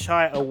not that.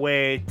 shy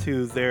away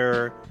to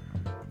their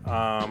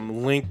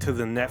link to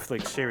the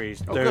Netflix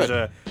series. Oh, There's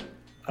good.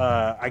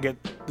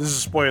 this is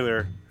a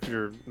spoiler if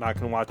you're not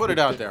gonna watch. Put it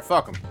out there.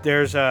 Fuck him.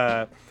 There's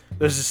a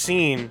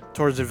scene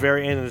towards the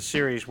very end of the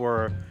series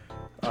where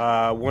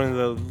one of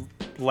the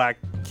black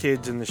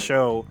kids in the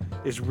show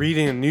is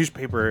reading a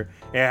newspaper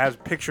and it has a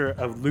picture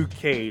of Luke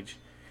Cage,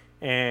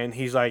 and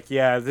he's like,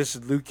 yeah, this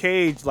is Luke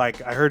Cage,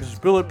 like I heard he's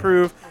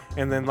bulletproof,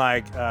 and then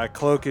like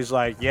Cloak is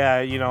like,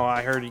 yeah, you know,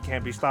 I heard he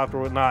can't be stopped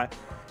or whatnot.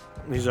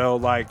 And he's all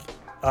like,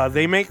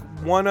 they make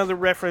one other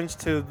reference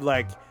to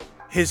like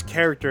his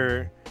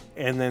character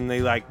and then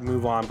they like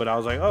move on, but I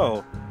was like,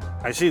 oh,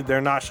 I see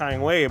they're not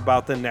shying away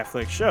about the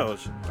Netflix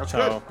shows. That's So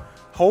good.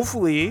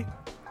 hopefully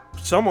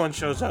someone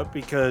shows up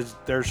because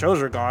their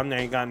shows are gone. They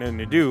ain't got nothing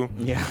to do.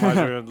 Yeah. Might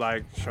as well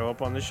like show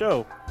up on the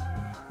show.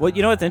 Well,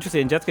 you know what's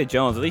interesting? Jessica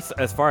Jones, at least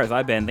as far as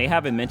I've been, they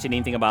haven't mentioned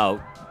anything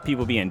about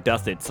people being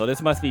dusted. So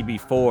this must be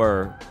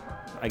before,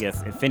 I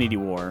guess, Infinity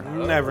War.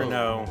 Never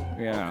know.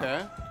 Yeah.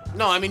 Okay.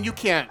 No, I mean you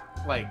can't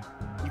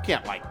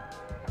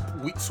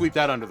sweep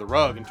that under the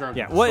rug in terms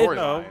Yeah. of the Well,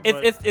 storyline.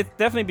 it's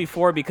definitely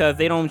before because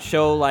they don't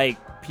show like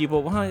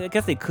people. Well, I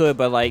guess they could,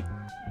 but like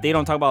they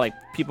don't talk about like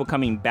people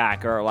coming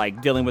back or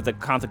like dealing with the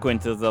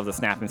consequences of the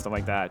snap and stuff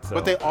like that. So.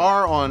 But they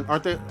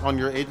aren't they on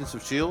your Agents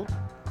of S.H.I.E.L.D.?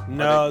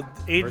 No, Or is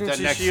Agents that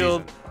of next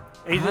S.H.I.E.L.D. season?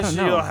 Agents I of don't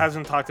S.H.I.E.L.D. know.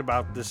 hasn't talked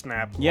about the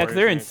snap. Yeah, or because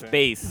they're in anything.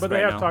 space. But they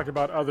right have now. talked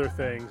about other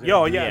things.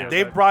 Yo, And, yeah, you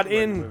they know, brought like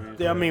in.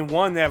 movies, I yeah. mean,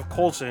 one, they have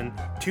Coulson.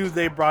 Two,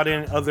 they brought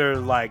in other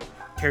like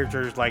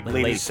characters like Like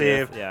Lady Lady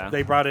Sif. Sif, yeah.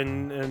 They brought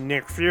in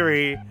Nick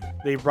Fury.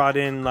 They brought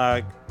in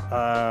like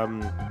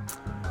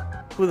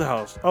Who the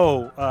hell's?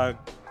 Oh,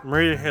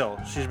 Maria Hill.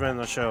 She's been in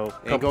the show.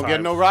 Ain't gonna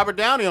get no Robert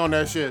Downey on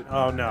that shit.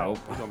 Oh no.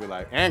 He's gonna be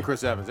like, and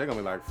Chris Evans. They're gonna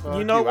be like, fuck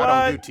You know what?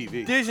 I don't do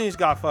TV. Disney's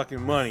got fucking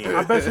money.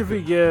 I bet you if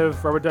we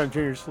give Robert Downey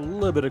Jr. just a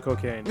little bit of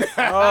cocaine.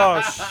 Oh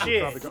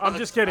shit. I'm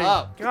just kidding.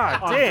 up.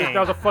 God That damn.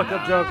 was a fucked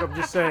up joke. I'm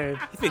just saying.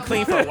 He's been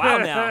clean for a while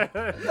now.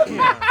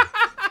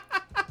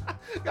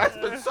 Guy's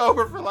been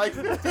sober for like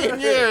 15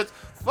 years.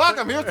 Fuck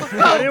him. Here's the He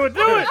stuff. would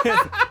do it.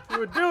 He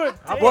would do it.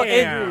 Well,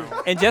 Damn.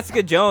 and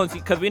Jessica Jones,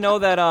 because we know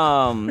that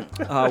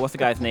what's the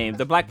guy's name?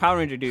 The Black Power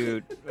Ranger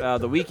dude, The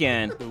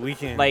Weeknd. The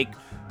Weeknd. Like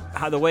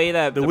how the way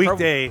that the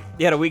weekday.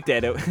 the weekday.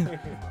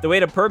 The way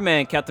the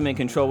Birdman kept him in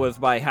control was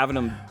by having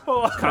him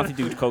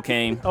constantly do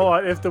cocaine. Oh,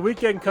 if the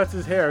weekend cuts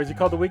his hair, is he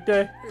called the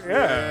weekday?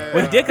 Yeah.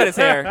 Well, he did cut his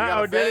hair.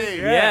 Oh, did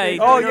he? Yeah. he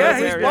Oh did cut yeah,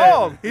 his he's hair.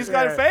 bald. He's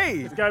got a Yeah.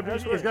 fade. He's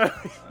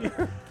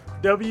got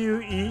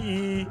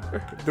W-E-E.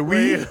 The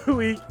we.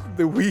 We.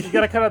 The we. You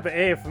gotta cut out the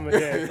A from the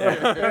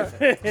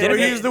day. So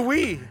he used the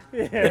we.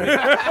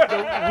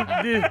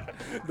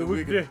 The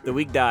weekday. The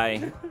weak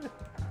die.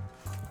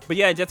 But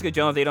yeah, Jessica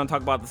Jones, they don't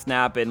talk about the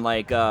snap and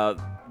like the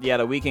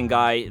Weekend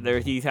guy there,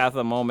 he has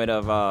a moment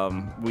of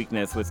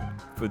weakness with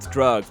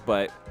drugs,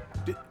 but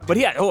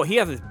he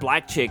has this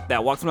black chick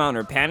that walks around in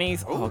her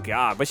panties. Oh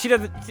god. But she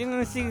doesn't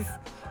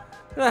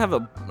have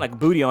a like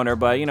booty on her,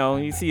 but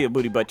you see a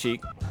booty butt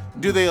cheek.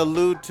 Do they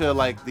allude to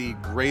like the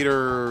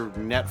greater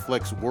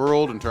Netflix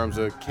world in terms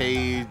of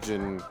Cage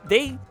and?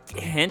 They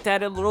hint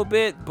at it a little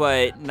bit,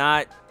 but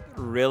not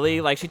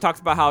really. Like she talks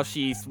about how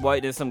she's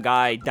witnessed some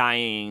guy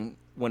dying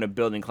when a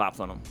building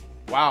collapsed on him.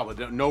 Wow,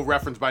 but no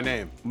reference by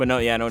name. But no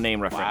name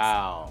reference.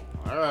 Wow.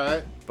 All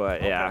right.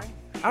 But yeah,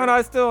 I don't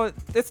know.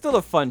 It's still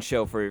a fun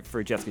show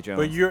for Jessica Jones.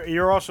 But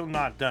you're also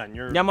not done.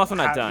 Yeah, I'm also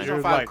not done.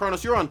 You're Five. like,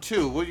 Kronos, you're on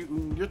 2. What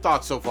your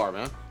thoughts so far,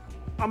 man?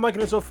 I'm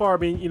liking it so far. I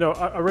mean,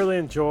 I really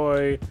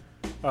enjoy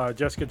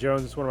Jessica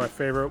Jones. It's one of my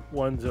favorite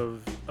ones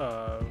of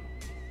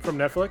from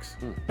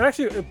Netflix, and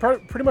actually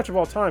pretty much of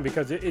all time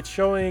because it's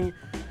showing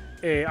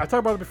I talked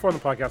about it before on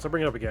the podcast. I'll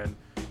bring it up again.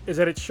 Is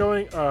that it's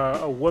showing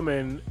a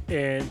woman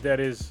and that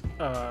is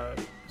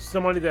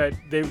somebody that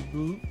they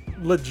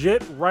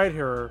legit write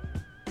her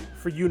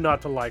for you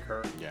not to like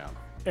her. Yeah.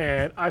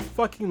 And I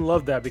fucking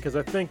love that because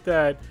I think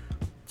that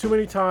too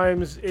many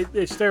times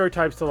it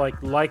stereotypes to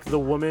like the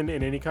woman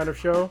in any kind of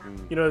show.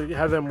 You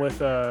have them with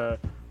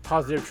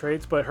positive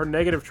traits, but her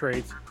negative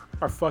traits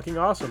are fucking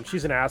awesome.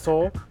 She's an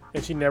asshole,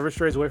 and she never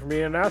strays away from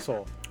being an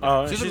asshole.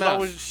 She's a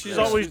mess. She's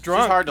always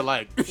drunk. She's hard to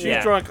like.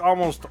 She's drunk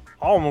almost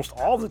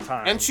all the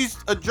time. And she's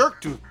a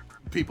jerk to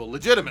people,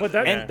 legitimately.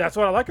 But that's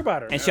what I like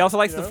about her. And she also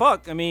likes to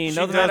fuck. I mean,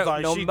 no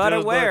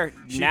matter where,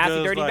 she nasty,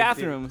 does dirty like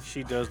bathrooms.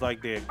 She does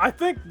like dick. I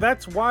think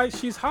that's why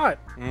she's hot.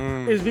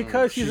 Is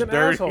because she's an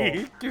dirty.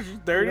 asshole. She's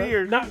dirty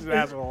or Not she's an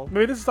asshole.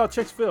 Maybe this is how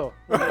chicks feel.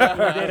 When they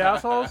date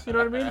assholes, you know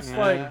what I mean? It's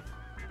like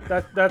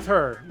that's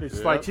her.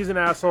 It's like she's an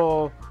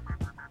asshole.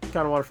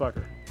 Kind of want to fuck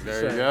her.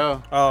 There you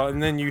go. Oh,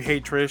 and then you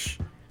hate Trish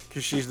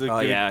because she's the. Oh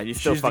good, yeah, you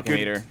still she's the fucking good-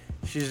 hate her.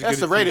 She's That's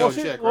good the radio at-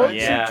 chick, Well, right?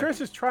 Yeah. see,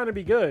 Trish is trying to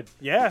be good.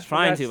 Yeah,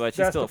 Trying to, but she's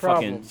that's still the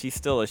problem. fucking. She's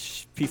still a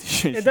piece of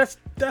shit. And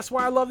that's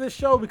why I love this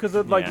show because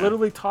of like Yeah.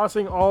 literally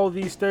tossing all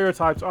these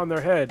stereotypes on their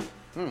head.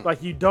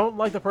 Like you don't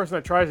like the person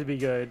that tries to be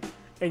good,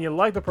 and you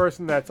like the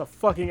person that's a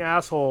fucking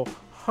asshole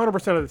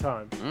 100% of the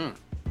time.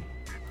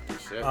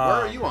 Shit. Where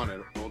are you on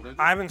it, old ninja?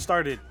 I haven't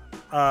started.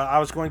 I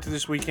was going to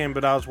this weekend,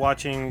 but I was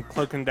watching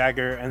Cloak and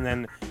Dagger, and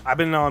then I've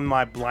been on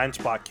my blind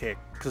spot kick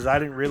because I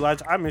didn't realize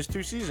I missed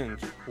 2 seasons.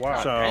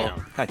 Wow. So,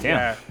 damn. God damn.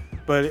 yeah,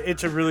 but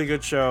it's a really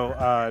good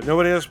show.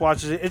 Nobody else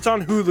watches it. It's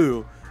on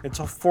Hulu. It's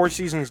 4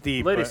 seasons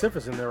deep. Lady but- Sif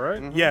is in there,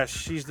 right? Yes,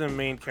 she's the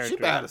main character.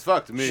 She bad as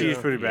fuck to me. She's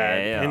pretty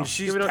bad, Yeah. and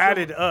she's Even though she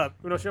tatted up.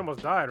 You know she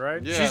almost died,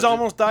 right? Yeah. She's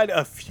almost died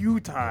a few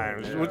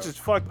times, Yeah. which is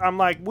fucked. I'm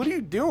like, what are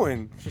you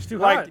doing? She's too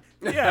like,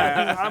 hot.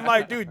 yeah. I'm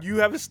like, dude, you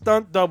have a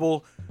stunt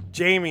double,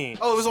 Jamie.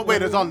 Oh,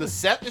 wait, it's on the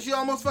set that she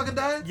almost fucking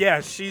died?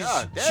 Yeah, she's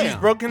God damn. she's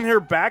broken her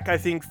back, I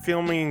think,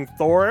 filming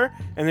Thor,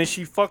 and then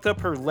she fucked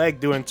up her leg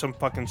doing some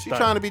fucking She's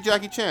stunt. trying to be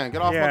Jackie Chan.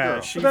 Get off my Yeah,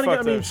 girl. she But then again, I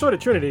fucked mean, up. so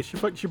did Trinity.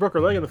 She broke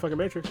her leg in the fucking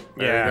Matrix.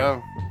 There you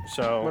go.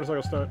 So,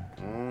 Motorcycle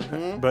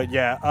stunt. but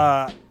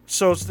yeah,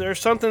 so there's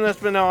something that's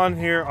been on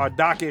here, our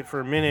docket for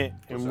a minute,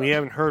 and we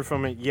haven't heard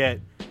from it yet.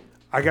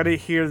 I gotta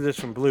hear this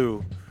from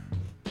Blue.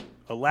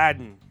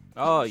 Aladdin.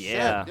 Oh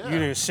yeah. Shit, You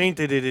didn't sing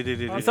it.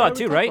 You saw it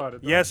too, right?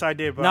 Yes, I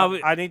did, but No,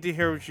 we- I need to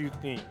hear what you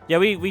think. Yeah,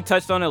 we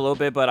touched on it a little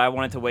bit, but I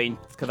wanted to wait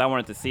because I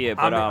wanted to see it.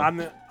 But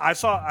I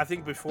saw, I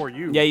think, before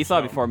you. yeah, you saw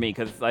it so. before me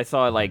because I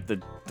saw it like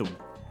the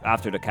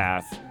after the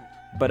cast.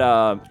 But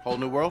Whole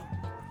new world?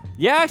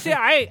 yeah, actually,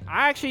 I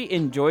actually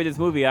enjoyed this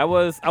movie. I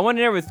went in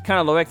there with kind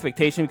of low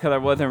expectation because I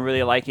wasn't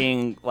really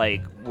liking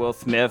like Will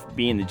Smith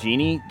being the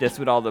genie, just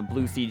with all the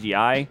blue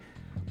CGI.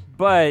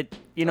 But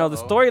the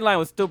storyline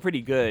was still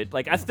pretty good.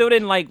 Like I still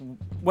didn't like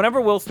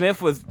whenever Will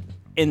Smith was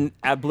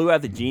at Blue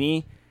as the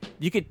genie,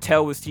 you could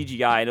tell it was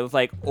CGI and it was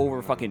like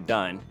over fucking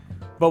done.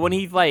 But when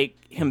he's like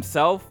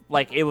himself,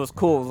 like it was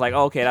cool. It was like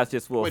okay, that's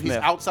just Will Wait, Smith.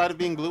 he's outside of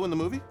being blue in the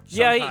movie?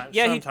 Yeah,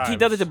 he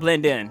does it to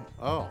blend in.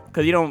 Oh.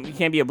 Because you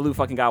can't be a blue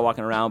fucking guy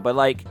walking around. But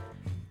like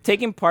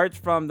taking parts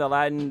from the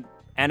Aladdin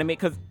anime,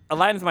 because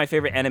Aladdin's my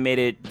favorite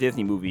animated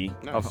Disney movie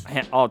of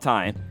all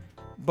time.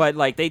 But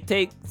like they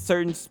take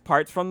certain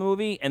parts from the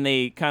movie and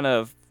they kind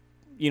of,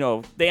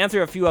 they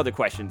answer a few other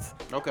questions.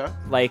 Okay.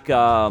 Like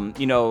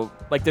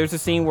like there's a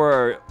scene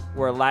where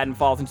Aladdin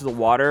falls into the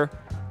water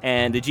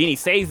and the genie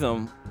saves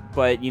him,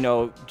 but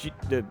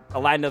the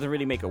Aladdin doesn't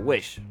really make a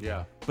wish.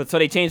 Yeah. But so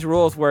they changed the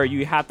rules where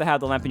you have to have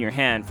the lamp in your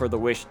hand for the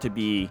wish to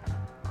be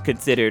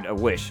considered a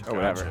wish or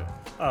whatever. Gotcha.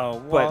 Oh,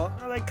 well,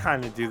 they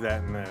kind of do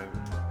that in the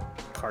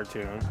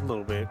cartoon a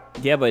little bit.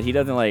 Yeah, but he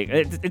doesn't like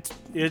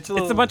it's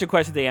a bunch of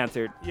questions they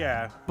answered.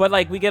 Yeah. But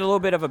like we get a little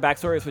bit of a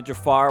backstory with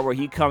Jafar, where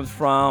he comes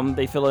from.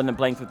 They fill in the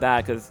blanks with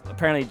that because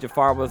apparently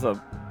Jafar was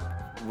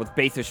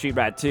based on Street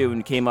Rat 2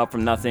 and came up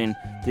from nothing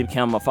to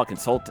become a fucking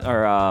sultan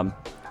or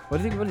what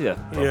is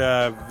he?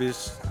 Yeah,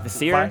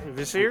 Vizier?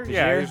 Vizier?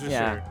 Yeah, he's Vizier.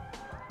 Yeah.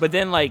 But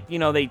then like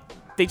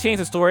they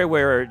changed the story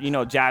where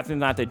Jasmine's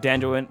not the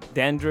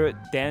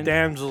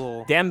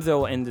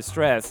damsel in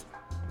distress,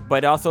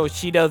 but also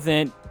she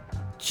doesn't.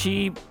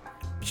 She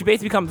basically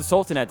becomes the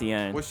sultan at the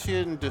end. Was she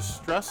in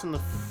distress in the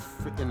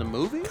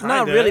movie? Not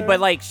Kinda. really, but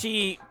like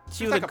she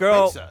was like a a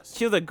girl. princess.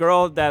 She was a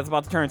girl that's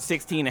about to turn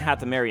 16 and had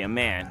to marry a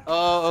man.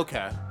 Oh,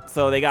 okay.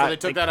 So they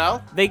Took that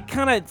out? They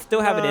kind of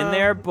still have it in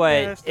there,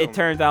 but yeah, still. it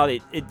turns out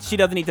she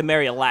doesn't need to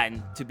marry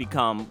Aladdin to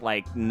become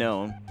like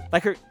known.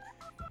 Like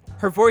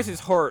her voice is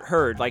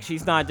heard. Like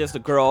she's not just a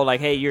girl.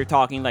 Like, hey, you're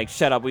talking. Like,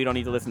 shut up. We don't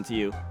need to listen to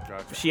you.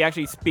 Gotcha. She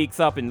actually speaks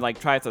up and like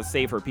tries to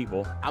save her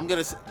people. I'm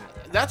gonna say,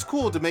 that's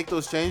cool to make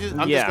those changes.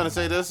 I'm Yeah. just gonna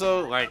say this though,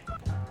 like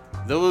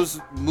those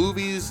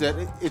movies that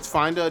it's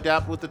fine to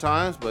adapt with the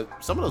times, but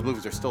some of those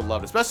movies are still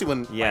loved, especially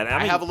when Yeah, like, I I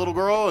mean- have a little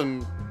girl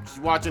and she's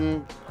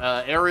watching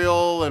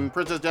Ariel and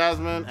Princess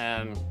Jasmine,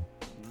 and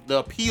the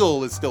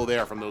appeal is still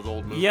there from those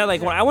old movies. Yeah,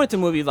 like when I went to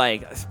movies,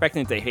 like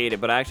expecting to hate it,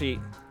 but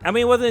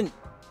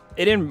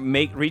it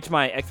didn't reach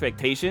my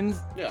expectations.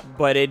 Yeah.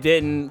 But it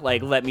didn't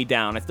like let me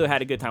down. I still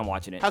had a good time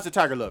watching it. How's the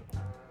tiger look?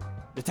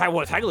 The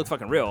tiger looks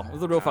fucking real. It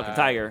was a real fucking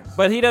tiger.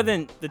 But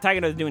the tiger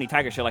doesn't do any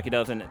tiger shit like he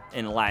does in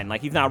Aladdin.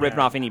 Like he's not ripping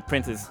off any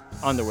princess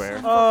underwear.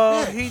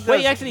 He does.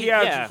 Wait, actually,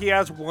 he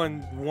has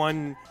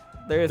one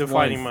There is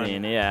defining one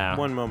scene, moment. yeah.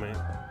 One moment,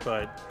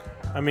 but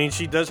I mean,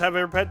 she does have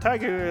her pet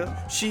tiger.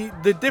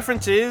 The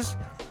difference is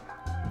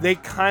they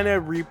kind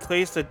of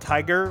replaced the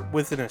tiger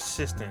with an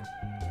assistant.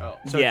 Oh.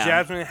 So Yeah.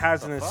 Jasmine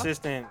has an fuck?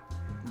 assistant.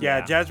 Yeah,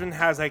 Yeah. Jasmine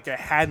has like a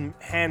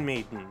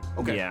handmaiden.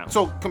 Okay. Yeah.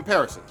 So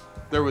comparison.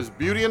 There was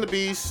Beauty and the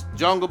Beast,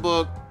 Jungle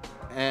Book,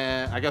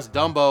 and I guess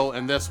Dumbo,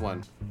 and this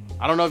one.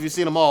 I don't know if you've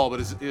seen them all, but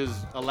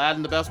is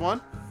Aladdin the best one?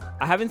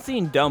 I haven't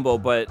seen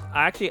Dumbo, but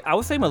I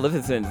would say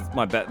Maleficent is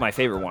my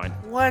favorite one.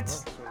 What?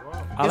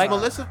 I Is like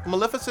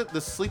Maleficent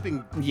the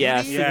Sleeping Beauty?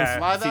 Yeah, Yeah.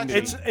 Live Sleeping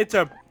action? Beauty. It's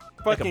a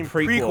fucking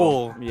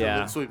prequel. prequel.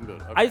 Yeah. Sleeping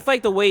Beauty. Okay. I just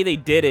like the way they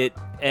did it,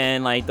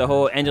 and like the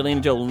whole Angelina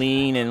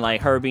Jolie and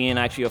like her being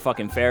actually a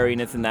fucking fairy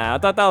and this and that. I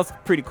thought that was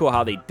pretty cool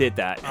how they did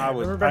that.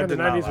 Remember back in the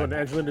did not 90s like when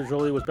Angelina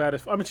Jolie was bad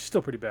as... I mean, she's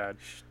still pretty bad.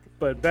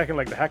 But back in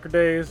like the hacker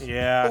days...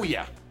 Yeah. Oh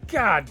yeah.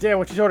 God damn,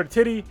 when she showed her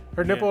titty,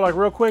 her nipple like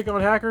real quick on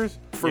Hackers.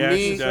 For Yeah,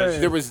 me, she does.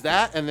 there was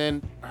that, and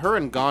then her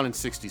and Gone in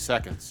 60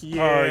 Seconds.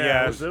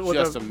 yeah. With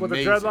Just the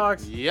amazing.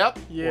 dreadlocks. Yep.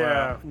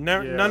 Yeah.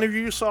 No, yeah. None of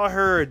you saw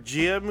her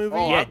Gia movie?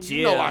 Oh, Yeah,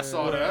 you know Gia. I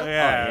saw that.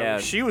 Yeah. yeah.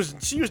 She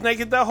was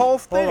naked the whole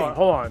thing.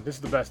 Hold on. This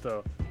is the best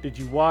though. Did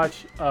you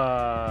watch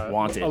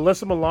Wanted.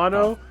 Alyssa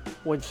Milano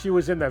when she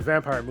was in that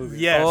vampire movie?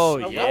 Yes. Oh,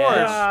 of yeah. course.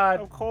 God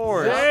Of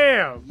course.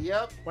 damn.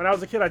 Yep. When I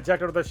was a kid, I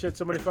jacked out of that shit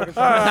so many fucking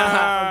times.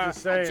 I'm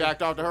just saying.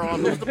 Jacked off to her on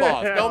Who's the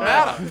Boss. Don't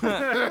matter.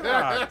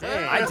 God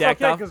damn. I That's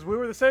jacked okay, off. because we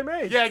were the same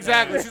age. Yeah,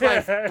 exactly. She's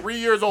like 3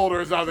 years older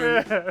or something.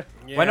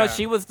 Yeah. Well, no,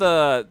 she was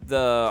the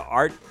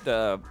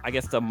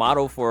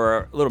model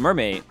for Little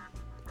Mermaid.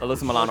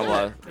 Alyssa Milano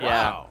was.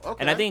 Wow, Yeah. okay.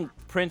 And I think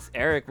Prince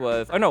Eric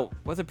was. Oh no,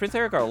 was it Prince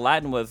Eric or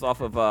Aladdin was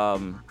off of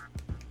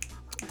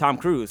Tom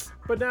Cruise?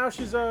 But now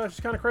she's kind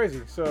of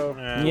crazy. So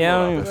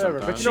Yeah. whatever.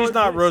 But you know She's what-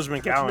 not Rose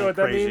but you McGowan know what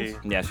that crazy. means?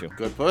 Yeah, sure.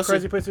 Good pussy.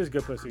 Crazy pussy is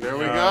good pussy. There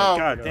we go.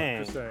 God You know,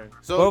 dang. Just saying.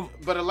 So, Well-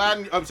 but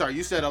Aladdin, I'm sorry,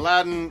 you said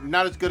Aladdin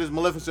not as good as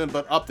Maleficent,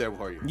 but up there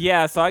for you.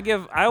 Yeah, so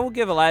I will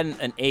give Aladdin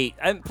an 8.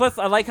 And plus,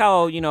 I like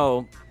how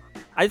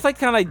I just like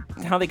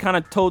how they kind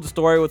of told the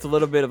story with a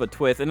little bit of a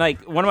twist. And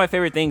like one of my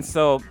favorite things,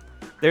 so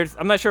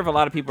I'm not sure if a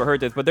lot of people heard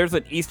this, but there's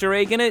an Easter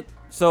egg in it.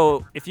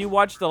 So if you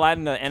watch the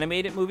Aladdin the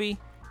animated movie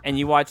and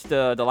you watch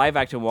the live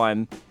action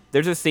one,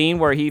 there's a scene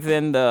where he's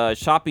in the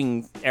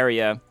shopping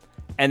area.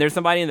 And there's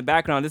somebody in the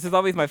background. This is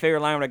always my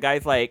favorite line when a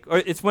guy's like, or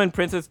it's when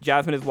Princess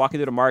Jasmine is walking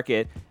through the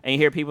market and you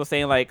hear people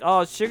saying like,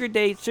 oh, sugar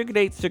dates,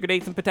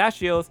 and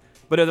pistachios.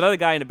 But there's another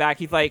guy in the back.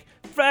 He's like,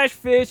 fresh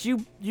fish,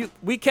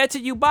 we catch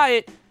it, you buy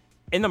it.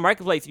 In the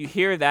marketplace, you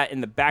hear that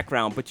in the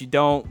background, but you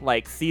don't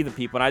like see the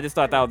people. And I just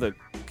thought that was a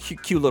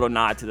cute little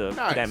nod to the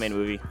Nice. that main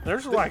movie.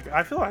 There's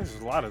I feel like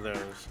there's a lot of those.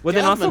 Well,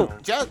 then also,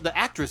 the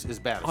actress is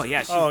bad. oh yeah,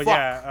 she's Oh fuck.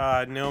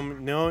 yeah,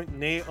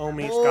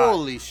 Naomi Scott.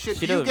 Holy shit!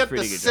 She Do you does a get the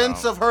pretty good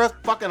sense job. of her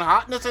fucking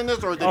hotness in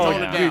this, or is they Oh,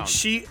 tone yeah. it down? dude,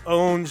 she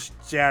owns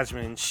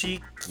Jasmine.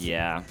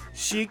 yeah.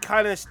 She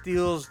kind of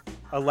steals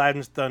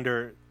Aladdin's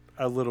thunder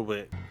a little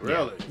bit.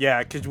 Really?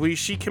 Yeah, because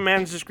she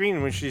commands the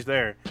screen when she's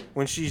there.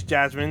 When she's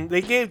Jasmine,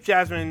 they gave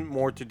Jasmine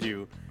more to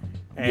do.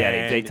 Yeah,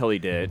 they And totally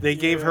did. They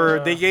gave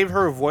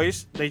her a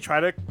voice. They try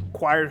to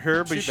quiet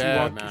her, but She's she bad,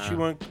 won't. man. She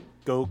won't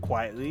go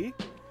quietly.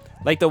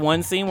 Like the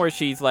one scene where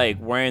she's like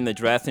wearing the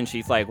dress and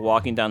she's like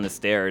walking down the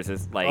stairs.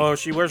 It's like Oh,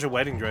 she wears a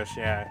wedding dress.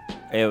 Yeah.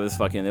 it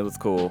was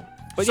cool.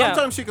 But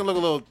Sometimes she can look a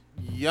little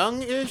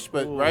young-ish,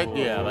 but like right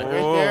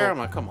there, I'm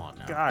like, come on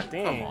now. God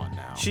damn. Come on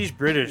now. She's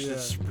British. Yeah.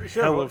 It's She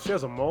hella-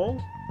 has a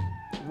mole.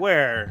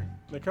 Where?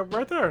 They cover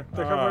right there.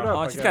 They cover it up. oh,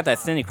 I she's guess. got that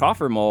Cindy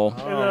Crawford mole.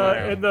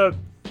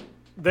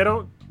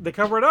 They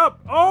cover it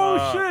up.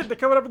 Oh shit! They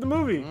cover it up in the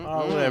movie.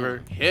 Oh,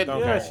 whatever. Hidden.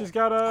 Yeah, she's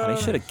got a.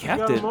 They should have she's kept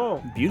got a it.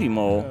 mole. Beauty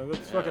mole. Yeah,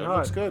 that's fucking It hot.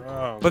 looks good.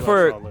 Oh, But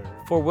that's all there.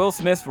 for Will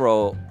Smith's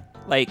role,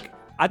 like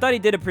I thought he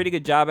did a pretty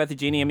good job as the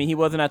genie. I mean, he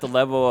wasn't at the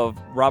level of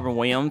Robin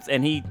Williams,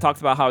 and he talks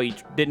about how he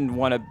didn't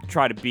want to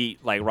try to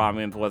beat like Robin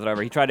Williams or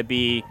whatever. He tried to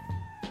be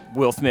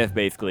Will Smith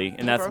basically,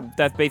 and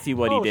that's basically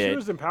what Oh, he she did.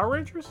 was in Power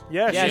Rangers.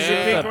 Yeah, Yeah, she's she a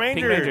was Pink a Pink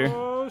Ranger. Ranger.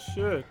 Oh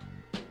shit!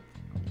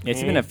 Yeah,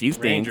 she's been in a few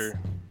things. Ranger.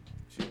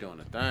 She's doing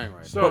a thing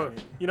right So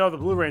you know the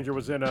Blue Ranger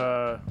was in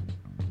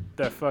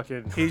that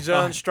fucking. He's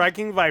on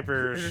Striking He's in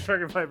Vipers.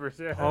 Striking Vipers.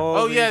 Yeah. Oh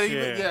Holy yeah,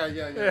 shit.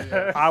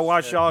 yeah. I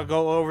watched y'all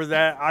go over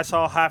that. I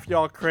saw half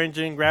y'all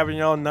cringing, grabbing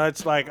y'all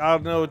nuts, like I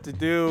don't know what to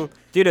do.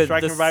 Dude,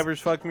 Striking the- Vipers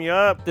fucked me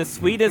up. The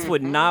sweetest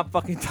would not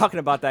fucking talking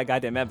about that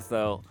goddamn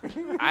episode.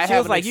 I She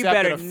was like, you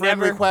better a friend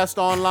never. request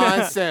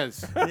online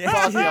since. Fuck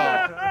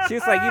y'all. She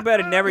was like, you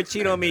better never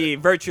cheat on me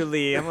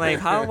virtually. I'm like,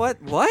 how? What?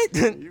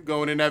 You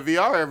going in that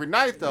VR every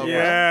night though, bro.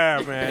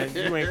 Yeah, man,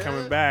 you ain't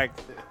coming back.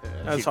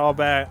 That's all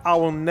bad. I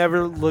will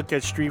never look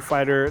at Street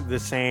Fighter the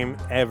same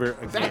ever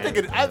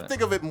again. I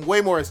think of it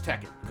way more as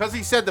Tekken because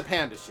he said the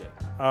panda shit.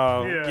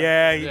 Oh, Yeah.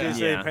 yeah, he did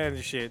say Yeah.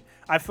 panda shit.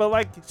 I felt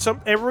like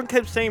everyone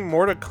kept saying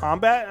Mortal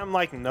Kombat. I'm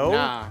like, no,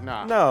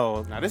 Nah.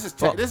 no. Now this is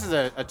Well- this is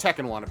a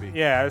Tekken wannabe.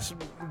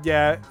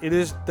 Yeah, it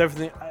is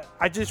definitely.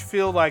 I just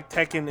feel like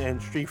Tekken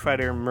and Street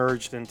Fighter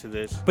merged into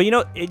this. But you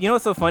know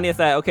what's so funny is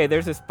that okay,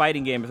 there's this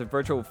fighting game, it's a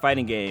virtual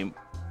fighting game,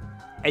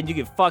 and you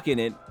can fuck in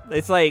it.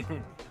 It's like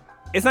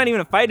it's not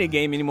even a fighting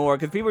game anymore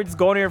because people are just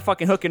going there and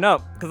fucking hooking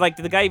up. Because like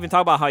the guy even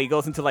talked about how he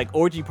goes into like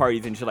orgy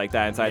parties and shit like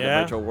that inside the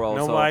virtual world.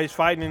 Nobody's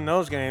fighting in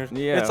those games.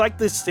 Yeah. It's like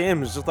The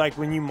Sims. It's like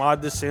when you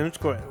mod The Sims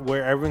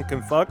where everyone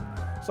can fuck.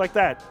 It's like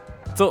that.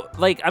 So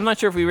like I'm not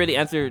sure if we really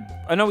answered.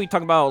 I know we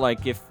talked about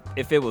like if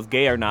it was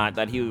gay or not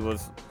that he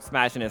was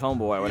smashing his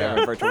homeboy or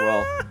whatever in virtual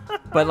world.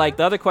 But like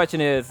the other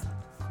question is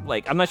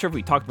like I'm not sure if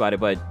we talked about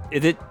it, but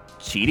is it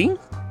cheating?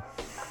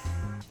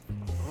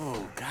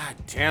 Oh god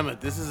damn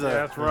it! This is a. Yeah,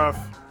 that's rough.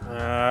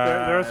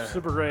 There's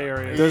super gray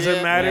areas. Does it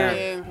Yeah, matter?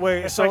 man.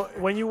 Wait, It's so like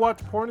when you watch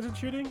porn, is it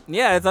cheating?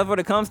 Yeah, that's what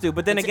it comes to.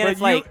 But then again,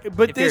 it's like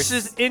but if this you're-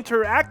 is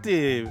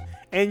interactive,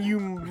 and you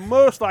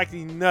most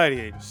likely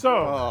nutted. So,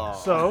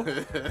 Oh.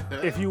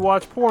 if you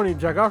watch porn and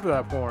you jack off to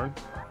that porn,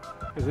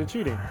 is it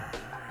cheating?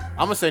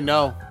 I'm gonna say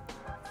no.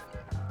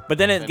 But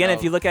then again, no.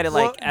 if you look at it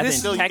Well, like as this in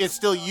Still, text, it's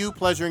still you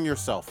pleasuring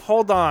yourself.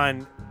 Hold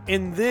on.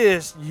 In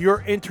this,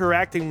 you're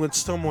interacting with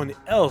someone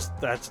else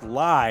that's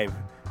live.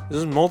 This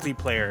is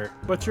multiplayer.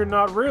 But you're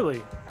not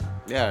really.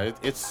 Yeah,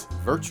 it's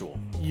virtual.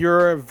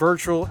 You're a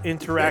virtual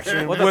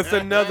interaction with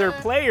another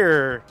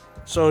player.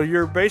 So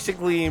you're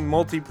basically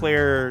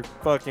multiplayer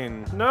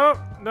fucking. No.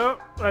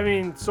 I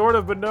mean, sort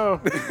of, but no.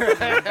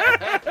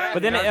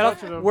 but then Not it,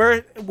 touching them.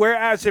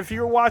 Whereas if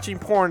you're watching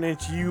porn,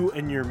 it's you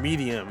and your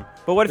medium.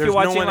 but what if you're There's no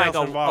watching one like else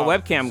a involved.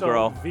 webcam So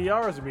girl?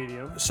 VR is a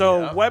medium.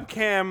 So Yeah.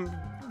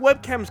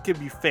 webcams could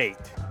be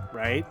faked,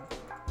 right?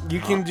 You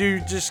can do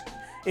just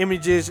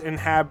images and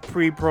have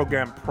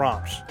pre-programmed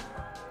prompts.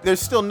 There's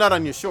still nut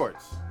on your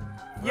shorts.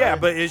 Yeah,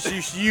 but it's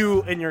just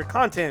you and your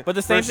content. But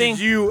the same versus thing-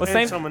 you but and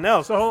same- someone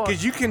else. So hold on.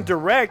 Because you can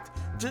direct,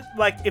 just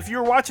like if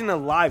you're watching a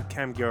live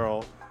cam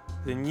girl,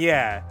 then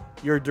yeah,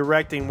 you're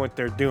directing what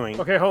they're doing.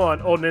 Okay, hold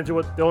on. Old Ninja,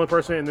 what the only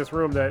person in this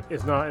room that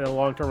is not in a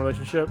long-term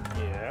relationship.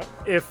 Yeah.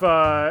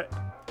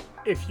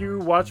 If you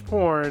watch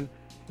porn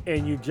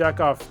and you jack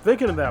off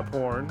thinking of that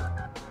porn,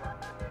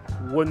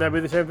 wouldn't that be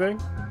the same thing?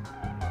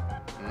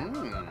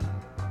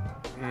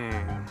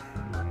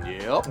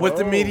 Yep. With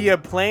the Oh. media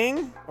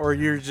playing, or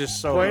you're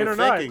just so Playing or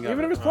not, thinking of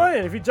even it, if it's huh?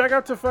 playing. If you jack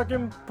out to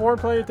fucking porn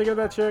playing, thinking of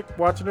that chick,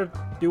 watching her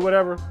do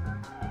whatever.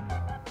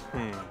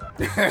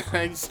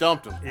 You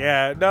stumped him.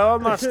 Yeah, no,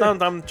 I'm not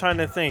stumped. I'm trying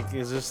to think.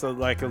 Is this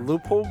like a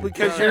loophole?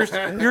 Because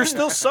you're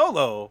still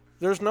solo.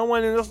 There's no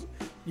one else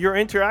you're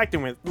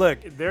interacting with. Look,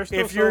 They're still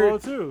if you're solo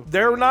too.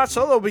 they're not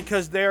solo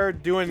because they're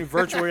doing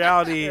virtual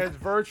reality. It's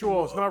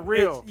virtual. It's not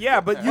real.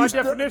 Yeah, but By you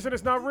still, definition,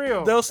 it's not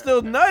real. they'll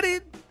still nut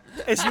it,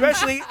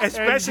 especially and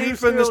you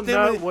from the still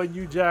nut stimuli. when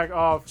you jack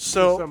off to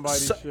So,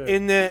 somebody's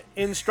shit.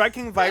 in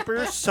Striking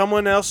Vipers,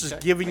 someone else is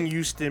giving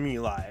you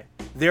stimuli.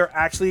 They're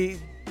actually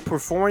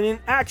performing an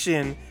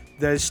action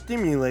that is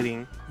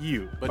stimulating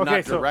you. But okay,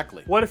 not so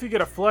directly. what if you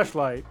get a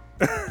fleshlight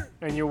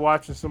and you're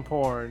watching some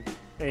porn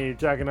and you're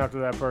jacking off to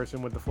that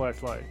person with the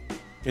fleshlight?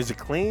 Is it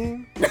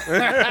clean?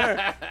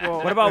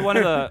 What about one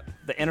of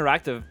the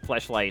interactive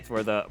fleshlights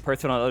where the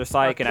person on the other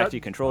side can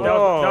actually control That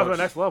it? was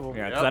the next level.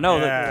 Yeah, 'cause I know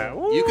Yeah.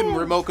 that. You can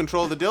remote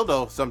control the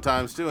dildo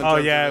sometimes too. in Oh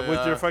terms yeah, of the,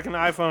 with your fucking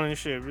iPhone and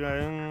shit.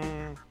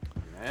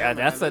 Yeah,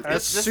 that's this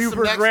is super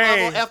some next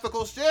great. level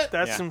ethical shit.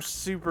 That's Yeah. some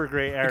super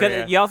great area.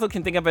 Because you also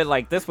can think of it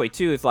like this way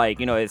too. It's like,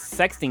 it's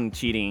sexting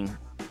cheating.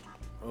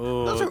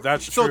 Oh,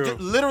 that's so true.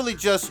 literally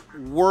just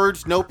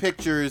words, no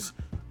pictures,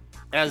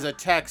 as a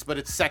text, but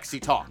it's sexy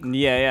talk.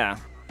 Yeah.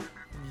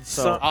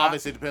 So,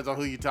 Obviously, it depends on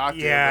who you talk to.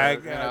 yeah,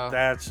 but, you know.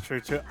 that's true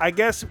too. I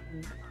guess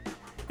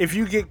if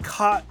you get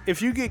caught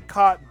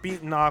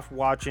beating off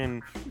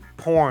watching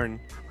porn,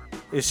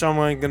 is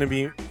someone gonna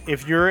be?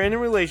 If you're in a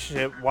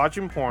relationship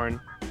watching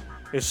porn,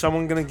 is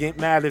someone gonna get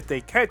mad if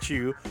they catch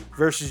you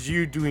versus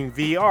you doing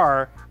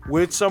VR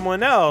with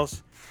someone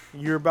else?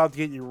 You're about to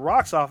get your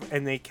rocks off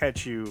and they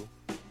catch you.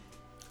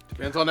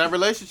 Depends on that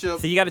relationship.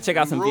 So you got to check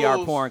out some VR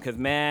Rules. porn, because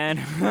man,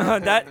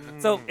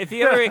 so if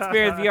you ever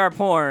experience VR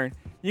porn,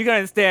 you can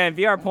understand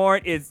VR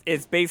porn is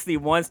basically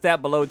one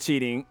step below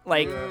cheating.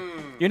 Like,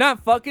 you're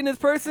not fucking this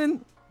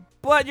person,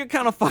 but you're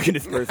kind of fucking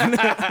this person.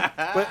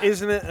 But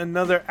isn't it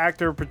another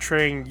actor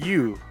portraying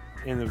you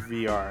in the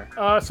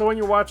VR? So when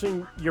you're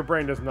watching, your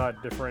brain does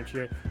not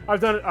differentiate.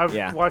 I've done it. I've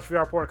Yeah. watched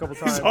VR porn a couple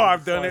times. So I've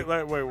It's done like- it.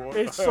 Like, wait, what?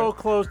 It's so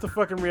close to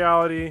fucking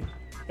reality,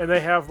 and they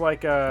have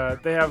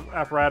they have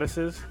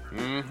apparatuses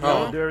that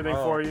will do everything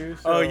for you.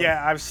 So. Oh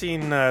yeah, I've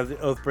seen the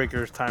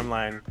Oathbreakers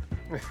timeline.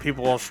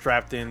 People all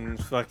strapped in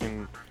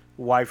fucking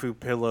waifu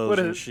pillows What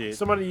and is it? shit.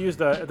 Somebody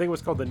used I think it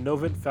was called the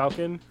Novant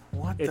Falcon.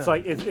 What It's the-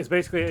 like it's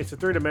basically a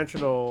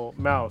 3-dimensional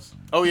mouse,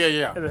 Oh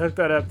yeah. and they hooked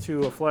that up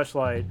to a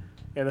flashlight,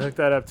 and they hooked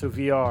that up to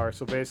VR.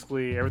 So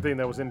basically, everything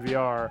that was in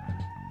VR,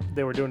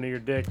 they were doing to your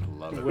dick.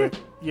 Love it. With,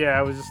 yeah,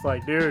 I was just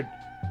like, dude,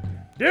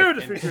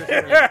 the future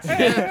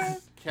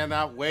is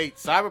Cannot wait.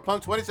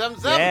 Cyberpunk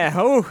 2077. Yeah.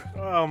 Oh.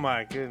 Oh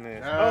my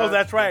goodness. Oh,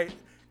 that's right.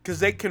 Because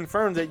they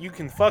confirmed that you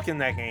can fuck in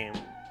that game.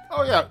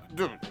 Oh yeah,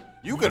 dude.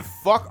 You could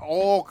fuck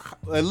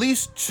at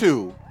least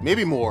 2,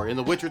 maybe more, in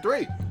The Witcher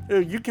 3.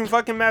 Dude, you can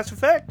fuck in Mass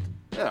Effect.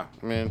 Yeah,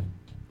 I mean,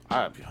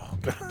 God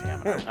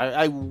damn it.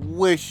 I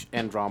wish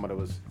Andromeda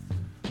was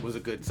a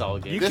good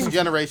solid game. You This can-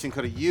 generation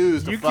could have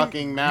used a you can-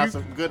 fucking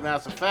good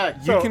Mass Effect.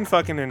 You So- can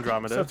fuck in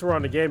Andromeda. Since we're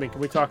on the gaming,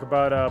 can we talk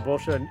about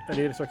bullshit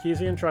Anita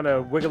Sarkeesian trying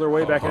to wiggle her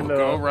way back into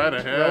go right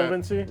ahead.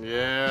 relevancy?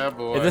 Yeah,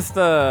 boy. Is this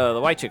the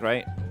white chick,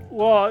 right?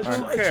 Well,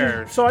 Who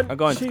cares? I'll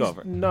go and she's go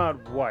over.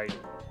 not white.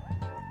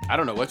 I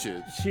don't know what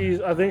you.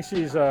 I think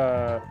she's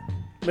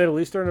Middle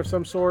Eastern of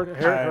some sort.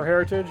 Her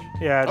heritage.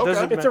 yeah, it Okay.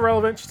 doesn't It's ma-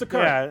 irrelevant. She's a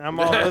cunt. Yeah, I'm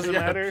all doesn't Yeah.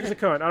 matter. She's a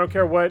cunt. I don't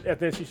care what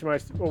ethnicity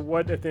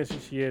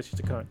she is. She's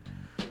a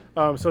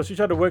cunt. So she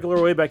tried to wiggle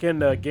her way back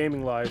into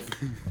gaming life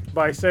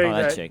by saying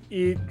that that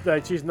chick.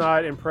 that she's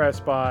not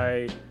impressed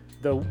by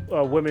the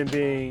women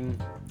being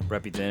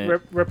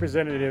Represented.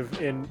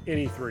 representative in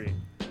E3.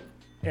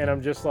 And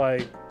I'm just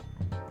like,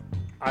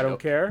 I don't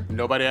care.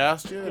 Nobody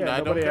asked you, and Yeah, I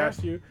don't nobody care.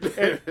 asked you.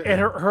 And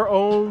her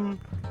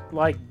own,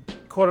 like,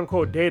 quote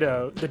unquote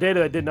data, the data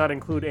that did not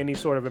include any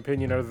sort of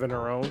opinion other than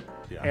her own,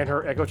 Yeah. and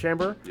her echo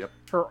chamber. Yep.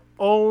 Her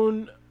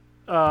own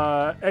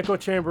echo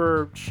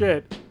chamber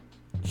shit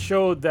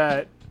showed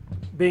that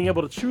being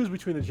able to choose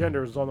between the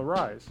genders is on the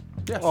rise.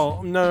 Yes.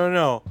 Oh,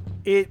 no.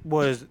 It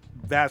was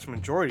vast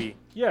majority.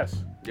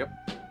 Yes. Yep.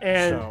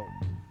 And So,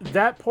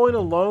 that point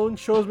alone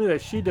shows me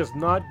that she does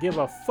not give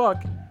a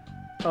fuck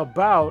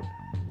about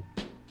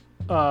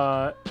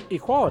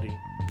equality.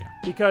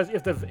 Because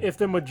if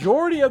the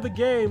majority of the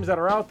games that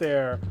are out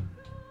there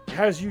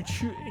gives you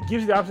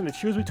the option to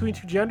choose between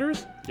two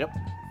genders, Yep.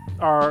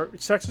 or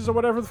sexes or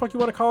whatever the fuck you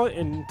want to call it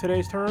in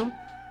today's term,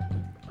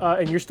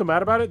 and you're still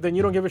mad about it, then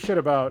you don't give a shit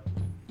about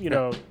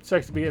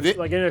sex to begin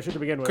like any of that shit to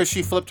begin with. Because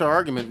she flipped her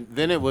argument,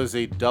 then it was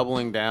a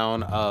doubling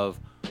down of,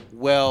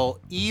 well,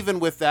 even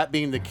with that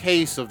being the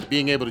case of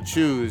being able to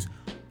choose,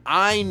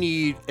 I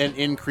need an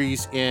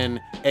increase in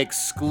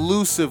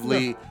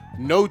exclusively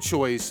no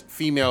choice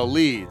female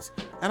leads.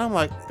 And I'm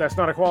like, That's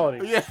not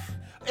equality. yeah.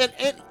 And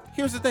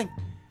here's the thing.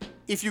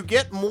 If you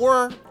get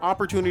more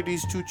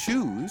opportunities to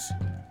choose,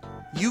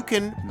 you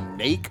can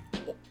make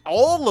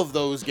all of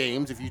those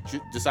games, if you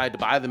decide to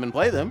buy them and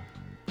play them,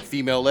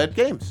 female-led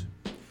games.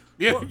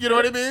 Yeah, you know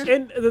what I mean?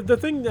 And the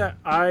thing that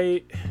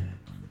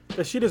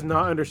she does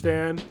not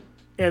understand,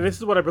 and this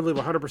is what I believe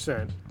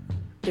 100%,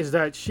 is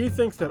that she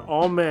thinks that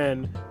all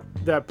men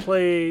that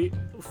play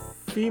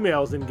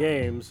females in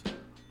games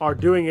are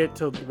doing it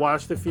to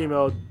watch the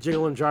female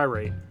jiggle and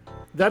gyrate.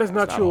 That is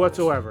not true always.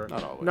 whatsoever.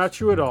 Not always. Not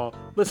true at all.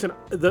 Listen,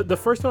 the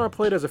first time I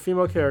played as a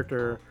female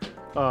character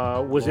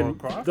was Lara in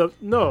Croft?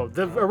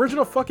 the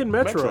original fucking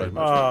Metroid.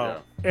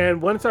 Metroid,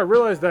 And once I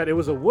realized that it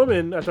was a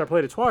woman after I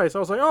played it twice, I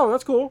was like, oh,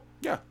 that's cool.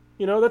 yeah.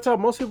 You know, that's how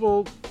most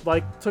people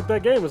took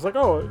that game. It's like,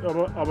 oh,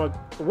 I'm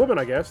a woman,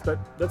 I guess.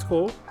 That's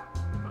cool.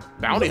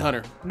 Bounty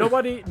Hunter.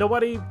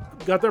 Nobody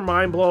got their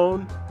mind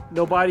blown.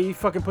 Nobody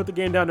fucking put the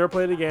game down, never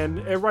played it again.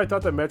 Everybody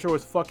thought that Metro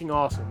was fucking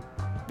awesome.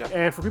 Yeah.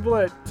 And for people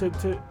that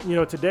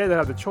today that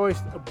have the choice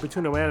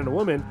between a man and a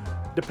woman,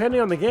 depending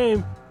on the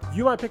game,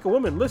 you might pick a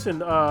woman.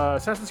 Listen,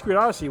 Assassin's Creed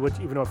Odyssey, which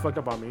even though it fucked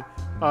up on me,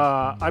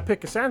 I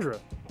picked Cassandra.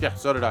 Yeah,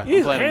 so did I. Easy,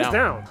 I'm playing it hands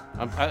now.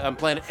 down. I'm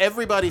playing it.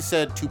 Everybody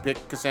said to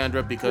pick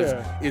Cassandra because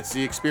it's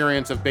the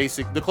experience of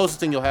the closest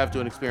thing you'll have to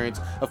an experience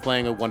of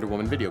playing a Wonder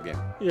Woman video game.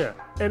 Yeah,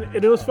 and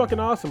it was fucking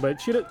awesome.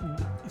 But she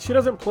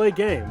doesn't play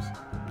games.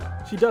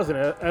 She doesn't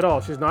at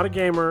all. She's not a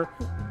gamer.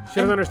 She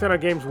doesn't understand how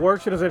games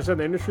work. She doesn't understand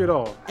the industry at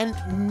all. And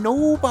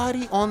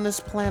nobody on this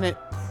planet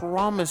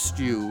promised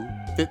you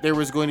that there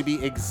was going to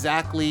be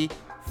exactly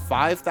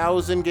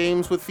 5,000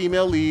 games with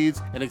female leads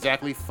and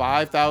exactly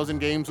 5,000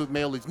 games with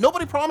male leads.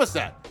 Nobody promised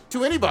that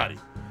to anybody.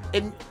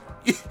 And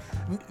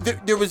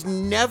there was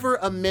never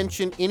a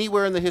mention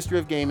anywhere in the history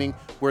of gaming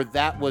where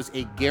that was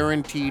a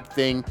guaranteed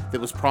thing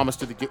that was promised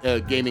to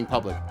the gaming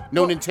public.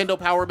 No Nintendo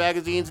Power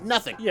magazines,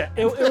 nothing. Yeah,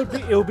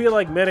 it would be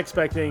like men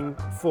expecting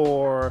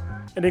for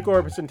an equal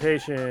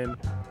representation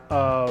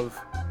of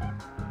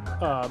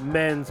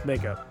men's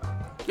makeup.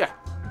 Yeah.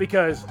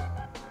 Because,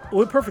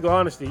 with perfectly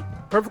honest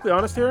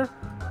here,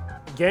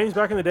 games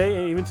back in the day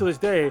and even to this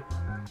day,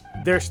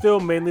 they're still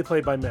mainly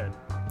played by men.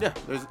 Yeah,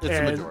 it's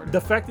a majority.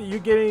 The fact that you're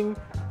getting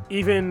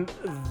even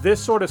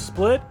this sort of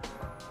split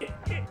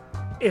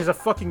is a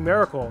fucking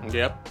miracle.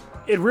 Yep.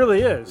 It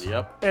really is.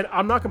 Yep. And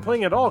I'm not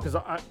complaining at all because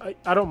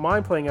I don't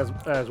mind playing as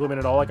women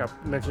at all, like I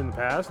mentioned in the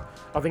past.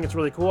 I think it's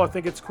really cool. I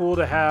think it's cool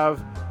to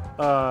have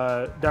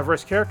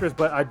diverse characters,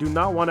 but I do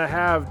not want to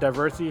have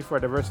diversity for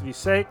diversity's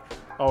sake.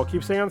 I'll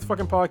keep saying on this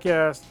fucking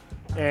podcast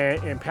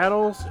and in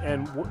panels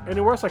and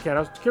anywhere else I can.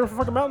 I was here for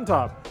fucking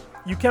mountaintop.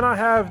 You cannot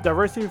have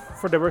diversity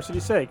for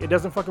diversity's sake. It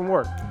doesn't fucking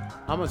work.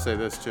 I'm gonna say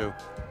this too.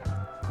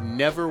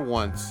 Never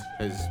once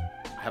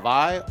have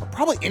I, or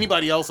probably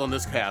anybody else on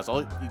this cast,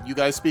 you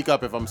guys speak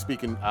up if I'm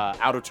speaking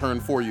out of turn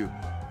for you.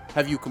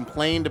 Have you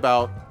complained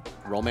about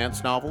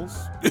romance novels?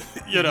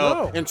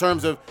 No. In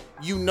terms of,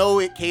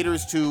 it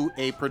caters to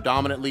a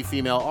predominantly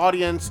female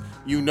audience.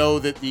 You know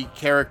that the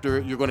character,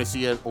 you're going to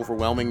see an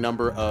overwhelming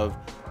number of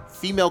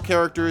female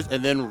characters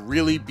and then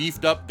really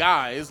beefed up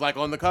guys like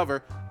on the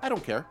cover. I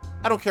don't care.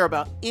 I don't care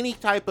about any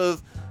type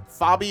of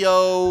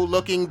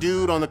Fabio-looking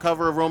dude on the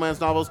cover of romance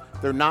novels.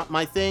 They're not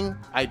my thing.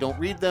 I don't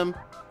read them.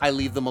 I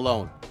leave them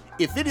alone.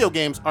 If video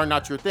games are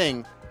not your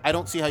thing, I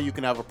don't see how you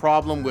can have a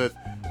problem with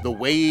the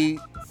way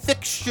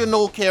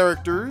fictional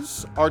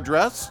characters are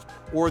dressed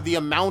or the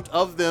amount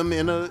of them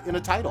in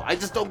a title. I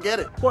just don't get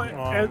it. Well,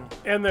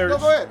 and there's... No,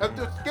 go ahead.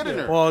 Just get in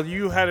there. Well,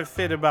 you had a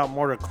fit about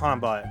Mortal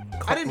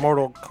Kombat.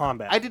 Mortal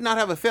Kombat. I did not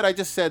have a fit. I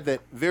just said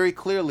that very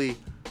clearly.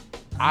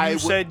 You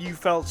said you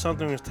felt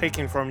something was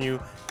taken from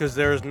you because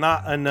there's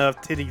not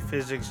enough titty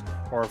physics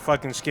or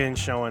fucking skin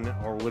showing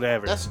or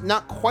whatever. That's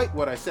not quite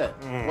what I said.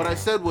 What I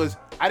said was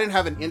I didn't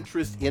have an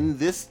interest in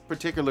this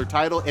particular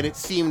title, and it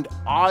seemed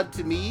odd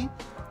to me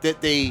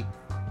that they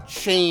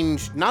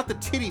changed not the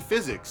titty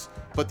physics,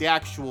 but the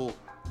actual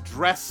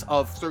dress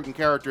of certain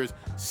characters,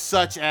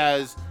 such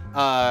as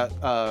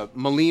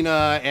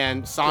Melina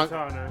and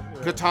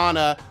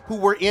Katana, who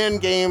were in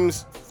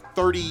games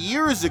 30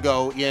 years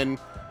ago in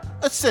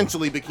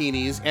essentially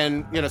bikinis,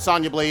 and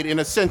Sonya Blade in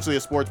essentially a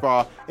sports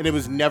bra, and it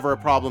was never a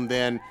problem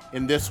then.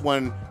 In this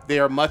one, they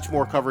are much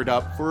more covered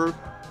up for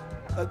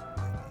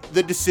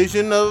the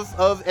decision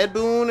of Ed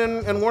Boon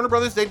and Warner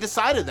Brothers. They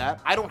decided that.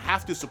 I don't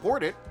have to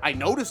support it. I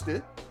noticed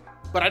it,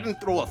 but I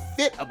didn't throw a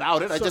fit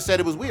about it. I just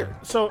said it was weird.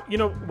 So,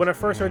 when I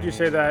first heard you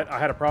say that, I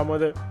had a problem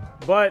with it,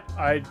 but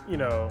I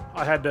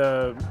had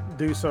to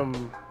do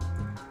some,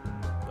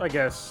 I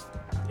guess,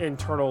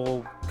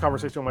 internal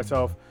conversation with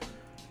myself.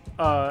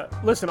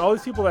 Listen, all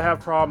these people that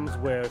have problems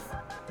with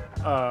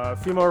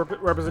female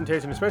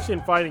representation, especially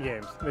in fighting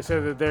games, they say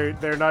that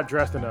they're not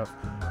dressed enough,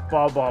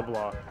 blah, blah,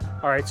 blah.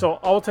 All right, so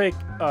I'll take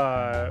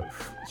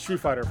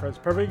Street Fighter for a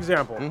perfect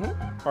example.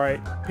 All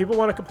right, people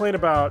want to complain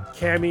about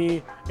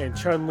Cammy and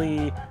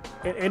Chun-Li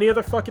and any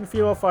other fucking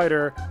female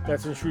fighter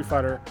that's in Street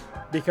Fighter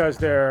because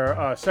they're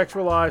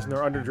sexualized and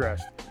they're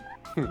underdressed.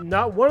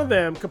 Not one of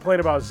them complain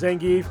about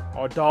Zangief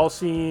or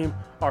Dhalsim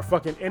or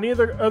fucking any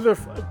other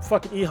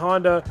fucking E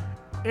Honda,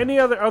 any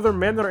other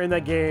men that are in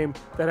that game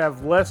that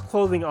have less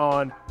clothing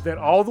on than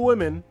all the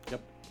women.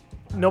 Yep.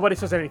 Nobody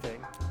says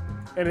anything.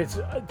 And it's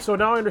so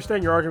now I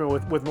understand your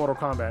argument with Mortal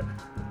Kombat.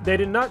 They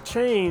did not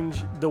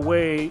change the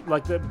way,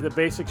 like the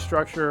basic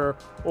structure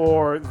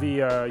or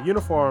the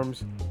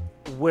uniforms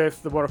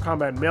with the Mortal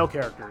Kombat male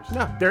characters.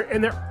 No.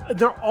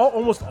 They're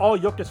almost all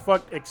yoked as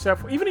fuck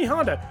except for even E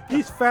Honda.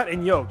 He's fat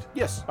and yoked.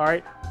 Yes. All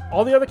right.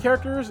 All the other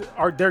characters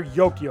they're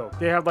yoked.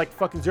 They have like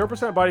fucking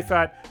 0% body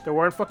fat. They're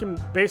wearing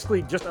fucking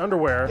basically just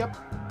underwear. Yep.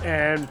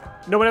 And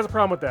nobody has a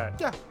problem with that.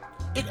 Yeah.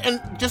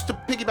 And just to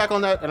piggyback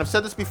on that, and I've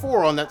said this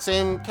before on that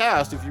same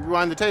cast, if you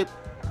rewind the tape,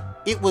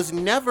 it was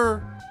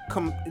never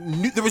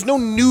there was no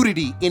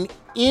nudity in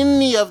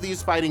any of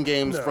these fighting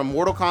games, from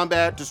Mortal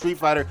Kombat to Street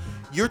Fighter.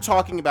 You're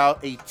talking about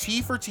a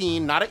T for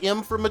teen, not an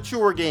M for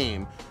mature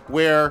game,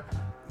 where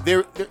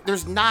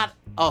there's not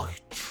a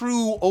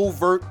true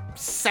overt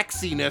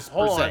sexiness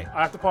per se.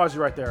 I have to pause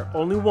you right there.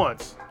 Only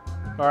once.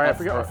 All right, I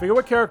forget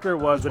what character it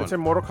was, but it's in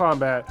Mortal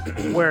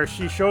Kombat, where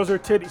she shows her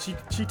titty.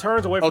 She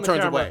turns away from the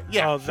turns camera. away.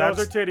 Yeah. Oh, shows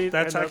her titties.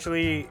 That's and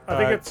actually I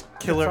think it's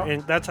Killer.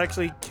 That's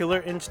actually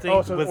Killer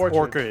Instinct with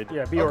Orchid.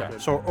 Yeah, be Okay.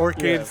 Orchid. So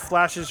Orchid Yeah.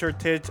 flashes her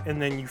tits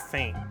and then you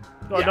faint.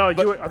 No, Yeah, no,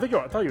 but- I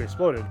thought you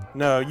exploded.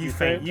 No, you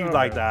faint. faint? You Okay.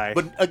 like die.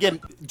 But again,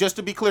 just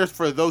to be clear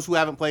for those who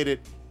haven't played it,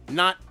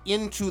 not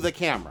into the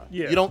camera.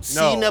 Yeah. You don't see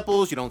No.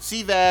 nipples, you don't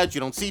see vag,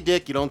 you don't see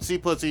dick, you don't see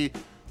pussy.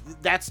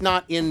 That's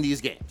not in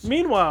these games.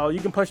 Meanwhile, you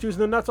can punch dudes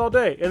in the nuts all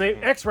day, and they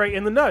X-ray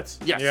in the nuts.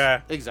 Yes.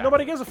 Yeah. Exactly.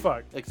 Nobody gives a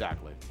fuck.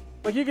 Exactly.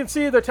 Like you can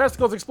see their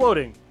testicles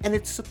exploding. And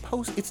it's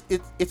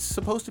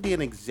supposed to be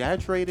an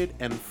exaggerated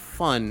and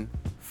fun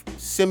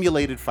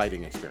simulated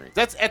fighting experience.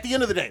 That's at the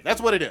end of the day. That's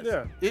what it is.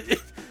 Yeah.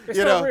 It's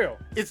not real.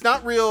 It's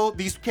not real.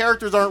 These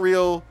characters aren't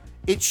real.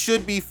 It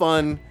should be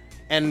fun.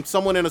 And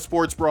someone in a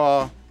sports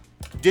bra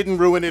didn't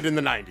ruin it in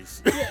the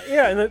 90s.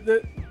 Yeah,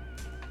 and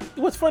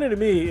what's funny to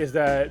me is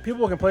that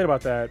people complain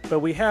about that, but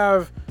we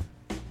have,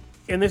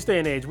 in this day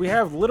and age, we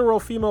have literal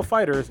female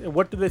fighters, and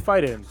what do they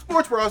fight in?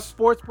 Sports bras.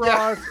 Sports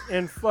bras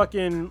and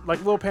fucking like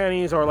little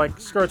panties or like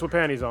skirts with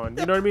panties on.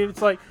 You know what I mean?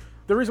 It's like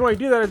the reason why you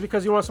do that is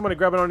because you want somebody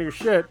grabbing onto your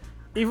shit.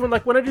 Even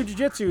like when I do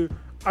jiu-jitsu,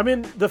 I'm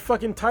in the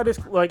fucking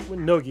tightest, like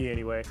nogi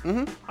anyway.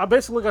 Mm-hmm. I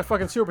basically look like a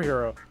fucking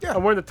superhero. Yeah.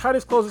 I'm wearing the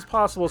tightest clothes as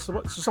possible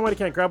so somebody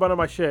can't grab onto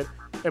my shit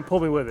and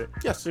pull me with it.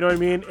 Yes. You know what I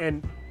mean?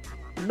 And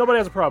nobody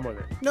has a problem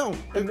with it. No,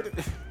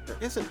 there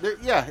isn't.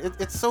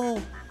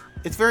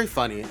 It's very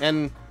funny.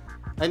 And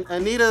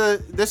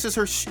Anita, this is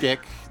her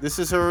shtick. This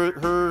is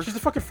her. She's a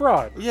fucking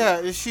fraud.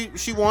 Yeah,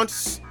 she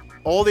wants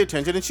all the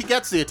attention, and she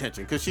gets the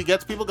attention because she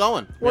gets people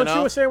going. Well, you know?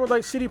 she was saying with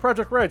like CD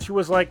Projekt Red, she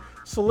was like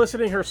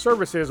soliciting her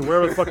services,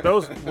 wherever the fuck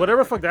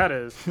whatever the fuck that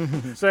is,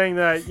 saying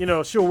that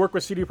she'll work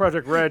with CD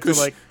Projekt Red to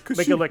like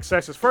make it like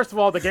sexist. First of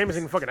all, the game isn't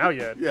even fucking out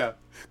yet. Yeah,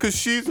 because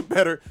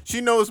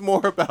she knows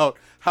more about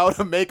how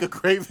to make a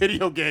great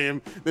video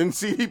game than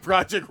CD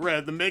Projekt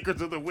Red, the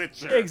makers of The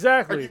Witcher.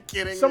 Exactly. Are you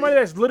kidding Somebody me?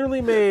 that's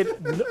literally made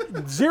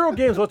zero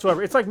games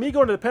whatsoever. It's like me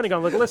going to the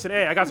Pentagon, like, listen,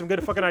 hey, I got some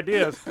good fucking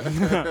ideas.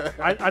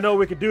 I know what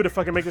we could do to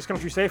fucking make this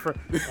country safer.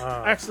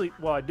 Actually,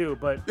 well, I do,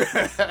 but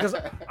because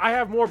I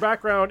have more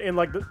background in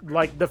like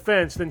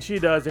defense than she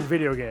does in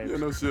video games. Yeah,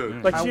 no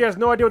shit. Like, she has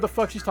no idea what the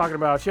fuck she's talking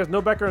about. She has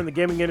no background in the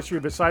gaming industry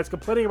besides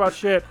complaining about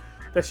shit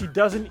that she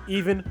doesn't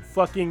even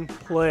fucking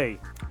play.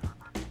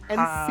 And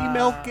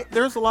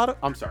there's a lot of.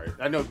 I'm sorry.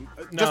 I know.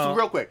 Just No.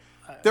 real quick,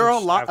 there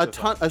are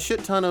After a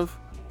shit ton of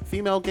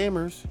female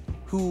gamers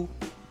who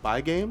buy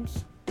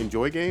games,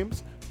 enjoy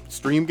games,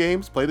 stream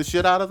games, play the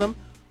shit out of them,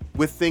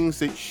 with things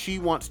that she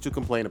wants to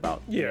complain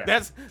about. Yeah.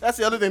 That's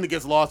the other thing that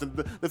gets lost.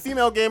 The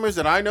female gamers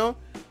that I know,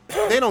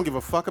 they don't give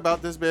a fuck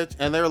about this bitch,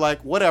 and they're like,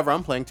 whatever,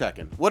 I'm playing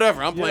Tekken.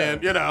 Whatever, I'm playing,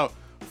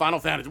 Final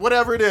Fantasy.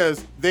 Whatever it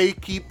is, they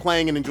keep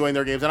playing and enjoying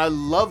their games, and I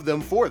love them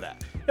for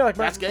that. Yeah, like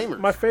That's gamers.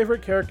 My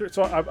favorite character.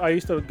 So I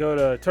used to go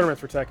to tournaments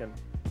for Tekken,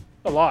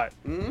 a lot.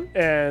 Mm-hmm.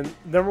 And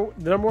the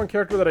number one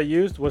character that I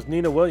used was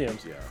Nina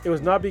Williams. Yeah. It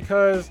was not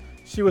because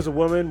she was a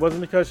woman.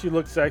 Wasn't because she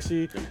looked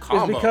sexy. It was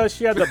combo. because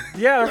she had the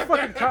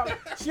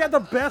she had the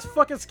best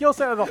fucking skill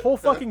set of the whole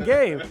fucking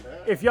game.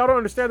 If y'all don't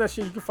understand that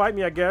shit, you can fight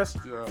me, I guess.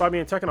 Yeah. Fight me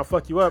in Tekken, I'll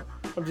fuck you up.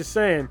 I'm just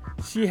saying,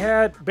 she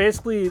had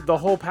basically the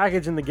whole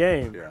package in the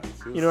game.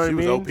 You know what I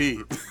mean? She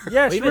was OP.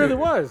 Yeah, she Even- really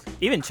was.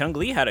 Even Chung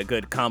Li had a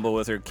good combo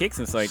with her kicks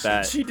and stuff like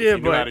that. She did,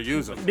 She knew but how to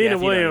use them. Nina Yeah, she knew how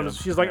to Williams, use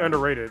 'em. she's like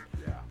underrated.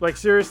 Like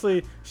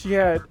seriously, she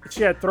had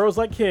throws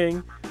like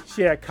king.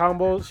 She had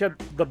combos. She had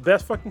the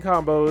best fucking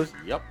combos.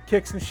 Yep.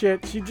 Kicks and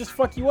shit. She just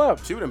fuck you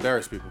up. She would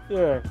embarrass people.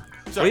 Yeah.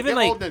 Sorry, even get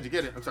like- old ninja,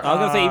 get it. I'm sorry. I was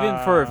gonna say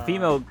even for a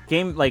female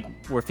game, like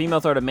where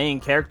females are the main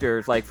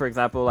characters, like for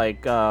example,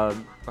 like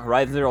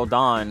Horizon Zero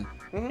Dawn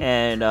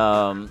and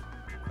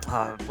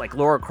like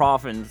Lara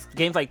Croft and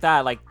games like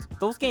that. Like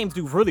those games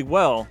do really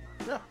well.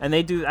 Yeah. And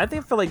they do. I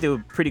think feel like they do a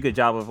pretty good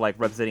job of like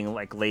representing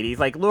like ladies.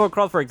 Like Lara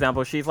Croft, for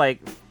example, she's like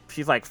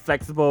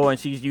flexible and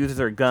she uses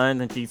her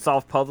gun and she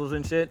solves puzzles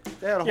and shit.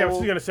 They had a Yeah, but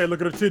whole- she's gonna say,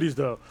 look at her titties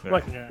though. I'm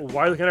like, well,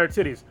 why are you looking at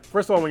her titties?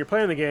 First of all, when you're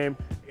playing the game,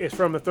 it's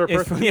from the third It's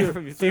person from- yeah, view,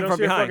 from- so you don't from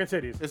see her behind.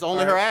 fucking titties. It's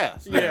only her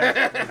ass.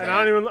 Yeah. And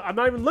I'm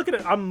not even looking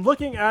at. I'm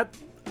looking at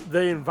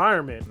the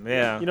environment.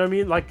 Yeah. You know what I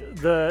mean? Like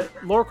the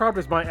Lara Croft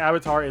is my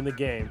avatar in the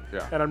game.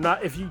 Yeah. And I'm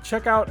not. If you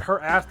check out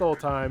her ass the whole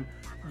time,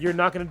 you're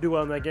not gonna do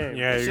well in that game.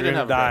 Yeah, She you're didn't gonna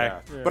have a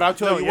die. great ass. But I'll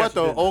tell No, you yes, what she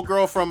though, did. old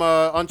girl from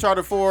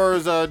Uncharted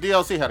 4's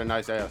DLC had a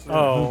nice ass.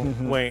 Oh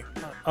wait.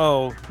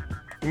 Oh,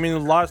 you mean the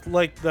Lost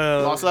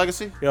Lost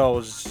Legacy?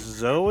 Yo,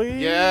 Zoe?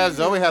 Yeah,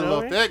 Zoe had a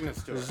little Zoe?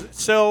 thickness to it.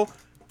 So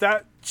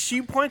that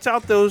she points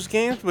out those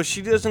games, but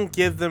she doesn't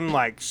give them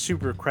like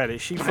super credit.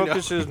 She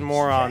focuses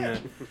more on the.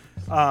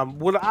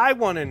 What I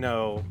want to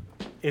know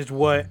is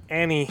what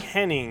Annie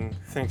Henning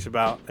thinks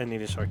about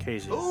Anita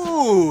Sarkeesian.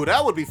 Ooh,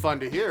 that would be fun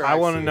to hear. I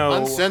want to actually. know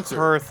Uncensored.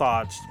 her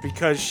thoughts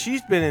because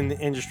she's been in the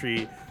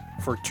industry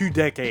for 2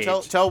 decades.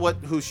 Tell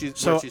who she's.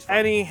 So where she's from.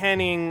 Annie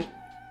Henning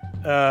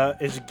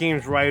is a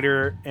games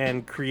writer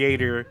and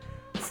creator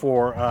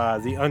for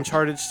the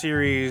Uncharted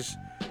series,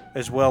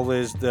 as well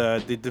as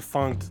the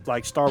defunct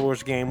like Star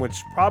Wars game, which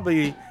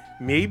probably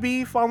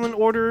maybe Fallen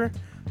Order.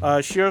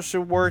 She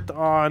also worked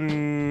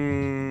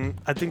on,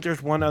 I think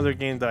there's one other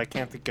game that I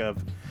can't think of,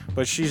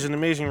 but she's an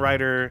amazing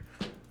writer.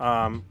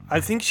 I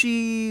think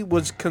she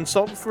was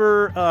consultant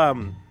for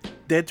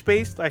Dead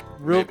Space, like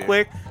real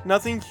quick.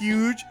 Nothing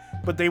huge,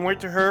 but they went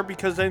to her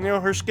because they know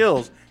her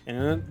skills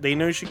and they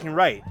know she can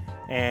write.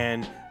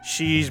 And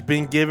she's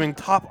been given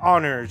top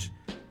honors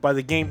by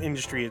the game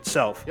industry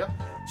itself. Yep.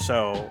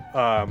 So,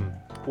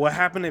 what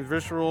happened at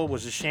Visceral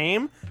was a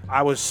shame.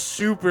 I was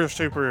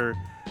super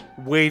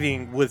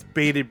waiting with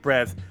bated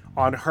breath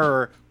on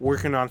her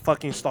working on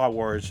fucking Star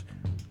Wars.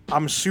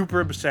 I'm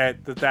super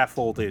upset that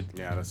folded.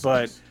 Yeah, that's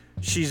but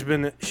nice.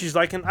 she's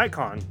like an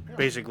icon,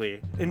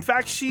 basically. In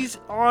fact, she's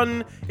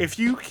on, if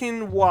you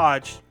can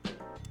watch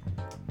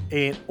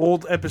an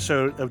old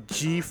episode of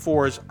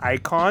G4's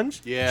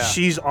Icons, Yeah.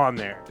 she's on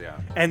there. Yeah.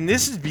 And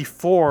this is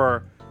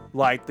before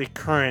like the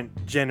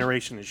current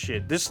generation of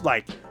shit. This is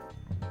like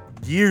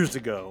years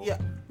ago. Yeah.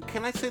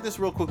 Can I say this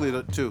real quickly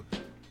too?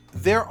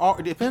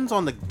 It depends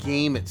on the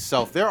game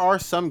itself. There are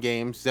some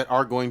games that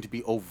are going to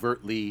be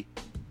overtly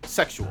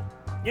sexual.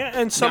 Yeah,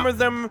 and some Now- of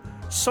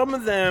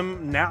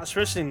them now,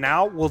 especially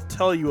now, will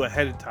tell you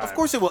ahead of time. Of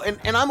course it will,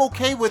 and I'm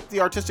okay with the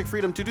artistic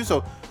freedom to do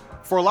so.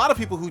 For a lot of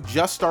people who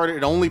just started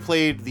and only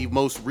played the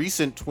most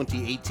recent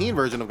 2018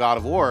 version of God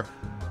of War,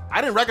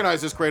 I didn't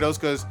recognize this Kratos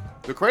because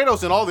the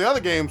Kratos in all the other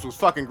games was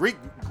fucking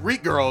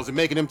Greek girls and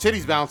making them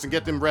titties bounce and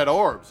get them red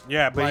orbs.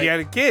 Yeah, but Like, he had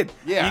a kid.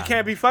 Yeah. You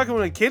can't be fucking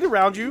with a kid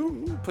around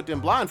you. Put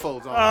them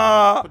blindfolds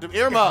on. Put them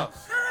earmuffs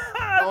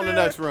on the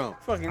next room.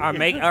 Fucking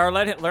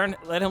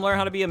Let him learn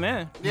how to be a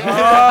man.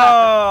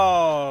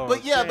 Oh.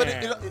 But yeah, but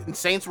damn. in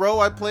Saints Row,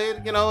 I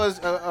played, as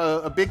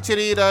a big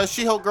tittied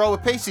She-Hulk girl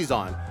with pasties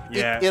on.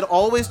 Yeah. It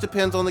always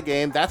depends on the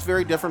game. That's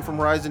very different from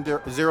Horizon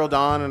Zero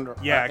Dawn and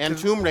and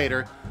 'cause- Tomb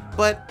Raider.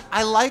 But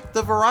I like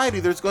the variety.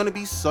 There's going to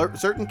be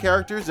certain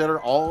characters that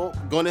are all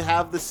going to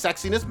have the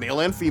sexiness, male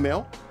and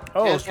female.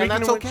 And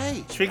that's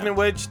okay. Speaking of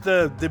which,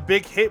 the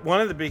big hit,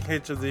 one of the big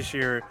hits of this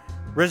year,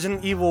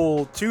 Resident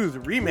Evil 2, the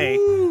remake.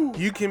 Woo.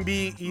 You can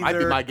be either Might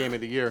be my game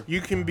of the year.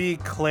 You can be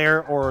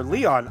Claire or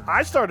Leon.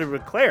 I started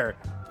with Claire.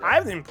 I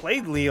haven't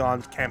played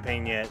Leon's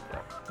campaign yet.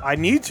 I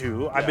need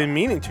to. I've been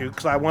meaning to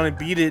because I want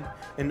to beat it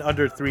in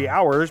under 3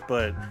 hours,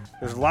 but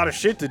there's a lot of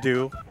shit to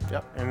do.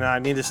 Yep. And I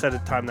need to set a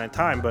time that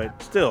time, but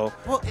still.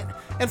 Well,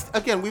 and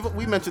again,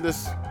 we mentioned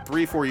this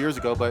 3-4 years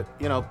ago, but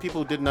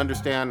people didn't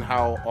understand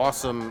how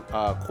awesome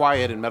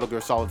Quiet in Metal Gear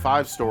Solid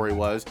 5's story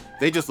was.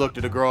 They just looked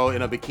at a girl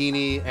in a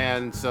bikini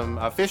and some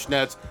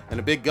fishnets and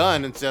a big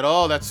gun and said,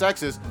 "Oh, that's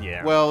sexist."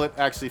 Yeah. Well, it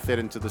actually fit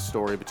into the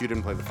story, but you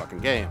didn't play the fucking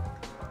game.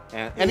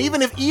 And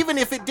even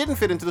if it didn't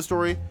fit into the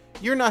story,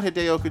 you're not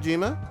Hideo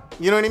Kojima.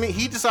 You know what I mean?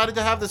 He decided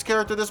to have this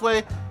character this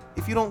way.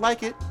 If you don't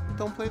like it,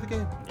 don't play the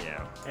game.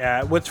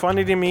 Yeah, what's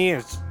funny to me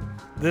is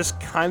this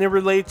kind of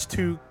relates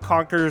to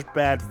Conker's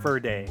Bad Fur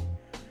Day.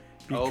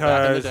 Because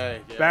back in the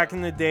day, yeah. back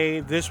in the day,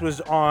 this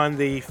was on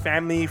the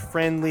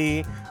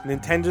family-friendly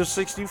Nintendo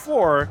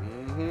 64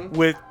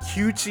 with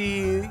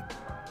cutesy,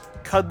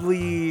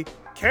 cuddly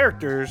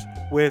characters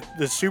with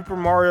the Super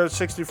Mario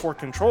 64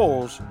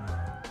 controls,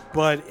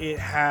 but it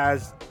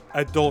has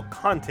adult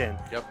content.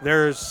 Yep.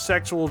 There's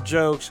sexual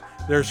jokes,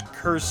 there's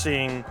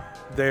cursing,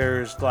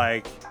 there's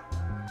a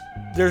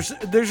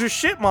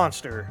shit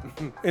monster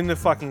in the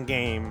fucking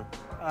game.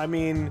 I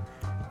mean,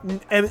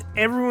 and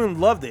everyone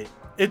loved it.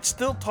 It's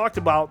still talked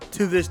about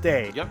to this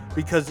day. Yep.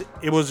 Because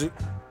it was,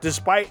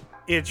 despite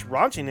its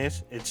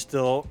raunchiness, it's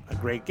still a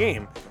great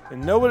game,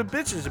 and nobody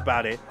bitches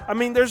about it. I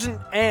mean, there's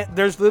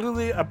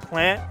literally a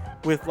plant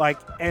with like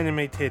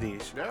anime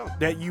titties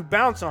that you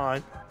bounce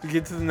on to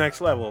get to the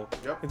next level.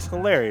 Yep. It's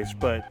hilarious,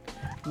 but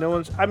no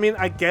one's. I mean,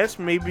 I guess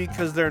maybe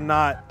because they're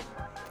not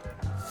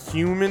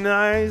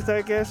humanized,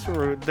 I guess,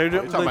 or they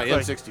don't You're talking look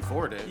about like,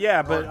 N64, dude.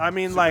 yeah, but I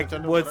mean, Super like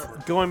Nintendo, with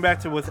whatever. going back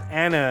to with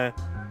Anna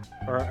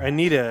or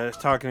Anita is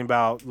talking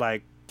about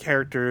like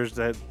characters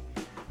that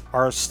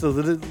are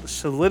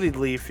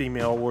solidly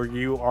female, where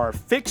you are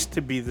fixed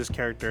to be this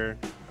character.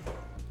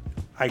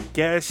 I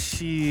guess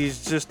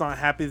she's just not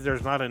happy that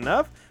there's not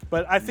enough.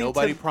 But I think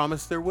Nobody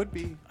promised there would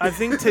be. I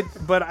think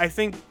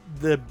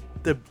the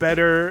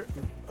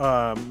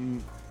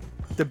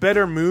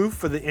better move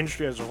for the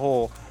industry as a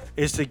whole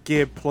is to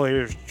give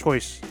players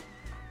choice.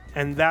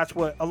 And that's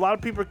what a lot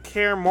of people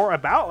care more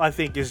about, I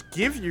think, is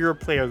give your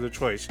player the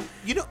choice.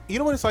 You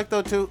know what it's like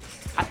though too.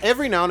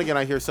 Every now and again,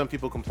 I hear some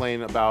people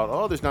complain about,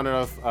 oh, there's not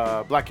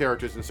enough black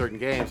characters in certain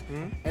games,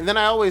 and then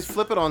I always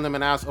flip it on them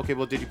and ask, okay,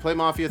 well, did you play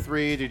Mafia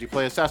 3? Did you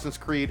play Assassin's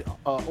Creed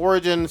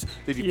Origins?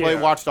 Did you play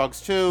Yeah. Watch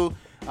Dogs 2?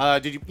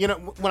 Did you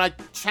when I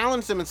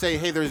challenge them and say,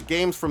 hey, there's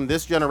games from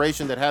this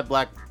generation that had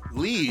black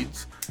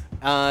leads,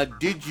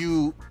 did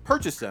you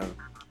purchase them?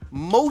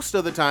 Most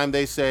of the time,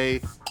 they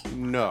say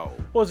no.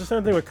 Well, it's the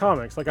same thing with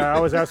comics. Like, I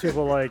always ask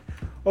people, like,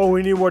 oh,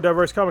 we need more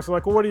diverse comics. I'm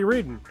like, well, what are you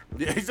reading?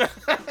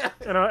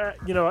 And I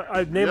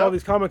name all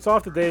these comics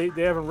off that they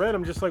haven't read.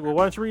 I'm just like, well,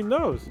 why aren't you reading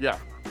those? Yeah.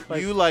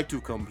 Like- You like to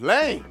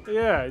complain.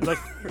 Yeah, like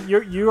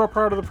you are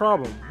part of the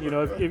problem. You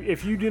know,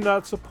 if you do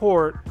not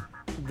support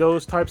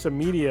those types of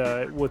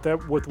media with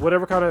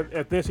whatever kind of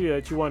ethnicity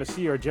that you want to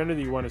see or gender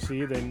that you want to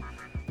see, then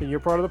you're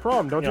part of the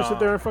problem. Don't just sit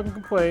there and fucking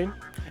complain.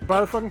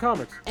 Buy the fucking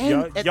comics.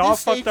 And at Y'all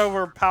this fucked stage-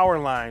 over power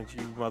lines,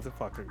 you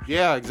motherfuckers.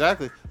 Yeah,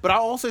 exactly. But I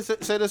also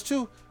say this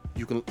too.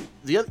 You can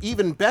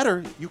even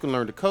better. You can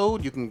learn to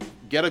code. You can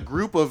get a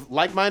group of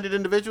like-minded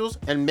individuals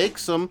and make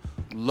some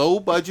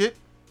low-budget.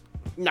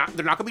 They're not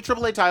going to be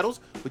AAA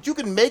titles, but you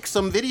can make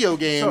some video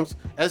games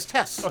as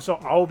tests. So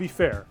I will be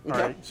fair. All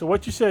Okay. right. So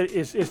what you said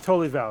is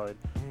totally valid.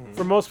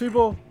 For most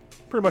people,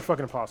 pretty much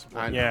fucking impossible.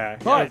 I know. Yeah,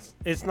 But-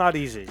 it's not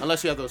easy.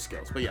 Unless you have those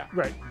skills, but yeah.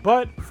 Right.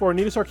 But for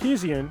Anita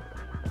Sarkeesian,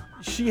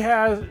 she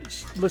had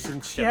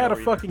a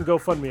fucking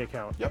GoFundMe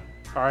account. Yep.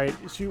 All right.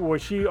 She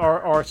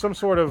or some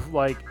sort of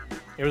like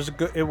It was a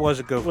GoFundMe. Was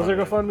it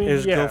GoFundMe? It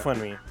was Yeah.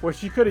 GoFundMe. where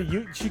she could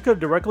have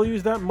directly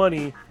used that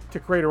money to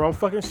create her own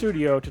fucking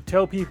studio to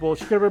tell people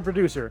she could have been a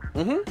producer,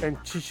 and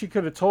she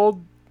could have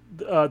told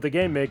the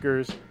game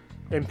makers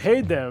and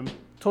paid them,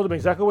 told them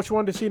exactly what she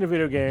wanted to see in a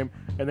video game,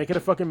 and they could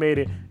have fucking made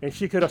it, and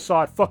she could have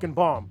saw it fucking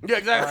bomb. Yeah,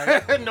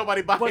 exactly.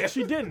 Nobody buys But it.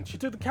 she didn't. She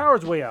took the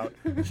coward's way out.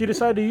 She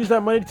decided to use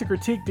that money to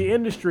critique the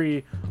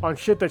industry on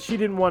shit that she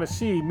didn't want to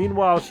see.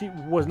 Meanwhile, she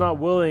was not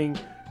willing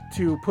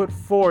to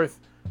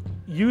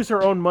use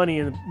her own money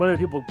and money that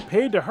people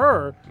paid to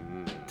her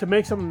to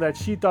make something that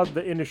she thought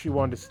the industry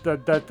wanted to see,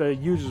 that the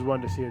users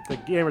wanted to see it, the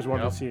gamers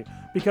wanted to see it.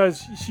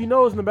 Because she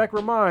knows in the back of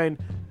her mind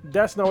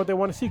that's not what they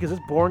want to see because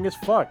it's boring as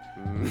fuck.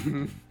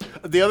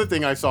 The other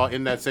thing I saw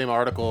in that same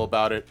article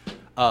about it,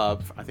 I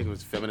think it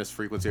was Feminist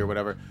Frequency or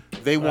whatever,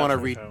 they want a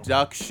think so.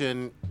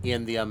 reduction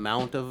in the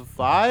amount of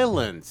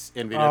violence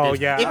in video Oh, games.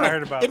 yeah, I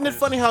heard about Isn't it this.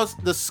 funny how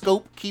the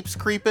scope keeps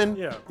creeping?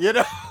 Yeah. You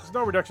know? There's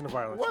no reduction of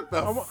violence. What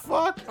the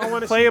fuck? I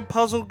want to Play a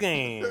puzzle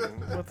game.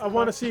 I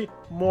want to see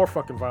more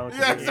fucking violence.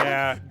 in Yeah, video games.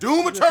 Yeah.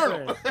 Doom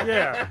Eternal.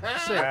 Yeah.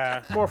 Shit.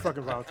 Yeah. More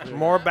fucking violence. in video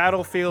More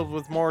Battlefield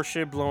with more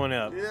shit blowing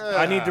up. Yeah.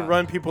 I need to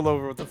run people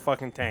over with a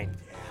fucking tank.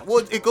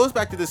 Well, it goes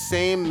back to the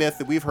same myth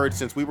that we've heard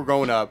since we were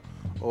growing up.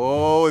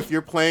 Oh, if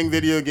you're playing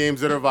video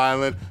games that are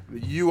violent,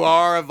 you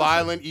are a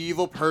violent,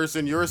 evil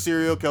person. You're a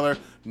serial killer.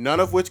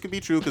 None of which could be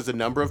true because the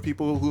number of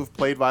people who have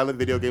played violent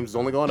video games is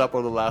only going up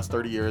over the last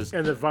 30 years.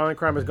 and the violent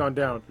crime has gone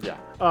down. Yeah.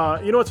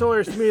 You know what's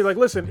hilarious to me? Like,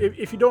 listen,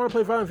 if you don't want to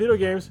play violent video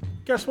games,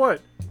 guess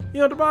what? You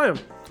don't have to buy them.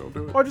 Don't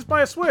do it. Or just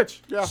buy a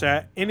Switch. Yeah.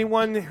 So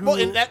anyone who Well,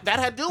 and that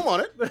had Doom on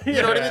it. You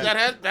know what I mean?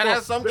 That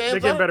has some They're games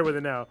getting on better it. with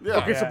it now. Yeah.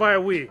 Okay, so Yeah. buy a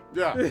Wii.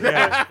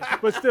 Yeah.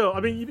 But still, I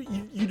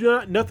mean, you do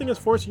not. Nothing is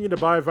forcing you to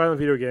buy a violent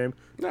video game.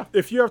 No.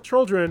 If you have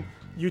children,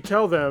 you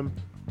tell them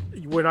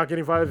we're not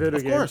getting violent video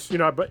games. course. You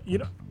know, but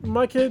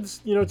my kids,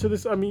 to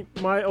this. I mean,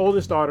 my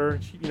oldest daughter,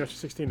 she's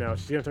 16 now.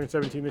 She's gonna turn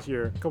 17 this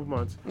year, a couple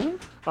months.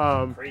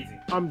 crazy.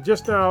 I'm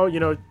just now,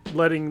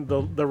 letting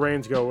the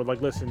reins go. We're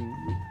like, listen,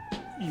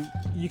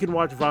 you can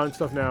watch violent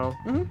stuff now,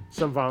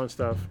 some violent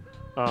stuff.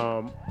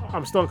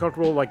 I'm still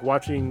uncomfortable like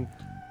watching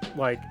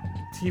like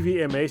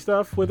TVMA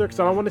stuff with her because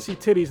I don't want to see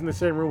titties in the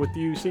same room with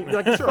you. See,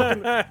 like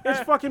it's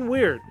fucking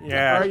weird.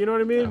 Yeah. All right, you know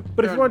what I mean?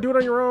 But if you want to do it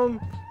on your own,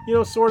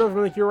 sort of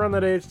like you're around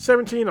that age,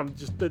 17, I'm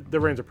just the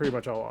reins are pretty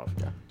much all off.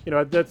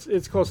 Yeah.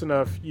 It's close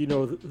enough. You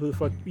know who the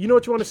fuck, you know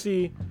what you want to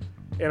see,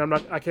 and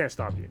I can't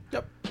stop you.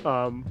 Yep.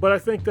 But I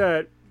think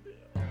that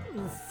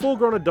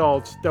full-grown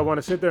adults that want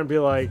to sit there and be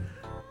like,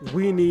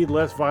 we need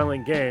less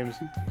violent games.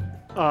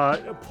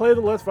 Play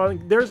the less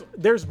violent.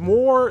 There's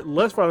more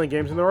less violent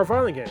games than there are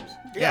violent games.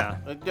 Yeah.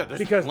 There's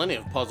Because plenty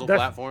of puzzle That's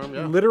platform.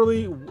 Yeah.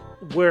 literally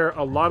where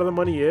a lot of the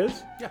money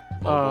is. Yeah.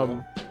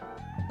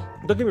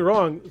 Don't get me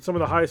wrong, some of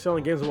the highest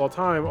selling games of all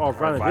time are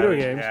violent video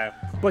games. Yeah.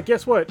 But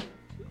guess what?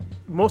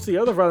 Most of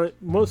the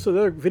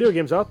other video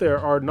games out there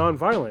are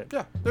non-violent.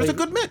 Yeah. There's a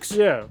good mix.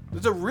 Yeah.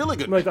 There's a really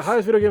good Like the mix.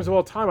 highest video games of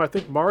all time, I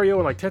think Mario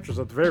and like Tetris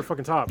are at the very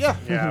fucking top. Yeah.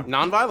 Yeah.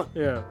 Non-violent.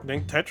 Yeah. I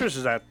think Tetris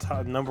is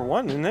at number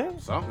 1, isn't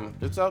it? Something.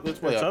 It's way It's up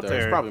up there. It's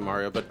there. probably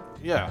Mario, but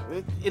yeah.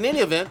 In any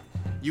event,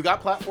 you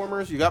got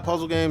platformers, you got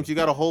puzzle games, you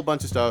got a whole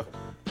bunch of stuff.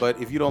 But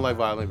if you don't like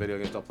violent video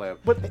games, don't play them.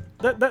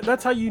 But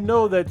that's how you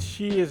know that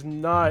she is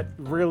not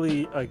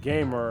really a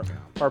gamer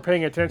or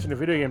paying attention to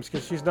video games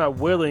because she's not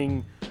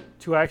willing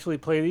to actually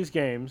play these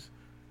games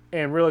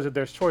and realize that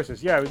there's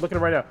choices. Yeah, we're looking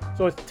at it right now.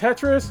 So it's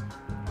Tetris,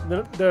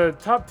 the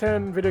top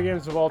 10 video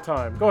games of all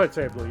time. Go ahead,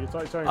 say it, Blue.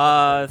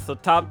 So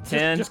top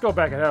 10. Just go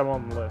back and have them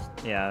on the list.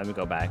 Yeah, let me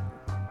go back.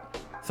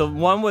 So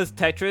one was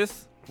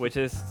Tetris, which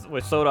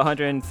sold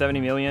 170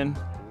 million.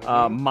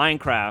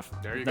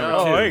 Minecraft. There you number go.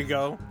 Oh, two. there you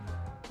go.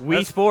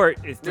 Wii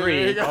Sport is There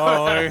you 3. go.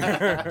 Oh, there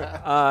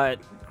you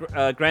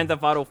go. Grand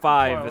Theft Auto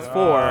 5 is 4.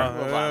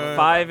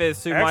 5 is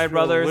Super Mario Extra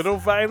Brothers, Little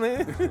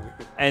violent.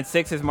 and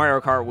 6 is Mario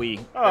Kart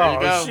Wii. Oh,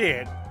 go.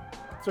 shit.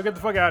 So get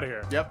the fuck out of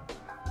here. Yep.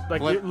 Like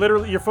Blink.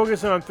 literally, you're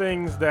focusing on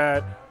things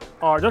that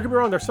are. Don't get me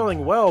wrong, they're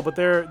selling well, but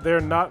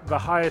they're not the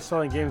highest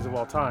selling games of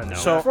all time. No.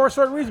 So- for a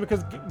certain reason,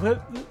 because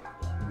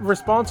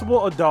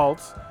responsible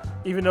adults,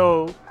 even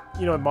though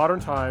in modern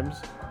times,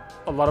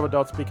 a lot of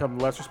adults become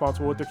less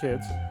responsible with their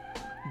kids,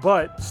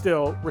 but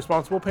still,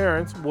 responsible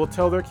parents will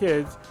tell their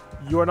kids,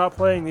 "You are not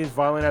playing these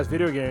violent ass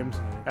video games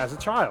as a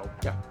child."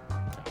 Yeah.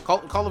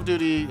 Call of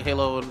Duty,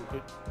 Halo, and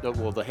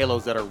the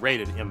Halos that are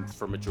rated M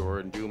for mature,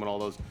 and Doom and all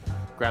those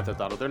Grand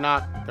Theft Auto, they're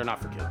not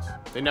for kids.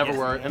 They never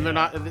were, and they're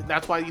not.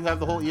 That's why you have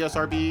the whole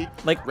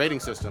ESRB rating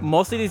system.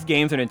 Most of these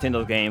games are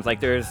Nintendo games. Like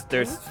there's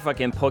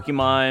fucking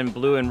Pokemon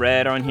Blue and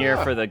Red on here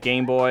for the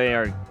Game Boy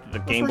or the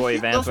Game Boy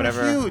Advance,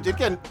 whatever. Those were huge.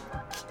 Again,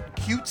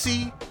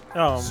 cutesy,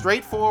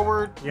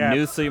 straightforward. Yeah.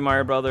 New Super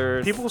Mario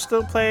Brothers. People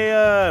still play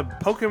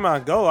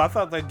Pokemon Go. I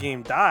thought that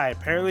game died.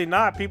 Apparently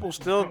not. People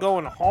still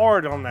going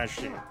hard on that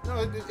shit.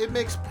 No, it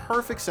makes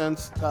perfect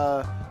sense.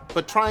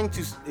 But trying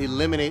to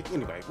eliminate,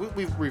 anyway,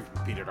 we've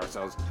repeated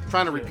ourselves.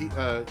 Trying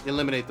to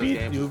eliminate those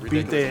games is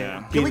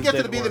ridiculous. Can we get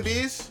to the B's and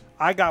B's?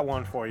 I got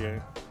one for you.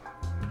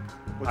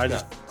 What you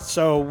got?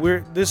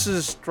 So this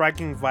is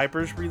Striking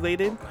Vipers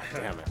related.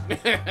 Damn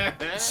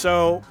it.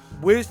 So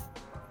with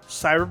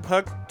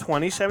Cyberpunk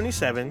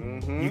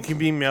 2077, you can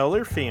be male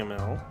or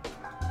female.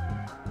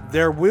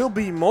 There will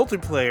be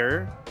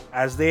multiplayer,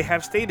 as they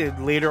have stated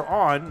later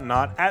on,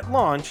 not at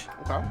launch.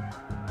 Okay.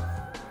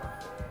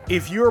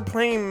 If you're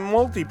playing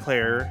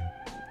multiplayer,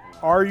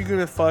 are you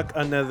gonna fuck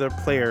another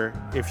player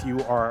if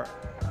you are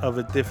of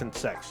a different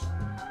sex?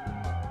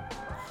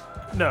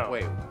 No.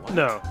 Wait, what?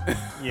 No.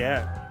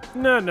 Yeah.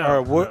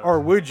 No. Or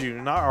would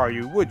you? Not are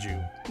you? Would you?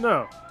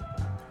 No.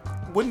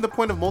 Wouldn't the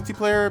point of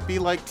multiplayer be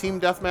like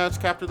team deathmatch,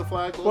 capture the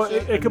flag? Well,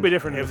 bullshit? it could be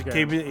different. in If this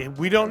game.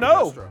 we don't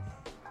know. That's true.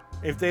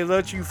 If they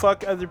let you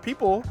fuck other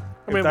people,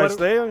 I mean, that's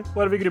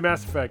what if you could do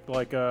Mass Effect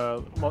like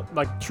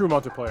true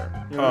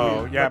multiplayer? You know what I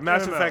Oh mean? yeah, Like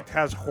Mass MMO. Effect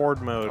has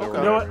horde mode. Or Okay.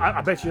 You know whatever. what?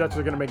 I bet you that's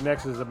what they're gonna make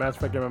next is a Mass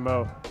Effect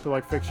MMO to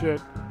like fix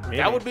shit.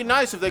 That would be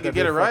nice if they could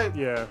get it right.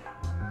 Yeah.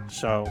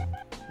 So,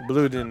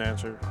 Blue didn't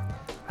answer.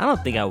 I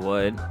don't think I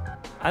would.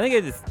 I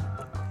think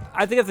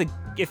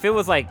if it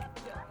was like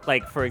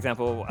for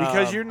example,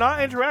 Because you're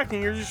not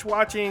interacting, you're just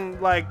watching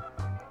like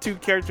two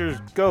characters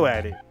go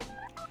at it.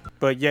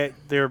 But yet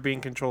they're being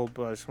controlled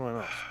by someone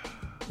else.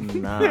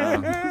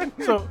 nah.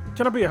 So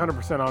can I be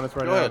 100% honest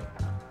right Go now? ahead.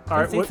 All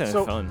right. Things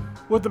are fun.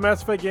 With the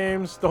Mass Effect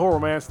games, the whole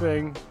romance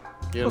thing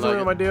You wasn't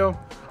really like my deal.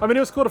 I mean,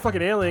 it was cool to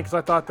fucking Alien because I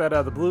thought that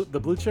the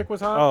blue chick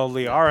was hot. Oh,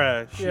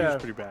 Liara, she Yeah.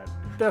 was pretty bad.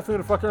 Definitely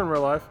would fuck her in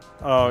real life.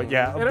 Oh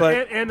yeah, And,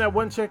 but and that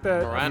one chick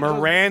that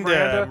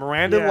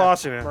Miranda Yeah,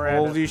 Lawson,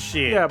 Miranda. holy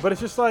shit. Yeah, but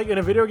it's just like in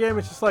a video game,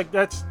 it's just like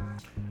that's.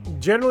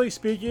 Generally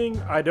speaking,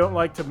 I don't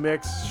like to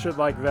mix shit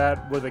like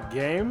that with a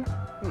game.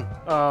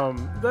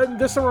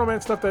 There's some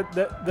romance stuff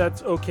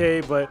that's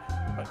okay, but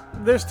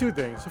there's two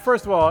things. So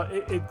first of all,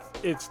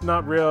 it's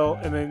not real,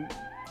 and then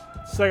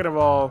second of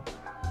all,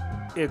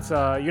 it's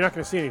you're not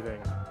gonna see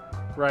anything,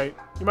 right?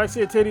 You might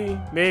see a titty,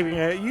 maybe.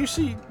 Yeah, you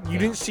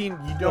don't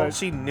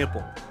see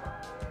nipple.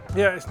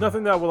 Yeah, it's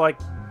nothing that will like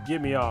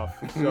get me off.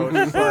 So it's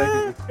just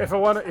like if I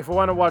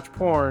want to watch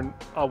porn,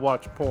 I'll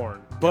watch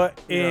porn.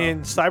 But You know.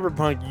 in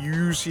Cyberpunk,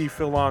 you see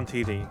full on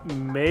TD.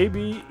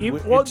 Maybe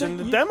It's in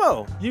the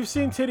demo. You've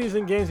seen titties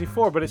in games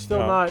before, but it's still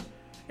No. not.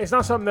 It's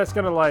not something that's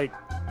gonna like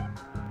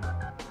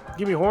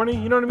get me horny.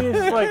 You know what I mean? It's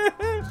just like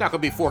It's not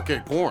gonna be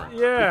 4K porn.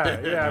 yeah.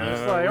 I'm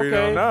just like we okay.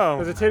 don't know.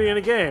 There's a titty in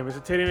a game. There's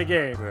a titty in a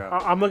game. Yeah.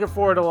 I'm looking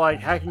forward to like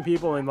hacking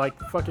people and like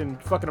fucking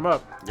them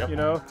up. Yep. You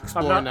know,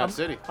 Exploring that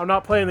city. I'm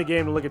not playing the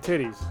game to look at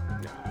titties.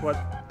 What?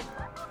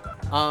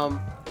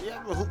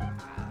 Yeah, well,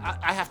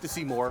 I have to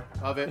see more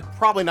of it.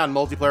 Probably not in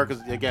multiplayer,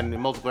 because again, in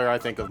multiplayer, I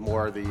think of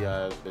more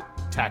the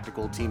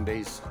tactical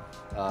team-based,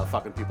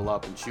 fucking people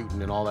up and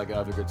shooting and all that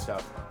other good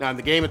stuff. Now, in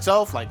the game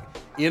itself, like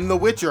in The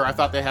Witcher, I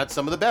thought they had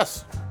some of the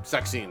best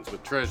sex scenes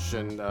with Trish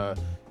and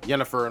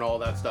Yennefer and all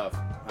that stuff,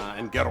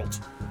 and Geralt.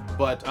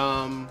 But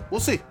we'll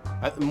see.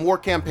 More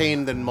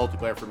campaign than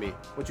multiplayer for me.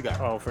 What you got?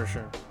 Oh, for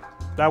sure.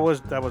 That was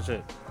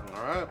it.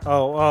 All right.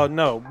 Oh,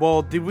 no.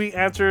 Well, did we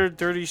answer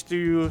Dirty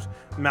Stew's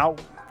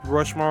Mount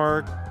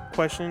Rushmore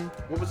question?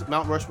 What was it?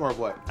 Mount Rushmore of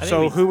what?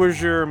 So, who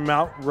was your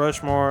Mount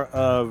Rushmore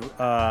of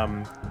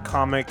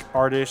comic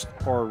artist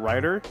or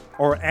writer,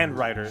 or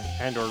writer?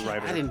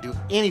 I didn't do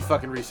any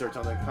fucking research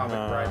on the comic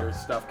writers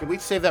stuff. Can we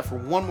save that for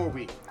one more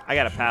week? I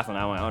got to pass on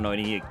that one. I don't know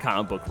any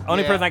comic book.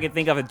 Only Yeah. person I can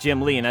think of is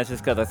Jim Lee, and that's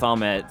just because I saw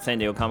him at San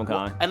Diego Comic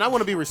Con. And I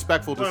want to be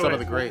respectful to Wait, some wait, of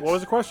the greats. What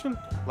was the question?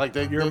 Like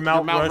Your the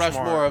Mount Mount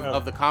Rushmore Rushmore of-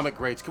 of the comic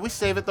greats. Can we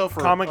save it though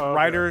for Comic okay.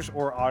 writers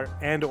or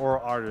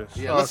artists?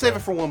 Yeah, let's save it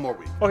for one more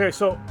week. Okay,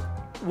 so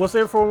we'll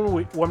save it for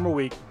one more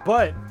week.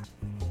 But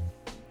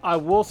I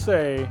will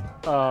say,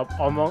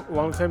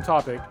 along the same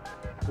topic,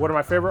 one of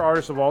my favorite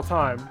artists of all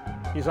time,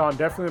 he's on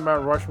definitely the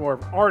Mount Rushmore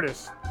of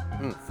artists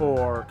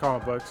for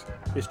comic books,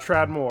 is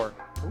Trad Moore.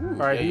 All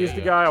right, yeah, he's yeah,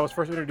 the yeah. guy I was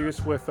first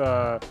introduced with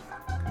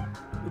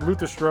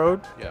Luther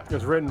Strode. Yeah. It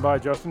was written by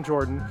Justin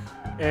Jordan.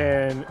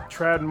 And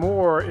Trad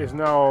Moore is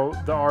now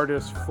the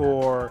artist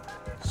for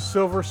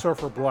Silver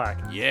Surfer Black.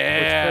 Which came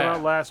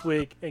out last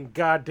week, and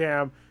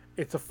goddamn,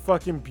 it's a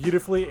fucking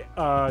beautifully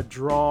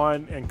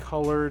drawn and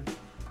colored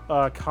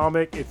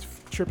comic. It's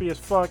trippy as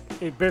fuck.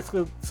 It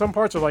basically, some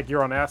parts are like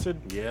you're on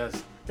acid.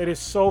 Yes. It is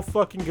so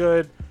fucking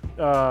good.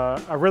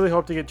 I really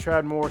hope to get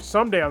Trad Moore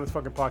someday on this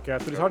fucking podcast,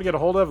 but he's hard to get a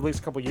hold of. At least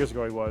a couple years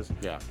ago he was.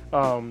 Yeah.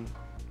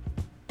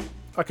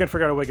 I can't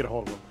figure out a way to get a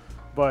hold of him.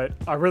 but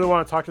I really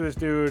want to talk to this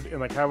dude and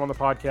like have him on the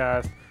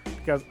podcast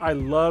because I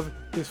love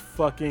his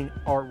fucking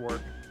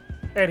artwork.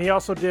 And he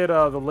also did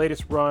the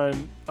latest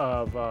run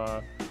of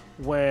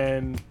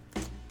when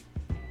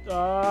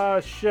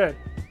the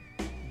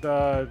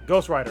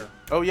Ghost Rider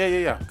Oh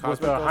yeah. with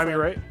Cosmic Ghost Jaime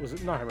Rider? Reyes. Was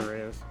it not Jaime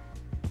Reyes?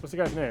 What's the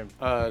guy's name?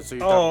 So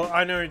you're Oh, talking-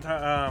 I know you're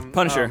talking.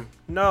 Punisher.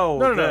 No,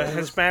 No, the it was-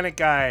 Hispanic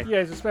guy. Yeah,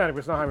 he's Hispanic, but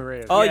it's not Jaime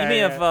Reyes. Oh, Yeah, you mean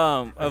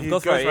yeah. of He's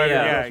Ghost Rider? yeah,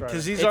 Yeah. Ghost because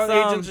Rider. he's It's, on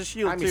Agents of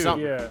Shield Jaime too.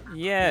 something. Yeah.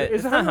 Yeah, Is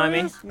it's it not Jaime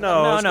Jaime. Reyes?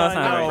 No, it's no, it's not not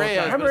Jaime Jaime. Reyes,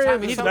 Jaime but Reyes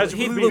Jaime is- something.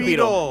 He's Blue Blue Beetle.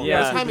 Beetle. Yeah,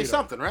 it's Yeah. Jaime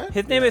something, right?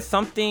 His name is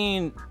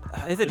something.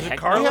 Is it Hector?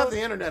 Carlos? We have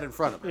the internet in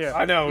front of us. Yeah.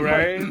 I know,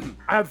 right?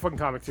 I have the fucking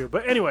comic too.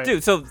 But anyway.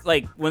 Dude, so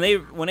like when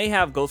they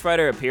have Ghost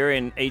Rider appear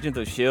in Agents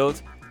of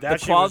Shield, That the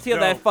shit quality was of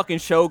that dope. fucking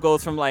show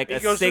goes from like It a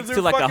goes 6 through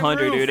to like the fucking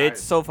 100, dude. roof.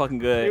 It's so fucking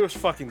It good. was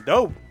fucking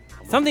dope.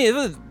 Something it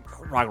was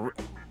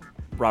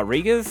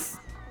Rodriguez,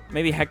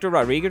 maybe Hector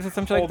Rodriguez or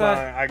something like Hold on,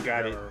 that. I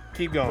got it.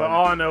 Keep going. But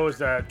all I know is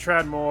that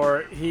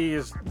Tradmore, he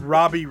is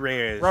Robbie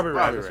Reyes. Robbie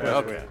Robbie Reyes. Reyes.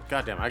 Okay.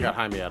 Goddamn, I got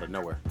Jaime out of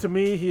nowhere. To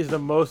me, he's the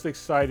most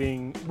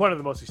exciting, one of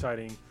the most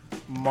exciting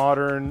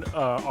modern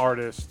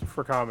artists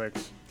for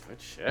comics. Good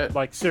shit.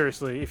 Like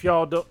seriously, if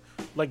y'all don't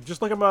like,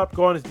 just look him up.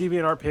 Go on his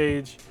DeviantArt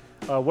page.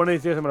 One of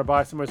these days, I'm gonna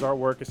buy some of his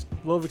artwork. It's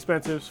a little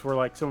expensive for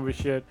like some of his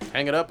shit.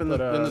 Hang it up in, But,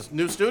 in this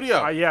new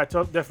studio. Yeah,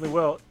 definitely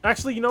will.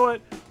 Actually, you know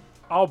what?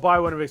 I'll buy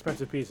one of his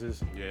expensive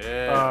pieces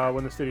Yeah.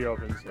 when the studio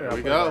opens. There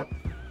we go.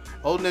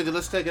 Old Ninja,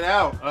 let's take it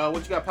out.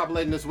 What you got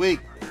populating this week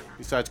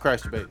besides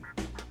crash debating?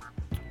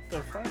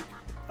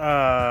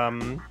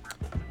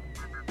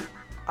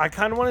 I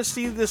kind of want to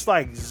see this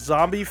like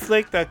zombie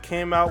flick that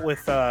came out with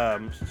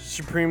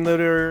Supreme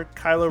Leader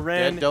Kylo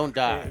Ren. Dead Don't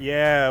Die.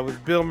 Yeah,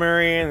 with Bill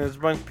Murray and there's a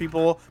bunch of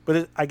people.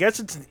 But I guess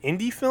it's an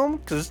indie film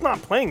because it's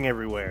not playing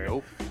everywhere.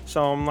 Nope.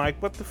 So I'm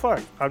like, what the fuck?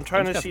 I'm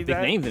trying It's to got see some big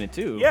that. names in it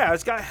too. Yeah,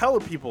 it's got hella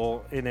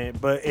people in it,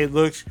 but it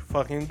looks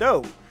fucking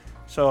dope.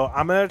 So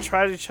I'm gonna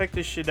try to check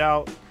this shit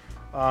out.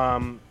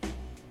 Gonna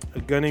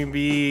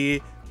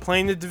be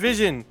playing the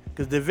Division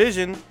because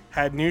Division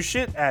had new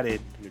shit added.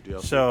 New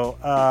DLC. So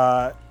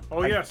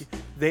Yes.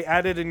 they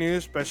added a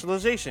new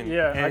specialization.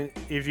 Yeah, and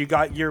if you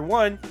got year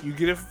one, you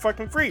get it for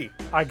fucking free.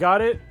 I got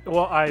it.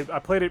 Well, I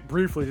played it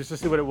briefly just to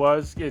see what it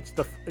was. It's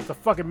a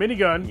fucking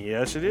minigun.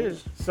 Yes, it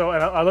is. So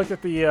and I looked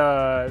at the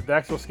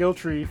actual skill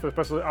tree for the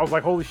special. I was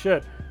like, holy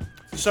shit.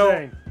 So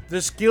Insane.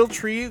 the skill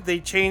tree they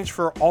changed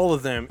for all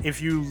of them.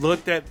 If you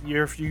looked at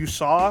if you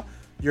saw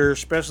your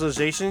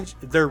specializations,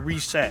 they're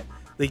reset.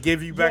 They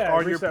give you back Yeah,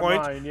 all your reset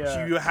points, mine, yeah.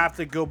 so you have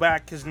to go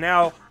back because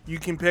now you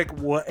can pick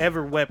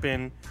whatever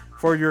weapon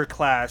for your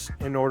class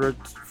in order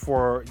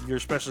for your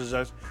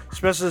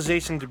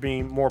specialization to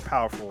be more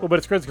powerful. Well, but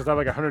it's crazy because I have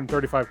like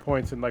 135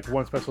 points in like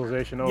one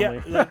specialization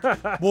only.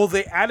 Yeah. Well,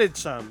 they added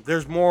some.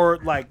 There's more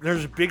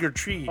there's a bigger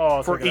tree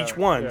Oh, for check it each out.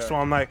 one. Yeah. So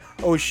I'm like,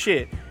 oh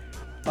shit.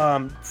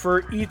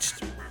 For each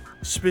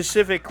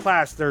specific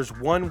class, there's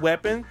one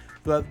weapon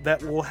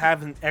that will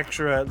have an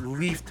extra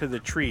leaf to the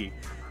tree,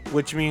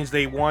 which means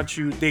they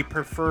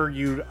prefer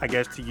you, I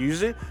guess, to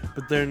use it,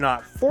 but they're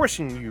not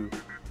forcing you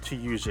to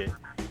use it.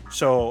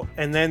 So,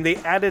 and then they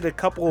added a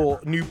couple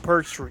new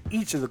perks for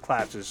each of the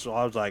classes. So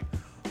I was like,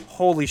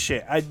 holy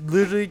shit. I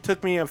literally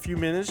took me a few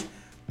minutes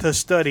to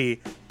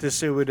study to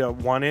see what I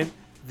wanted.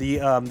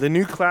 The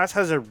new class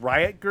has a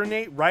riot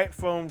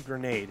foam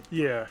grenade.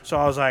 Yeah. So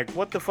I was like,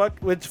 what the fuck?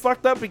 It's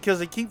fucked up because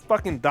they keep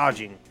fucking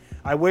dodging.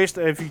 I wish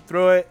that if you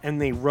throw it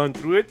and they run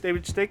through it, they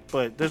would stick,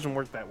 but it doesn't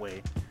work that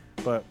way.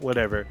 But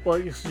whatever. Well,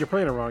 you're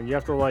playing it wrong. You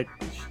have to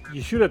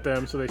you shoot at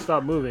them so they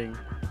stop moving.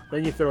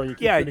 Then you throw and you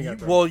keep Yeah, shooting at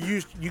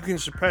them. you can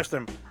suppress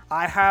them.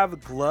 I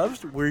have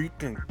gloves where you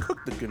can cook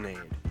the grenade.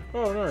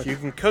 Oh, nice. So you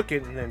can cook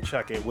it and then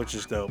chuck it, which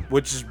is dope.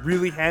 Which is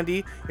really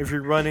handy if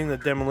you're running the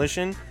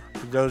demolition.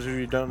 For those of you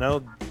who don't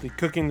know, the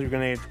cooking the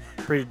grenades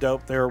pretty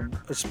dope. There are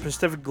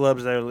specific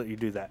gloves that will let you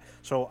do that.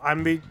 So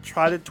I'm gonna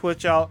try to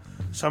twitch out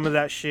some of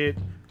that shit.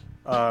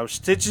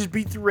 Stitches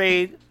beat the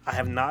raid. I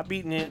have not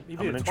beaten it. You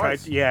I'm beat it gonna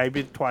twice. Yeah, I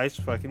beat it twice.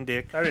 Fucking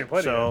dick. I haven't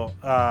played it So,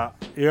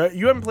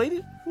 you haven't played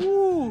it?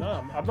 Ooh.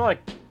 No, I'm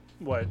like,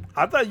 what?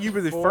 I thought you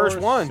were the first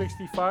one.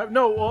 65.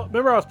 No, well,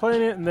 remember I was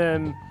playing it and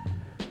then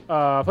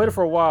I played it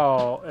for a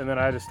while and then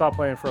I had to stop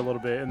playing for a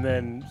little bit and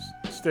then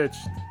Stitch.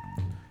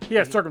 He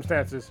had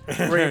circumstances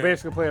where he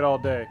basically played all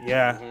day.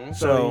 Yeah.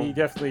 So he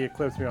definitely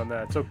eclipsed me on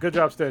that. So good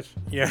job, Stitch.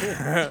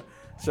 Yeah.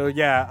 So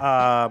yeah,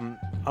 I'm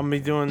gonna be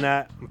doing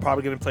that. I'm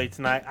probably gonna play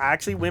tonight. I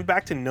actually went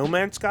back to No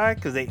Man's Sky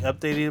because they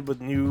updated it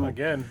with new.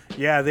 Again.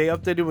 Yeah, they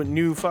updated with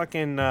new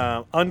fucking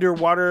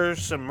underwater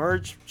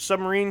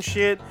submarine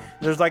shit.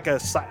 There's like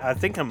I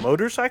think a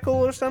motorcycle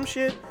or some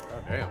shit.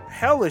 Oh, damn.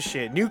 Hella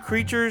shit. New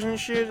creatures and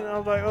shit. And I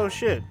was like, oh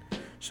shit.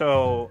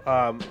 So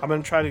I'm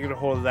gonna try to get a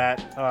hold of that.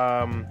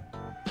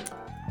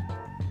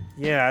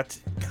 Yeah,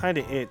 that's kind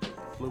of it.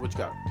 Blue, what you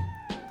got?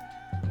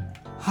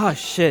 Oh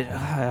shit.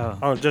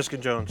 Oh, Jessica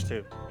Jones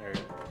too. There you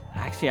go.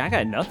 Actually, I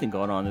got nothing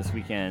going on this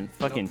weekend.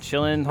 Fucking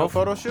chilling. No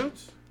photo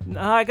shoots?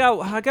 I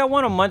got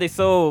one on Monday.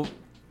 So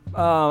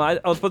I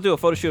was supposed to do a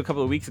photo shoot a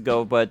couple of weeks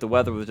ago, but the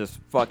weather was just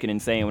fucking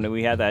insane when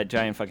we had that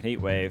giant fucking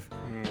heat wave.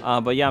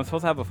 But yeah, I'm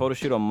supposed to have a photo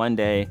shoot on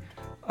Monday.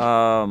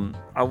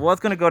 I was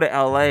gonna go to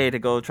LA to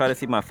go try to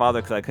see my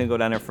father because I couldn't go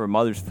down there for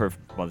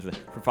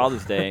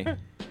Father's Day.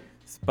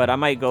 But I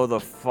might go the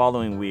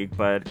following week.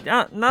 But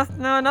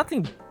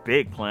nothing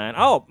big planned.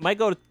 Oh, might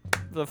go to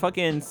the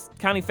fucking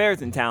county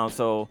fairs in town,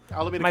 so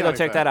Alameda might go County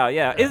check Fair. that out.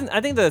 Yeah,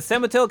 I think the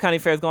San Mateo County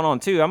Fair is going on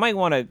too. I might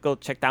want to go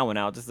check that one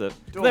out.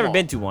 I've never all.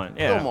 been to one.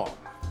 Do 'em Yeah, all.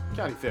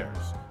 County fairs.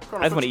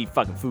 I just want to eat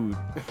fucking food.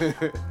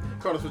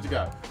 Carlos, what you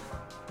got?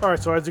 All right,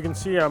 so as you can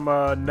see, I'm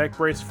neck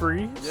brace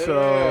free.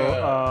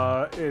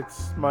 So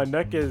my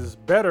neck is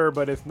better,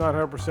 but it's not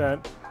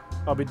 100%.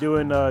 I'll be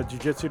doing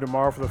jiu-jitsu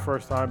tomorrow for the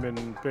first time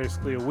in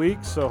basically a week.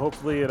 So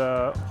hopefully it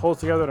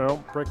holds together and I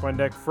don't break my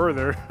neck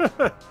further.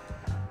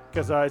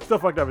 Because it's still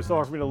fucked up. It's still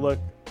hard for me to look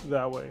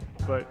that way,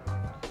 but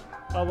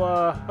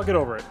I'll get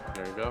over it.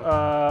 There you go.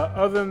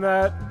 Other than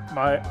that,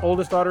 my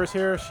oldest daughter is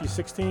here. She's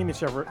 16 and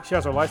she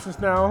has her license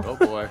now. Oh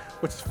boy.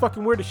 Which is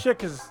fucking weird as shit.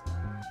 Because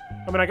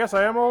I mean, I guess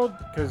I am old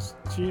because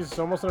she's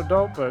almost an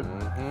adult, but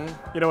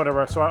you know,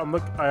 whatever. So I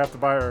have to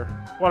buy her.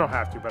 Well, I don't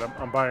have to, but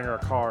I'm buying her a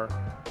car,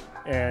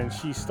 and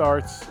she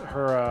starts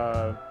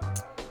her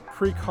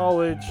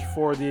pre-college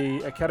for the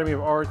Academy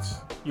of Arts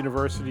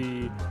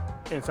University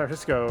in San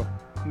Francisco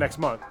next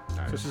month.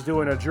 So she's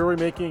doing a jewelry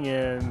making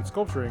and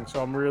sculpturing.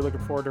 So I'm really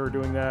looking forward to her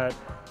doing that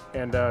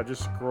and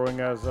just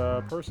growing as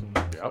a person.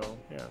 Yep. So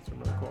yeah, it's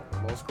really cool.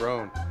 Most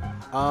grown.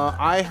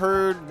 I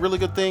heard really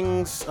good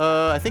things.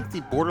 I think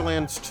the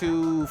Borderlands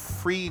 2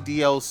 free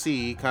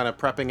DLC, kind of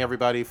prepping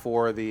everybody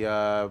for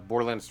the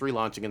Borderlands 3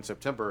 launching in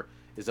September,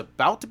 is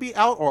about to be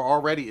out or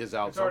already is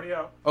out. It's already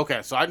out.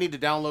 Okay, so I need to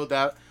download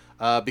that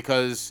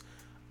because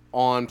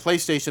on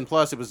PlayStation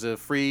Plus it was a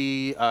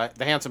free.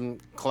 The Handsome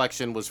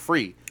Collection was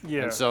free.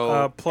 Yeah. And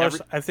so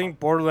Plus, I think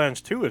Borderlands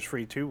 2 is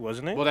free too,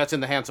 wasn't it? well, that's in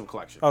the Handsome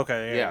Collection.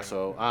 Okay, yeah.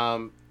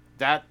 So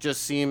that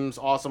just seems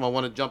awesome. I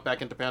want to jump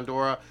back into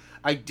Pandora.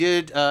 I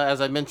did, as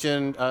I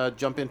mentioned,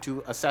 jump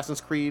into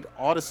Assassin's Creed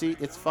Odyssey.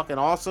 It's fucking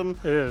awesome.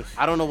 It is.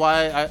 I don't know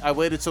why I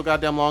waited so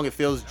goddamn long. It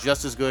feels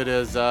just as good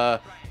as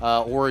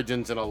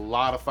Origins in a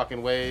lot of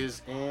fucking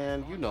ways.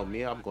 And you know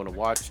me, I'm going to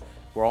watch.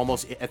 We're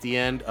almost at the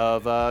end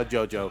of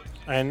JoJo.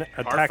 And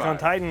Attack on 5.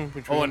 Titan.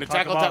 Which we Oh, and didn't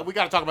Attack talk on Titan. about. We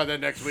got to talk about that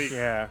next week.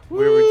 Yeah, we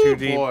were too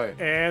deep. Boy.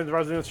 And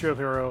Resident Evil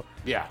Hero.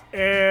 Yeah.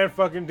 And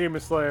fucking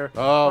Demon Slayer.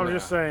 Oh, I'm man.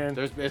 just saying.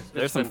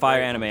 There's some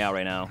fire anime out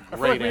right now. I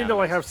feel like we need to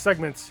anime. have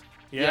segments.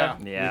 Yeah.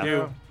 Yeah. We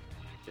do.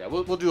 Yeah,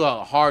 we'll do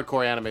a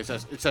hardcore anime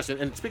session.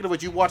 And speaking of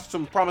which, you watched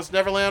some Promised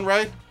Neverland,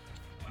 right?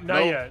 Not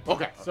No? yet.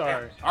 Okay.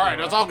 Sorry. Yeah. All right,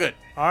 that's all good.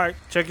 All right,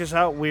 check us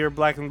out. We are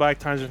Black and Black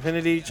times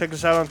Infinity. Check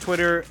us out on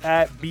Twitter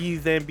at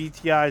BTHAN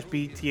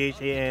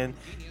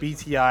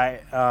BTI.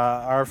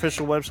 Our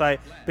official website,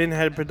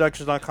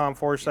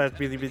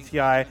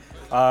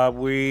 binheadproductions.com/BTI.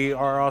 We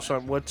are also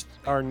on, what's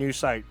our new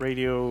site?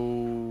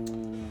 Radio.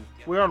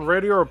 We're on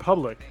Radio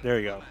Republic. There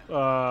you go.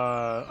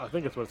 I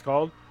think that's what it's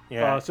called.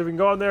 Yeah. So if you can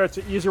go on there, it's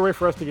an easier way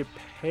for us to get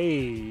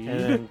paid. And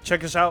then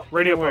check us out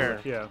Radio anywhere.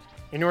 Public, yeah.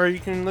 Anywhere you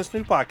can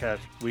listen to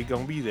podcasts, we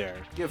gonna be there.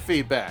 Give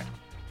feedback.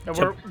 And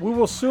we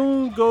will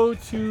soon go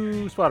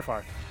to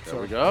Spotify. There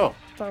we go.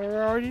 So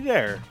we're already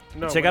there.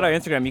 No, Check out our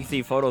Instagram. You can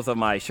see photos of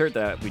my shirt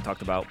that we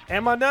talked about.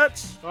 And my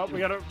nuts. Oh, we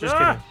gotta. Just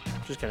kidding.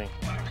 Just kidding.